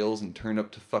fucking rails and turned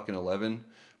up to fucking 11.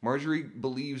 Marjorie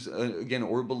believes, again,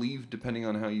 or believed, depending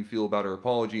on how you feel about her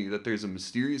apology, that there's a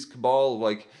mysterious cabal of,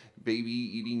 like,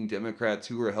 baby-eating Democrats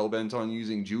who are hell-bent on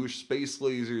using Jewish space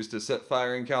lasers to set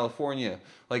fire in California.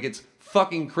 Like, it's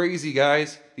fucking crazy,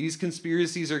 guys. These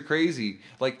conspiracies are crazy.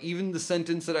 Like, even the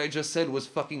sentence that I just said was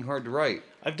fucking hard to write.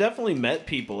 I've definitely met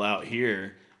people out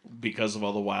here because of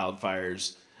all the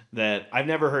wildfires that I've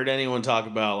never heard anyone talk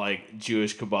about, like,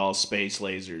 Jewish cabal space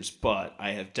lasers, but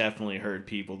I have definitely heard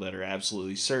people that are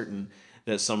absolutely certain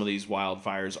that some of these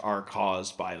wildfires are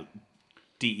caused by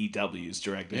DEWs,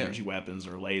 direct energy weapons,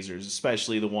 or lasers,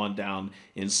 especially the one down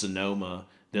in Sonoma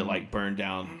that like burned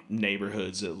down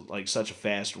neighborhoods at like such a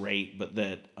fast rate, but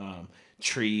that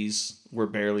trees were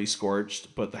barely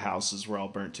scorched, but the houses were all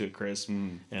burnt to a crisp,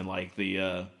 and like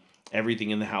the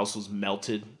everything in the house was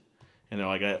melted. And they're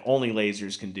like, only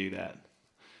lasers can do that.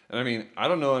 And I mean, I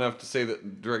don't know enough to say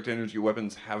that direct energy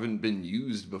weapons haven't been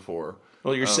used before.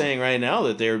 Well, you're saying right now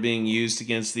that they're being used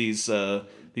against these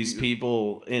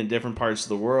people in different parts of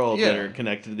the world that are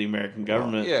connected to the American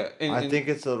government. Yeah, I think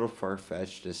it's a little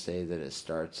far-fetched to say that it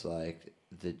starts like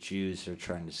the Jews are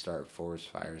trying to start forest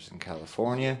fires in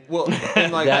California. Well,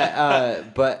 and like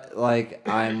that, but like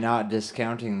I'm not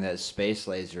discounting that space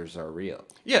lasers are real.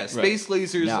 Yeah, space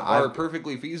lasers Now, are I've-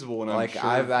 perfectly feasible, and I'm like, sure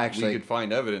I've actually- we could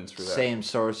find evidence for that. Same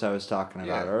source I was talking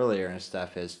about Yeah. earlier and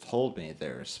stuff has told me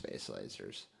there are space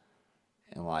lasers,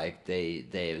 and like they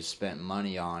have spent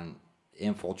money on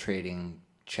infiltrating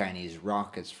Chinese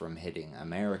rockets from hitting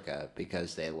America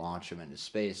because they launch them into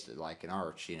space like an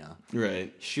arch, you know.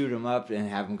 Right. Shoot them up and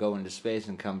have them go into space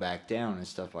and come back down and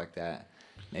stuff like that.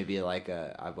 Maybe like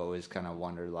I've always kind of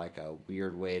wondered like a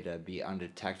weird way to be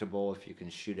undetectable if you can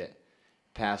shoot it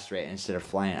past radar instead of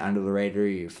flying under the radar,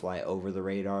 you fly over the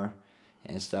radar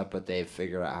and stuff. But they've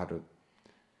figured out how to,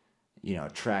 you know,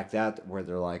 track that where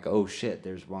they're like, oh shit,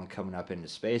 there's one coming up into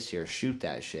space here, shoot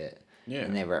that shit. Yeah.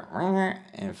 And they were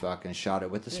and fucking shot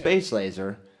it with the space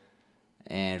laser.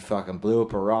 And fucking blew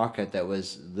up a rocket that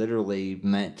was literally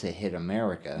meant to hit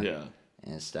America. Yeah.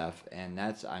 And stuff, and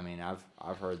that's, I mean,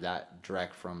 I've heard that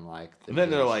direct from like. And then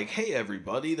they're like, "Hey,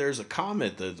 everybody! There's a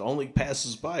comet that only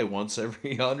passes by once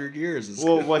every 100 years." It's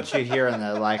well, what you hear in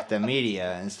the like the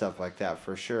media and stuff like that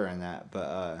for sure, and that,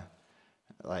 but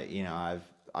like you know,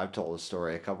 I've told a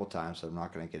story a couple times, so I'm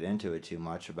not going to get into it too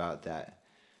much about that.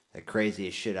 The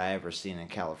craziest shit I ever seen in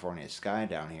California sky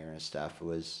down here and stuff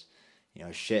was. You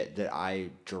know, shit that I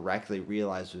directly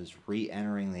realized was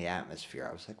re-entering the atmosphere.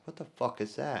 I was like, what the fuck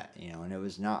is that? You know, and it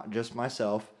was not just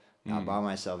myself, not by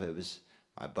myself. It was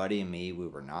my buddy and me. We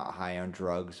were not high on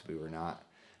drugs. We were not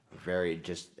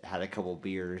just had a couple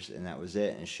beers and that was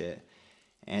it and shit.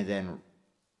 And then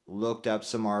looked up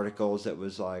some articles that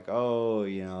was like, oh,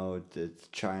 you know,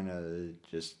 China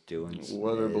just doing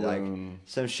Weather like balloon.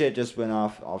 some shit just went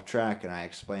off track. And I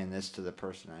explained this to the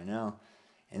person I know.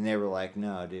 And they were like,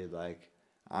 no, dude, like,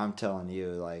 I'm telling you,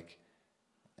 like,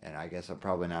 and I guess I'm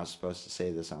probably not supposed to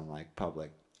say this on, like,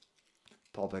 public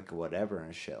whatever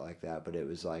and shit like that, but it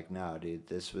was like, no, dude,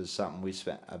 this was something we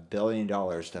spent $1 billion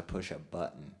to push a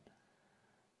button.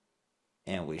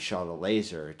 And we shot a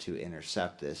laser to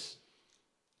intercept this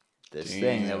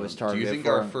thing that was targeted. Do you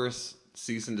think our first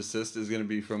cease and desist is going to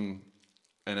be from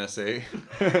NSA?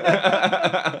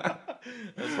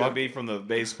 That's gonna be from the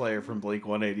bass player from Blink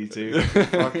 182.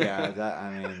 Fuck yeah,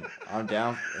 I mean, I'm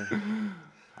down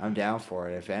for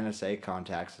it. If NSA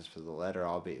contacts us for the letter,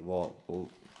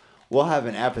 we'll have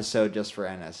an episode just for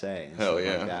NSA. And Hell stuff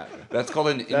yeah, like that. That's called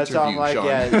an That's interview, all I'm like, Sean.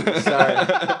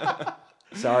 yeah,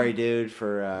 sorry, dude,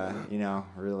 for you know,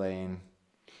 relaying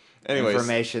Anyways,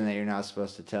 information that you're not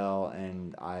supposed to tell,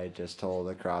 and I just told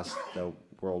across the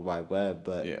World Wide Web,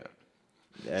 but yeah.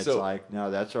 it's So- like,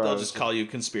 no, that's where I They'll was just call you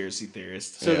conspiracy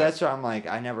theorist. So Yeah. that's why I'm like,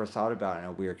 I never thought about it in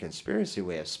a weird conspiracy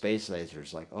way of space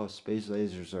lasers. Like, oh, space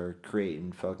lasers are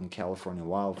creating fucking California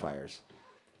wildfires.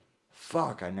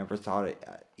 Fuck, I never thought it.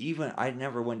 I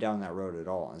never went down that road at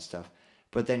all and stuff.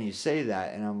 But then you say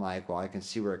that, and I'm like, well, I can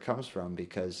see where it comes from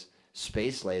because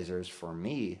space lasers, for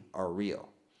me, are real.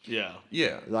 Yeah.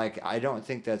 Yeah. Like, I don't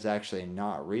think that's actually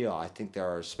not real. I think there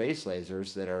are space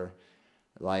lasers that are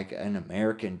like an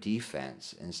American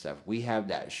defense and stuff. We have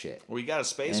that shit. Well, you got a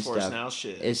space And force stuff. now.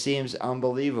 Shit. It seems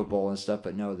unbelievable and stuff,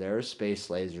 but no, there are space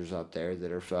lasers up there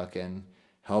that are fucking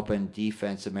helping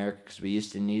defense America because we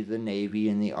used to need the Navy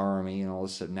and the Army and all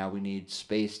this stuff. Now we need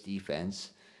space defense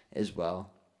as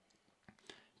well.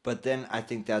 But then I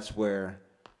think that's where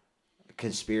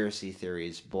conspiracy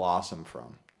theories blossom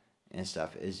from and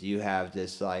stuff, is you have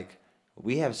this, like,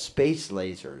 we have space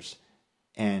lasers,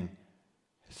 and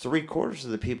 3/4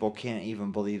 of the people can't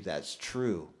even believe that's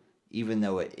true, even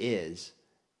though it is.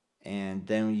 And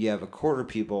then you have 1/4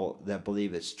 people that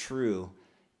believe it's true,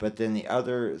 but then the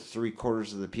other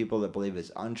 3/4 of the people that believe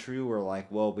it's untrue are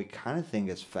like, well, we kind of think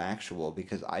it's factual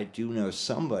because I do know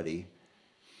somebody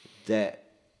that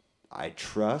I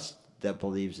trust that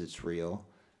believes it's real,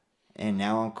 and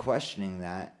now I'm questioning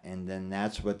that, and then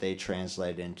that's what they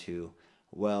translate into,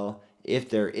 well, if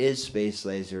there is space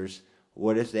lasers,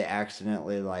 what if they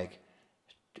accidentally, like,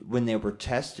 when they were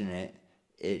testing it,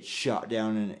 it shot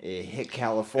down and it hit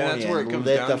California and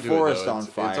lit the forest on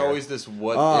fire. It's always this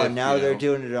what if. Now they're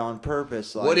doing it on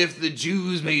purpose. Like, what if the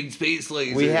Jews made space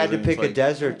lasers? We had to pick a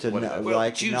desert to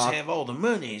the Jews have all the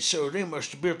money, so they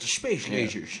must have built the space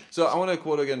lasers. So I want to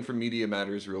quote again from Media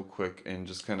Matters real quick and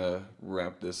just kind of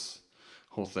wrap this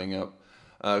whole thing up.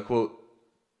 Quote,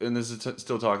 and this is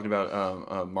still talking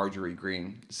about Marjorie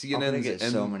Greene. I'm going to get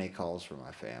so many calls from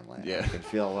my family. Yeah. I can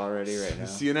feel it already right now.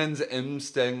 CNN's M.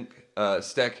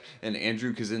 Steck and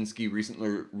Andrew Kaczynski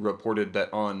recently reported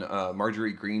that on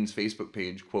Marjorie Greene's Facebook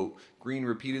page, quote, Greene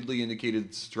repeatedly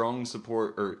indicated strong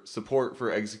support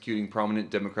for executing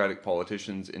prominent Democratic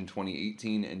politicians in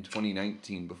 2018 and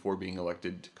 2019 before being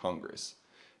elected to Congress,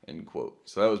 end quote.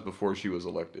 So that was before she was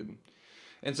elected.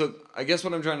 And so I guess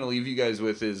what I'm trying to leave you guys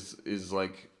with is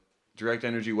like, direct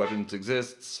energy weapons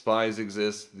exist, spies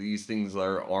exist, these things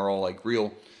are all like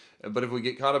real. But if we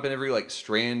get caught up in every like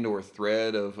strand or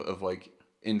thread of like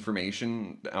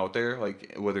information out there,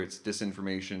 like whether it's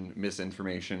disinformation,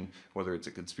 misinformation, whether it's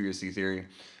a conspiracy theory,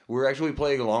 we're actually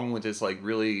playing along with this like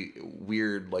really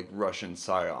weird like Russian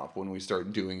psyop when we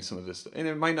start doing some of this. And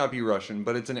it might not be Russian,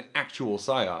 but it's an actual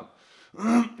psyop,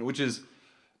 which is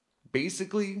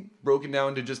basically broken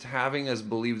down to just having us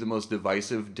believe the most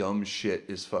divisive, dumb shit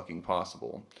is fucking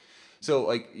possible. So,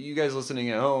 like, you guys listening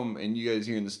at home and you guys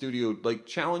here in the studio, like,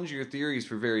 challenge your theories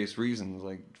for various reasons.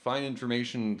 Like, find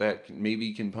information that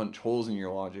maybe can punch holes in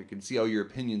your logic and see how your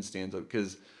opinion stands up.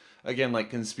 Because, again, like,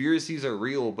 conspiracies are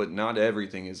real, but not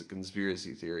everything is a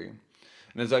conspiracy theory.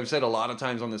 And as I've said a lot of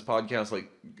times on this podcast, like,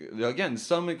 again,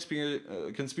 some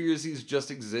conspiracies just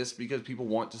exist because people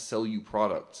want to sell you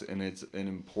products, and it's an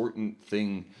important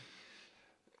thing.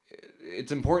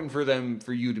 It's important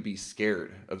for you to be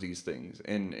scared of these things,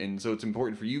 and so it's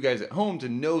important for you guys at home to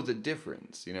know the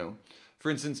difference. You know, for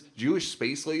instance, Jewish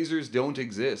space lasers don't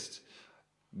exist.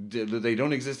 They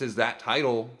don't exist as that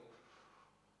title,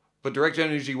 but direct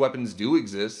energy weapons do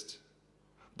exist.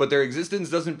 But their existence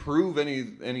doesn't prove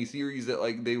any theories that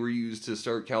like they were used to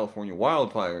start California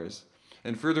wildfires.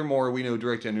 And furthermore, we know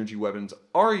direct energy weapons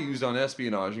are used on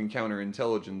espionage and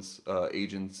counterintelligence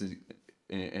agents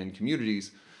and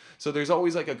communities. So there's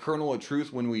always like a kernel of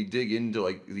truth when we dig into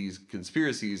like these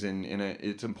conspiracies, and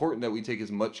it's important that we take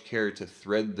as much care to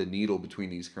thread the needle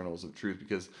between these kernels of truth,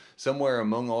 because somewhere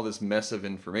among all this mess of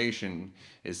information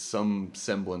is some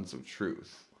semblance of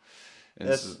truth.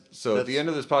 And so at the end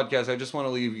of this podcast, I just want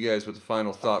to leave you guys with a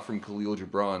final thought from Khalil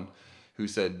Gibran, who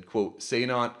said, quote, "Say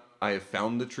not, I have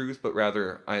found the truth, but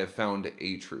rather I have found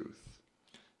a truth."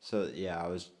 So, yeah, I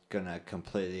was going to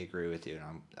completely agree with you,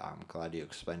 and I'm glad you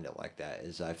explained it like that,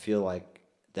 is I feel like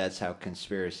that's how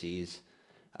conspiracies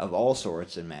of all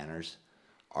sorts and manners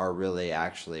are really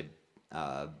actually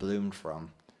bloomed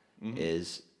from,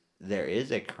 is there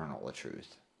is a kernel of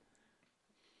truth.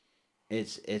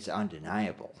 It's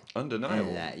undeniable. Undeniable.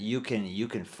 And that you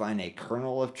can find a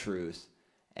kernel of truth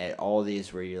at all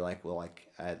these where you're like, well, like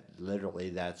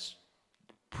literally that's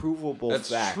provable that's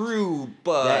fact. That's true,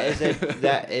 but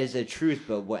that is a truth.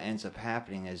 But what ends up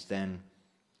happening is then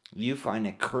you find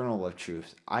a kernel of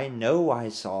truth. I know I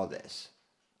saw this.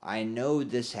 I know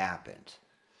this happened.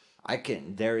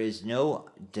 There is no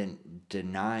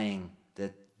denying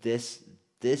that this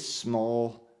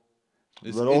small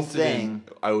little thing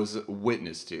I was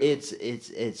witness to.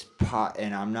 It's pot,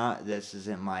 and I'm not. This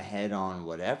isn't my head on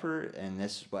whatever, and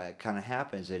this is what kind of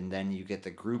happens, and then you get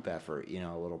the group effort,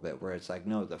 a little bit where it's like,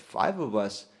 no, the 5 of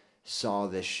us saw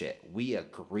this shit. We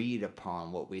agreed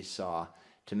upon what we saw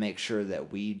to make sure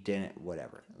that we didn't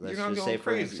whatever. Let's just say,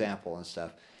 for example, and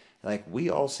stuff, like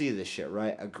we all see this shit,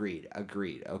 right? Agreed,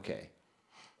 okay,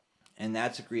 and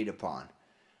that's agreed upon.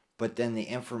 But then the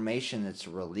information that's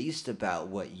released about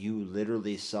what you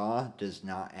literally saw does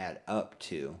not add up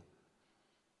to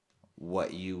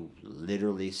what you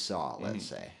literally saw, let's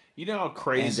say. You know how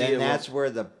crazy and then that's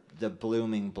where the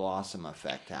blooming blossom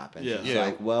effect happens. Yeah. It's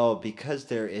like, well, because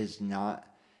there is not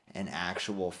an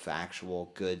actual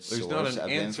factual good There's source not an of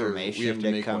answer. We have information to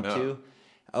to make come one up. to.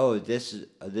 Oh, this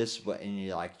is what, and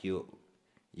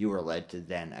you were led to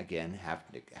then again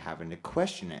having to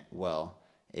question it. Well,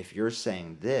 if you're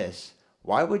saying this,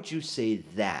 why would you say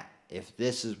that if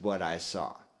this is what I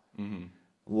saw? Mm-hmm.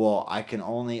 Well, I can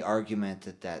only argument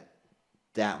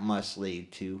that must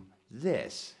lead to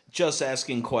this. Just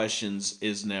asking questions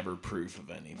is never proof of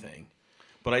anything.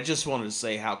 But I just wanted to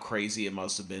say how crazy it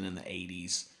must have been in the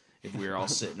 80s if we were all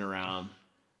sitting around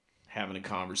having a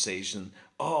conversation.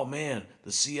 Oh, man,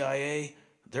 the CIA,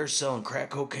 they're selling crack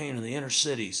cocaine in the inner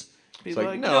cities. People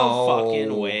like, like, no, no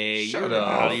fucking way. shut You're up.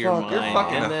 out of your Fuck mind. you're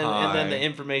fucking and then high. the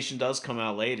information does come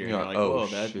out later. And You're you're like, like, whoa, oh,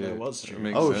 that shit. was That true.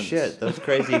 makes Oh sense. shit, those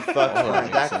crazy fucks weren't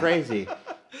makes that sense. crazy.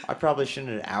 I probably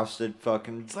shouldn't have ousted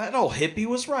fucking. That old hippie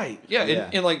was right. Yeah, Yeah.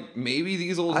 And like maybe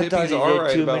these old I thought hippies he are did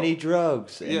right too about many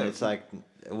drugs, and Yeah. it's like,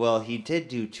 well, he did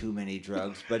do too many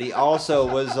drugs, but he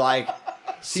also was like He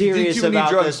did serious too many about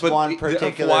drugs, this but one the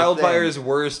particular wildfires thing.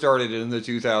 were started in the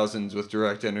 2000s with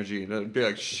direct energy, and it'd be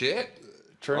like shit.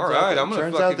 Turns All out, right, that- I'm gonna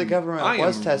turns out the fucking- government I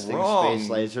was am testing wrong. space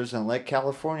lasers and lit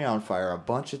California on fire a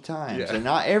bunch of times, Yeah. and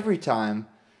not every time,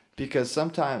 because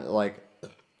sometimes, like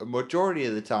a majority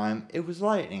of the time, it was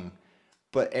lightning,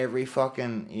 but every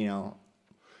fucking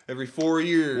Every 4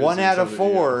 years. one or out of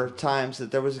something, four times that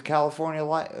there was a California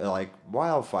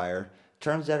wildfire,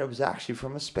 turns out it was actually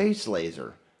from a space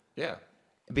laser. Yeah.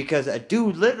 Because a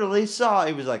dude literally saw,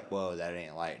 he was like, whoa, that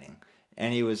ain't lightning.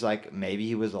 And he was like, maybe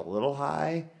he was a little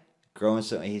high,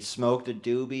 he smoked a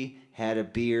doobie, had a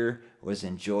beer, was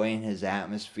enjoying his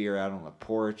atmosphere out on the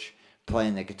porch,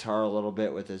 playing the guitar a little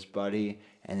bit with his buddy,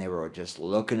 and they were just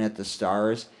looking at the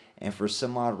stars. And for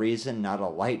some odd reason, not a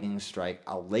lightning strike,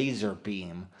 a laser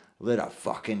beam lit a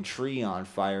fucking tree on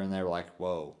fire, and they were like,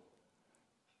 whoa.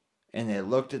 And they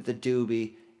looked at the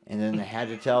doobie, and then they had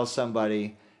to tell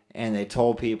somebody, and they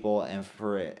told people, and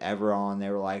forever on, they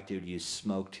were like, dude, you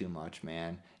smoke too much,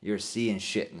 man. You're seeing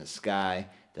shit in the sky.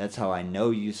 That's how I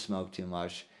know you smoke too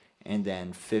much. And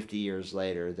then 50 years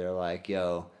later, they're like,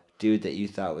 yo, dude that you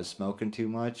thought was smoking too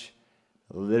much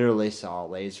literally saw a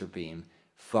laser beam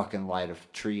fucking light a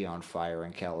tree on fire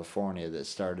in California that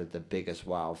started the biggest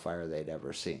wildfire they'd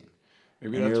ever seen.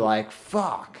 Maybe And that's you're what- like,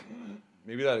 fuck.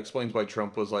 Maybe that explains why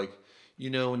Trump was like,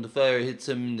 when the fire hits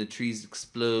him, the trees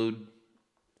explode.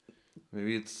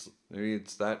 Maybe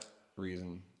it's that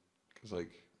reason, because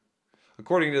like,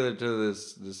 according to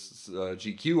this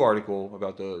GQ article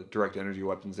about the direct energy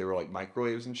weapons, they were like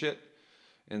microwaves and shit,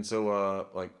 and so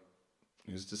like,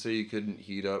 used to say you couldn't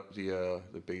heat up the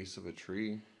base of a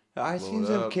tree. I blow seen it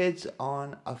some up. kids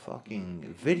on a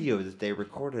fucking video that they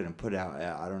recorded and put out,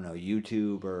 I don't know,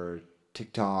 YouTube or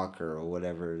TikTok or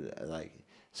whatever, like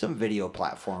some video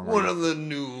platform. One of the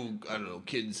new, I don't know,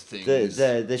 kids things.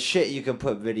 the shit you can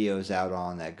put videos out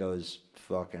on that goes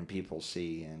fucking people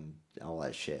see and all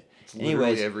that shit. It's literally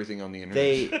Anyways, everything on the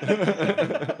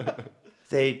internet.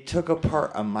 they took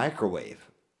apart a microwave,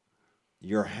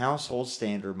 your household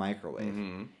standard microwave,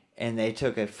 Mm-hmm. and they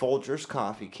took a Folgers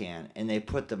coffee can and they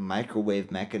put the microwave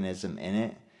mechanism in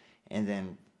it, and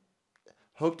then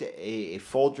hooked a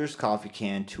Folgers coffee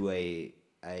can to a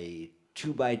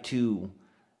 2x2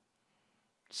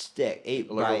 stick,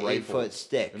 8 Like by a 8 rifle. foot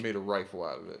stick, They made a rifle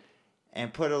out of it.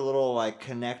 and put a little like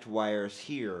connect wires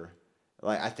here.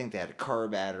 Like I think they had a car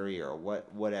battery or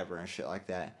whatever and shit like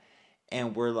that.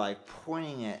 And we're like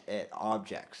pointing it at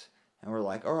objects. And we're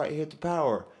like, all right, hit the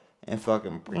power. And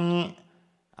fucking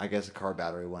I guess the car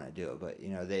battery wouldn't do it, but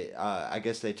they I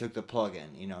guess they took the plug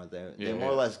in. They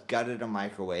more or less gutted a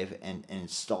microwave and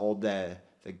installed the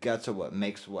guts of what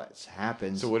makes what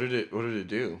happens. So what did it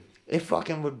do? It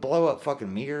fucking would blow up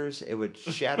fucking mirrors. It would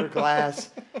shatter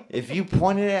glass. If you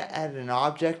pointed it at an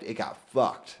object, it got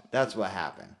fucked. That's what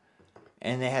happened.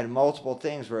 And they had multiple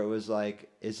things where it was like,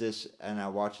 is this, and I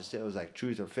watched this, it was like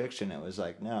truth or fiction. It was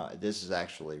like, no, this is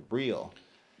actually real.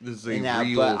 This is a And that,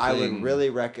 real but thing. I would really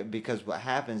recommend, because what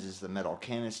happens is the metal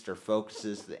canister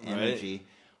focuses the energy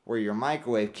where your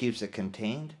microwave keeps it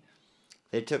contained.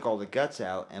 They took all the guts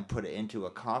out and put it into a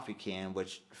coffee can,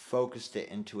 which focused it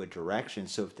into a direction.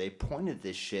 So if they pointed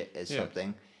this shit at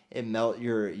something, it melt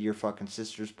your fucking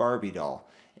sister's Barbie doll.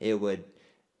 It would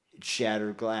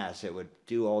shatter glass. It would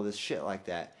do all this shit like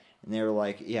that. And they were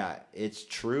like, yeah, it's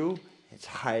true. It's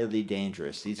highly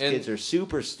dangerous. These kids are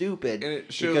super stupid and it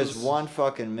because shows- one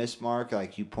fucking mismark,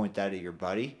 like you point that at your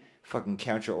buddy, fucking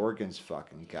count your organs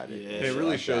fucking got it. Yeah. And it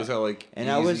really shows how like And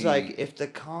I was easy- like, if the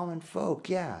common folk,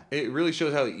 it really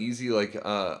shows how easy like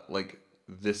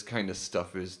this kind of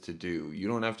stuff is to do. You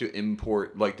don't have to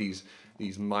import like these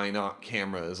these Minot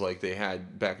cameras like they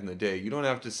had back in the day. You don't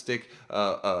have to stick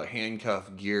a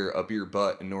handcuff gear up your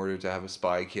butt in order to have a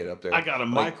spy kit up there. I got a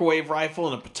microwave rifle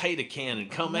and a potato cannon.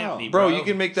 Come at me, bro. bro. You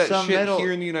can make that shit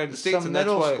here in the United States, some and that's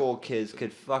middle why. school kids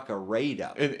could fuck a raid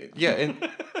up. And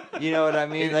You know what I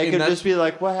mean? And- They and could that's- just be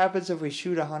like, what happens if we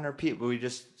shoot 100 people? We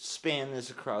just span this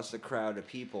across the crowd of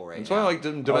people right That's now. why like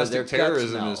their domestic guts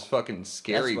terrorism melt. is fucking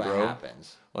scary, That's what bro.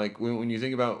 happens. Like when you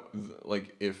think about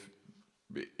like if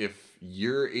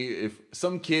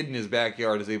some kid in his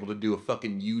backyard is able to do a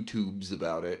fucking YouTubes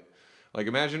about it, like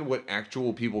imagine what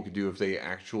actual people could do if they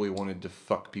actually wanted to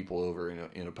fuck people over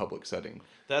in a public setting.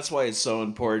 That's why it's so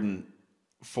important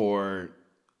for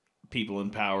people in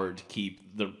power to keep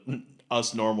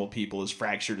us normal people as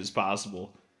fractured as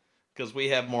possible, because we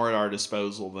have more at our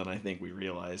disposal than I think we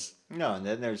realize. No, and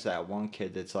then there's that one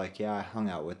kid that's like, yeah, I hung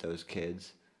out with those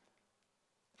kids.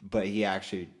 But he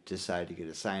actually decided to get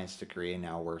a science degree and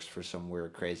now works for some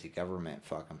weird, crazy government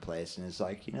fucking place. And is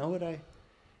like, you know what?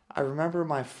 I remember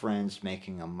my friends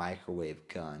making a microwave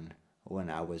gun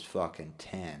when I was fucking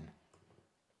 10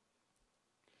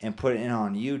 and putting it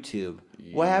on YouTube.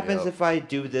 What happens if I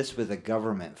do this with a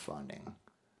government funding?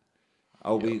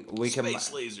 Oh, we can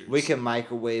Space lasers. we can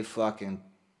microwave fucking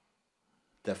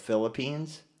the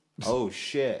Philippines? Oh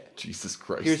shit. Jesus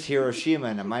Christ. Here's Hiroshima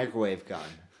and a microwave gun.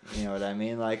 You know what I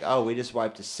mean? Like, oh, we just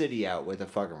wiped a city out with a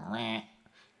fucking...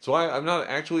 So I'm not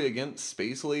actually against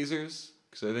space lasers,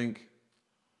 because I think,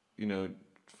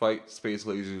 fight space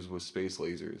lasers with space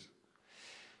lasers.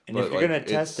 And But, if you're like, going to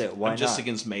test it, why I'm just not?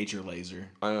 against major laser.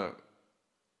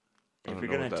 If you're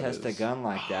going to test a gun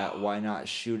like that, why not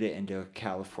shoot it into a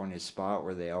California spot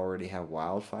where they already have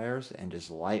wildfires and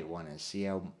just light one and see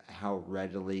how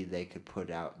readily they could put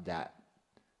out that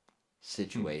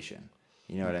situation?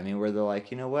 You know what I mean? Where they're like,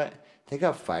 you know what? They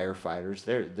got firefighters.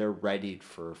 They're ready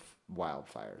for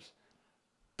wildfires.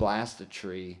 Blast a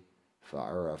tree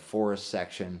or a forest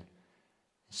section.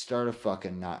 Start a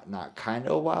fucking not kind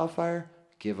of a wildfire.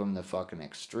 Give them the fucking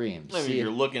extremes. I mean, See if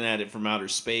you're if- looking at it from outer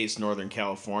space, Northern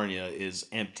California is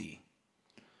empty.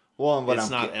 Well, and It's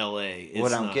not L.A. It's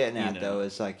what I'm not, getting you at know. though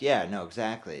is like, yeah, no,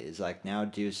 exactly. It's like now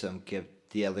give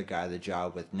the other guy the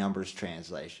job with numbers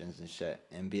translations and shit,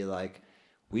 and be like,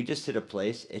 we just hit a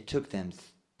place. It took them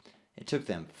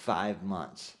 5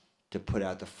 months to put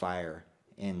out the fire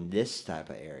in this type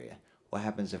of area. What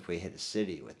happens if we hit a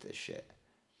city with this shit?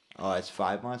 Oh, it's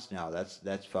 5 months? No,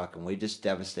 that's fucking. We just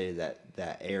devastated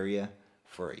that area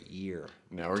for a year.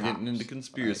 Now we're getting into tops.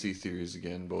 conspiracy theories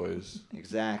again, boys.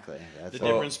 Exactly. That's The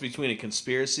all. difference between a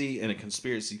conspiracy and a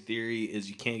conspiracy theory is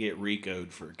you can't get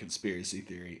RICO'd for a conspiracy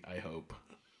theory, I hope.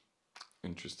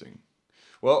 Interesting.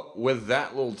 Well, with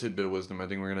that little tidbit of wisdom, I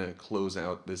think we're going to close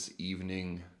out this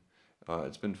evening.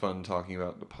 It's been fun talking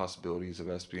about the possibilities of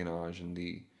espionage and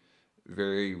the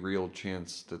very real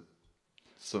chance that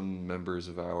some members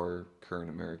of our current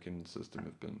American system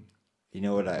have been. You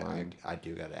know what Mind. I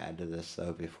do got to add to this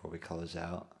though before we close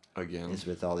out Again. is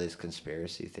with all these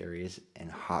conspiracy theories and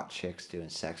hot chicks doing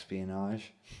sexpionage.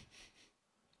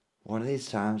 One of these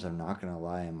times, I'm not gonna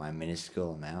lie, in my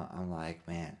minuscule amount, I'm like,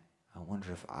 man, I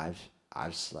wonder if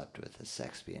I've slept with a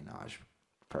sexpionage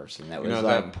person that You're was not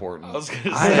like, that important. I was going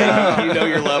to I say, you know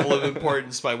your level of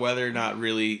importance by whether or not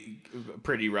really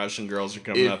pretty Russian girls are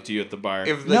coming up to you at the bar.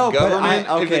 If the No, but government,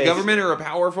 I- if the okay. government or a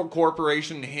powerful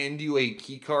corporation hand you a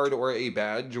key card or a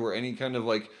badge or any kind of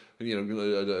like a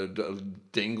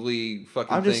dangly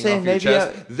fucking I'm thing just saying, off your maybe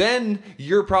chest, then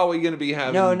you're probably going to be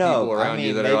having No, people I around you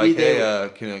mean, that are maybe like, they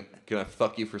hey, can I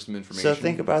fuck you for some information? So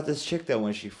think about this chick though.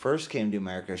 When she first came to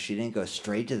America, she didn't go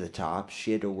straight to the top.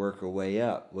 She had to work her way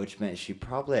up, which meant she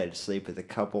probably had to sleep with a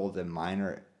couple of the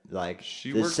minor, like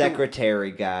She the worked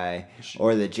secretary guy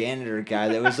or the janitor guy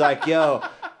that was like, "Yo,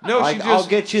 No, she like, just- I'll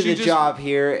get you she the just- job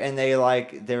here." And they were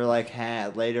like,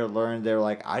 later learned they're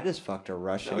like, "I just fucked a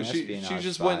Russian No, she espionage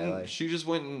just spy." went. Like, She just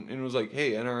went and was like,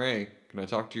 "Hey, NRA, can I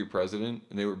talk to your president?"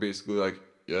 And they were basically like,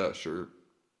 "Yeah, sure."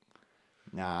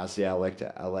 Nah, see, I like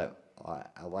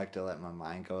to let my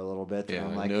mind go a little bit. And Yeah,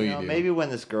 I'm I like, know you do. maybe when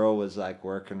this girl was like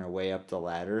working her way up the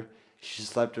ladder, she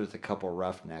slept with a couple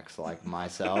roughnecks like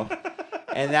myself.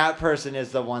 And that person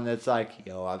is the one that's like,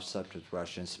 yo, I've slept with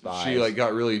Russian spies. She like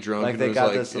got really drunk Like, and they was got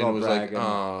like, this and little was like, bragging.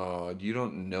 "Oh, you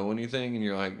don't know anything?" And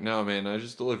you're like, "No, man, I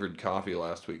just delivered coffee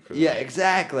last week for them." Yeah,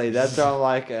 exactly. That's what I'm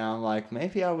like. And I'm like,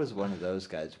 maybe I was one of those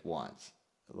guys once.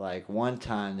 Like one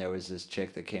time there was this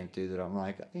chick that came through that I'm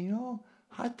like,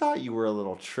 I thought you were a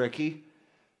little tricky.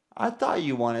 I thought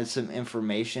you wanted some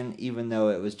information, even though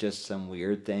it was just some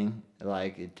weird thing.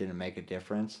 Like, it didn't make a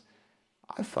difference.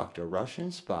 I fucked a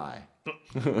Russian spy.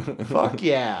 Fuck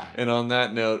yeah. And on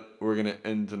that note, we're gonna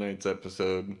end tonight's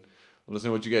episode. Let us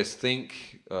know what you guys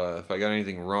think. If I got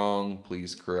anything wrong,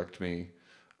 please correct me.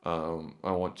 I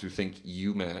want to thank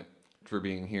you, Matt, for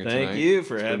being here tonight. Thank you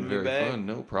for It's having been me very back. fun.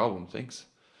 No problem. Thanks.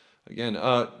 Again,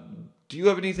 do you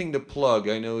have anything to plug?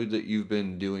 I know that you've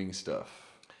been doing stuff.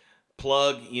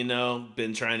 Plug,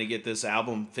 been trying to get this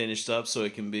album finished up so we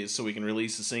can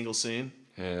release a single soon.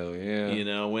 Hell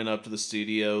yeah. Went up to the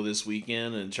studio this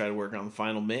weekend and tried to work on the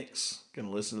final mix.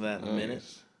 Gonna listen to that in a minute.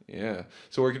 Yeah.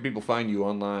 So where can people find you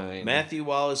online?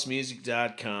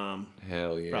 MatthewWallaceMusic.com.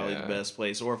 Hell yeah. Probably the best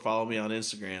place. Or follow me on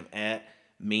Instagram at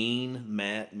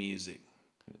MeanMattMusic.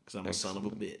 Because I'm a son of a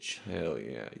bitch. Hell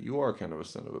yeah. You are kind of a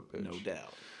son of a bitch. No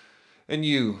doubt. And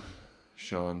you,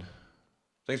 Sean,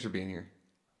 thanks for being here.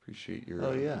 Appreciate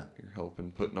your your help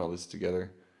in putting all this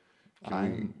together.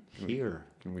 I'm here.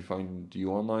 Can we find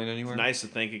you online anywhere? It's nice to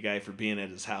thank a guy for being at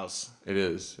his house. It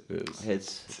is.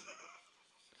 It's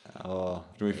Can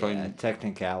we find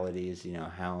technicalities?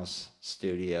 House,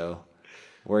 studio,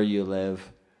 where you live.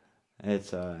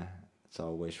 It's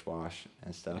all wish wash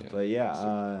and stuff. Yeah.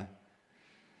 But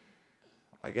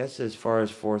I guess as far as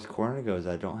Fourth Corner goes,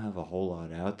 I don't have a whole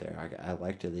lot out there. I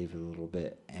like to leave it a little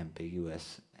bit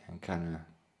ambiguous and kind of,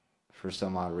 for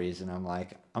some odd reason, I'm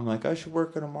like I should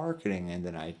work on a marketing, and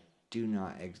then I do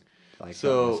not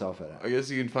so myself at it. I guess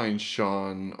you can find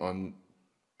Sean on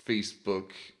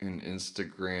Facebook and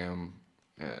Instagram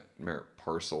at Merit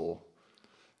Parcel,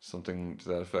 something to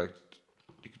that effect.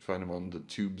 You can find him on the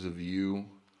Tubes of You.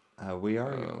 We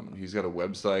are. He's got a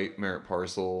website, Merit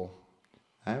Parcel.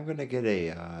 I'm gonna get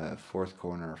a Fourth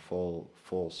Corner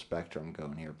full spectrum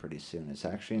going here pretty soon. It's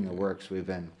actually in the works. We've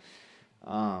been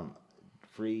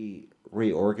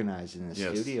reorganizing the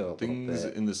studio a little things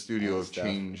bit in the studio have stuff.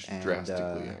 changed And,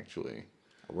 drastically, actually.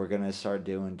 We're gonna start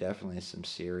doing definitely some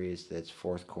series that's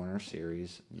Fourth Corner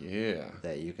series. Yeah.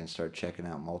 That you can start checking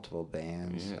out multiple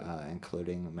bands,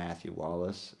 including Matthew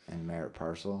Wallace and Merit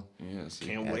Parcel. Yeah. So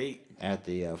Can't wait. At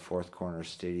the Fourth Corner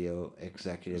Studio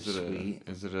Executive Suite.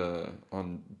 Is it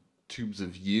on Tubes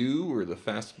of You or the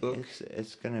Fast Book?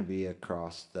 It's gonna be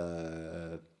across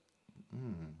the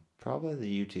probably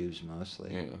the YouTubes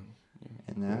mostly. Yeah.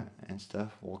 And that and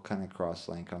stuff. We'll kind of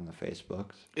cross-link on the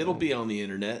Facebooks. It'll be on the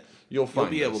internet. You'll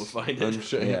be able to find it. I'm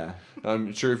sure, Yeah.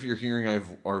 I'm sure if you're hearing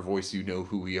our voice, you know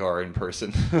who we are in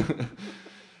person.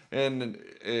 And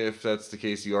if that's the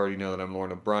case, you already know that I'm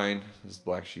Lauren O'Brien. This is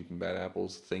Black Sheep and Bad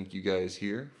Apples. Thank you guys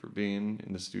here for being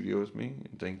in the studio with me.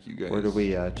 And thank you guys. Where do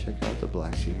we check out the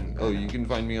Black Sheep? You can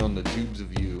find me on the Tubes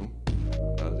of You,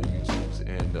 the YouTubes,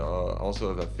 and also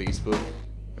have a Facebook.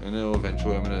 I know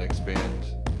eventually I'm going to expand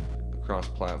across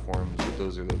platforms, but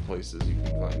those are the places you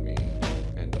can find me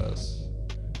and us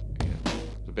and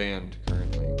the band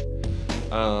currently.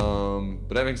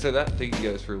 But having said that, thank you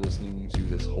guys for listening to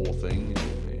this whole thing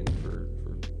and for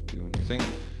doing your thing.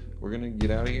 We're going to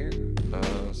get out of here,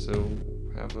 so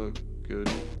have a good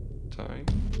time.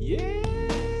 Yeah.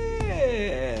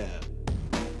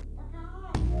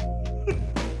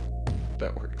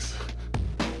 That works.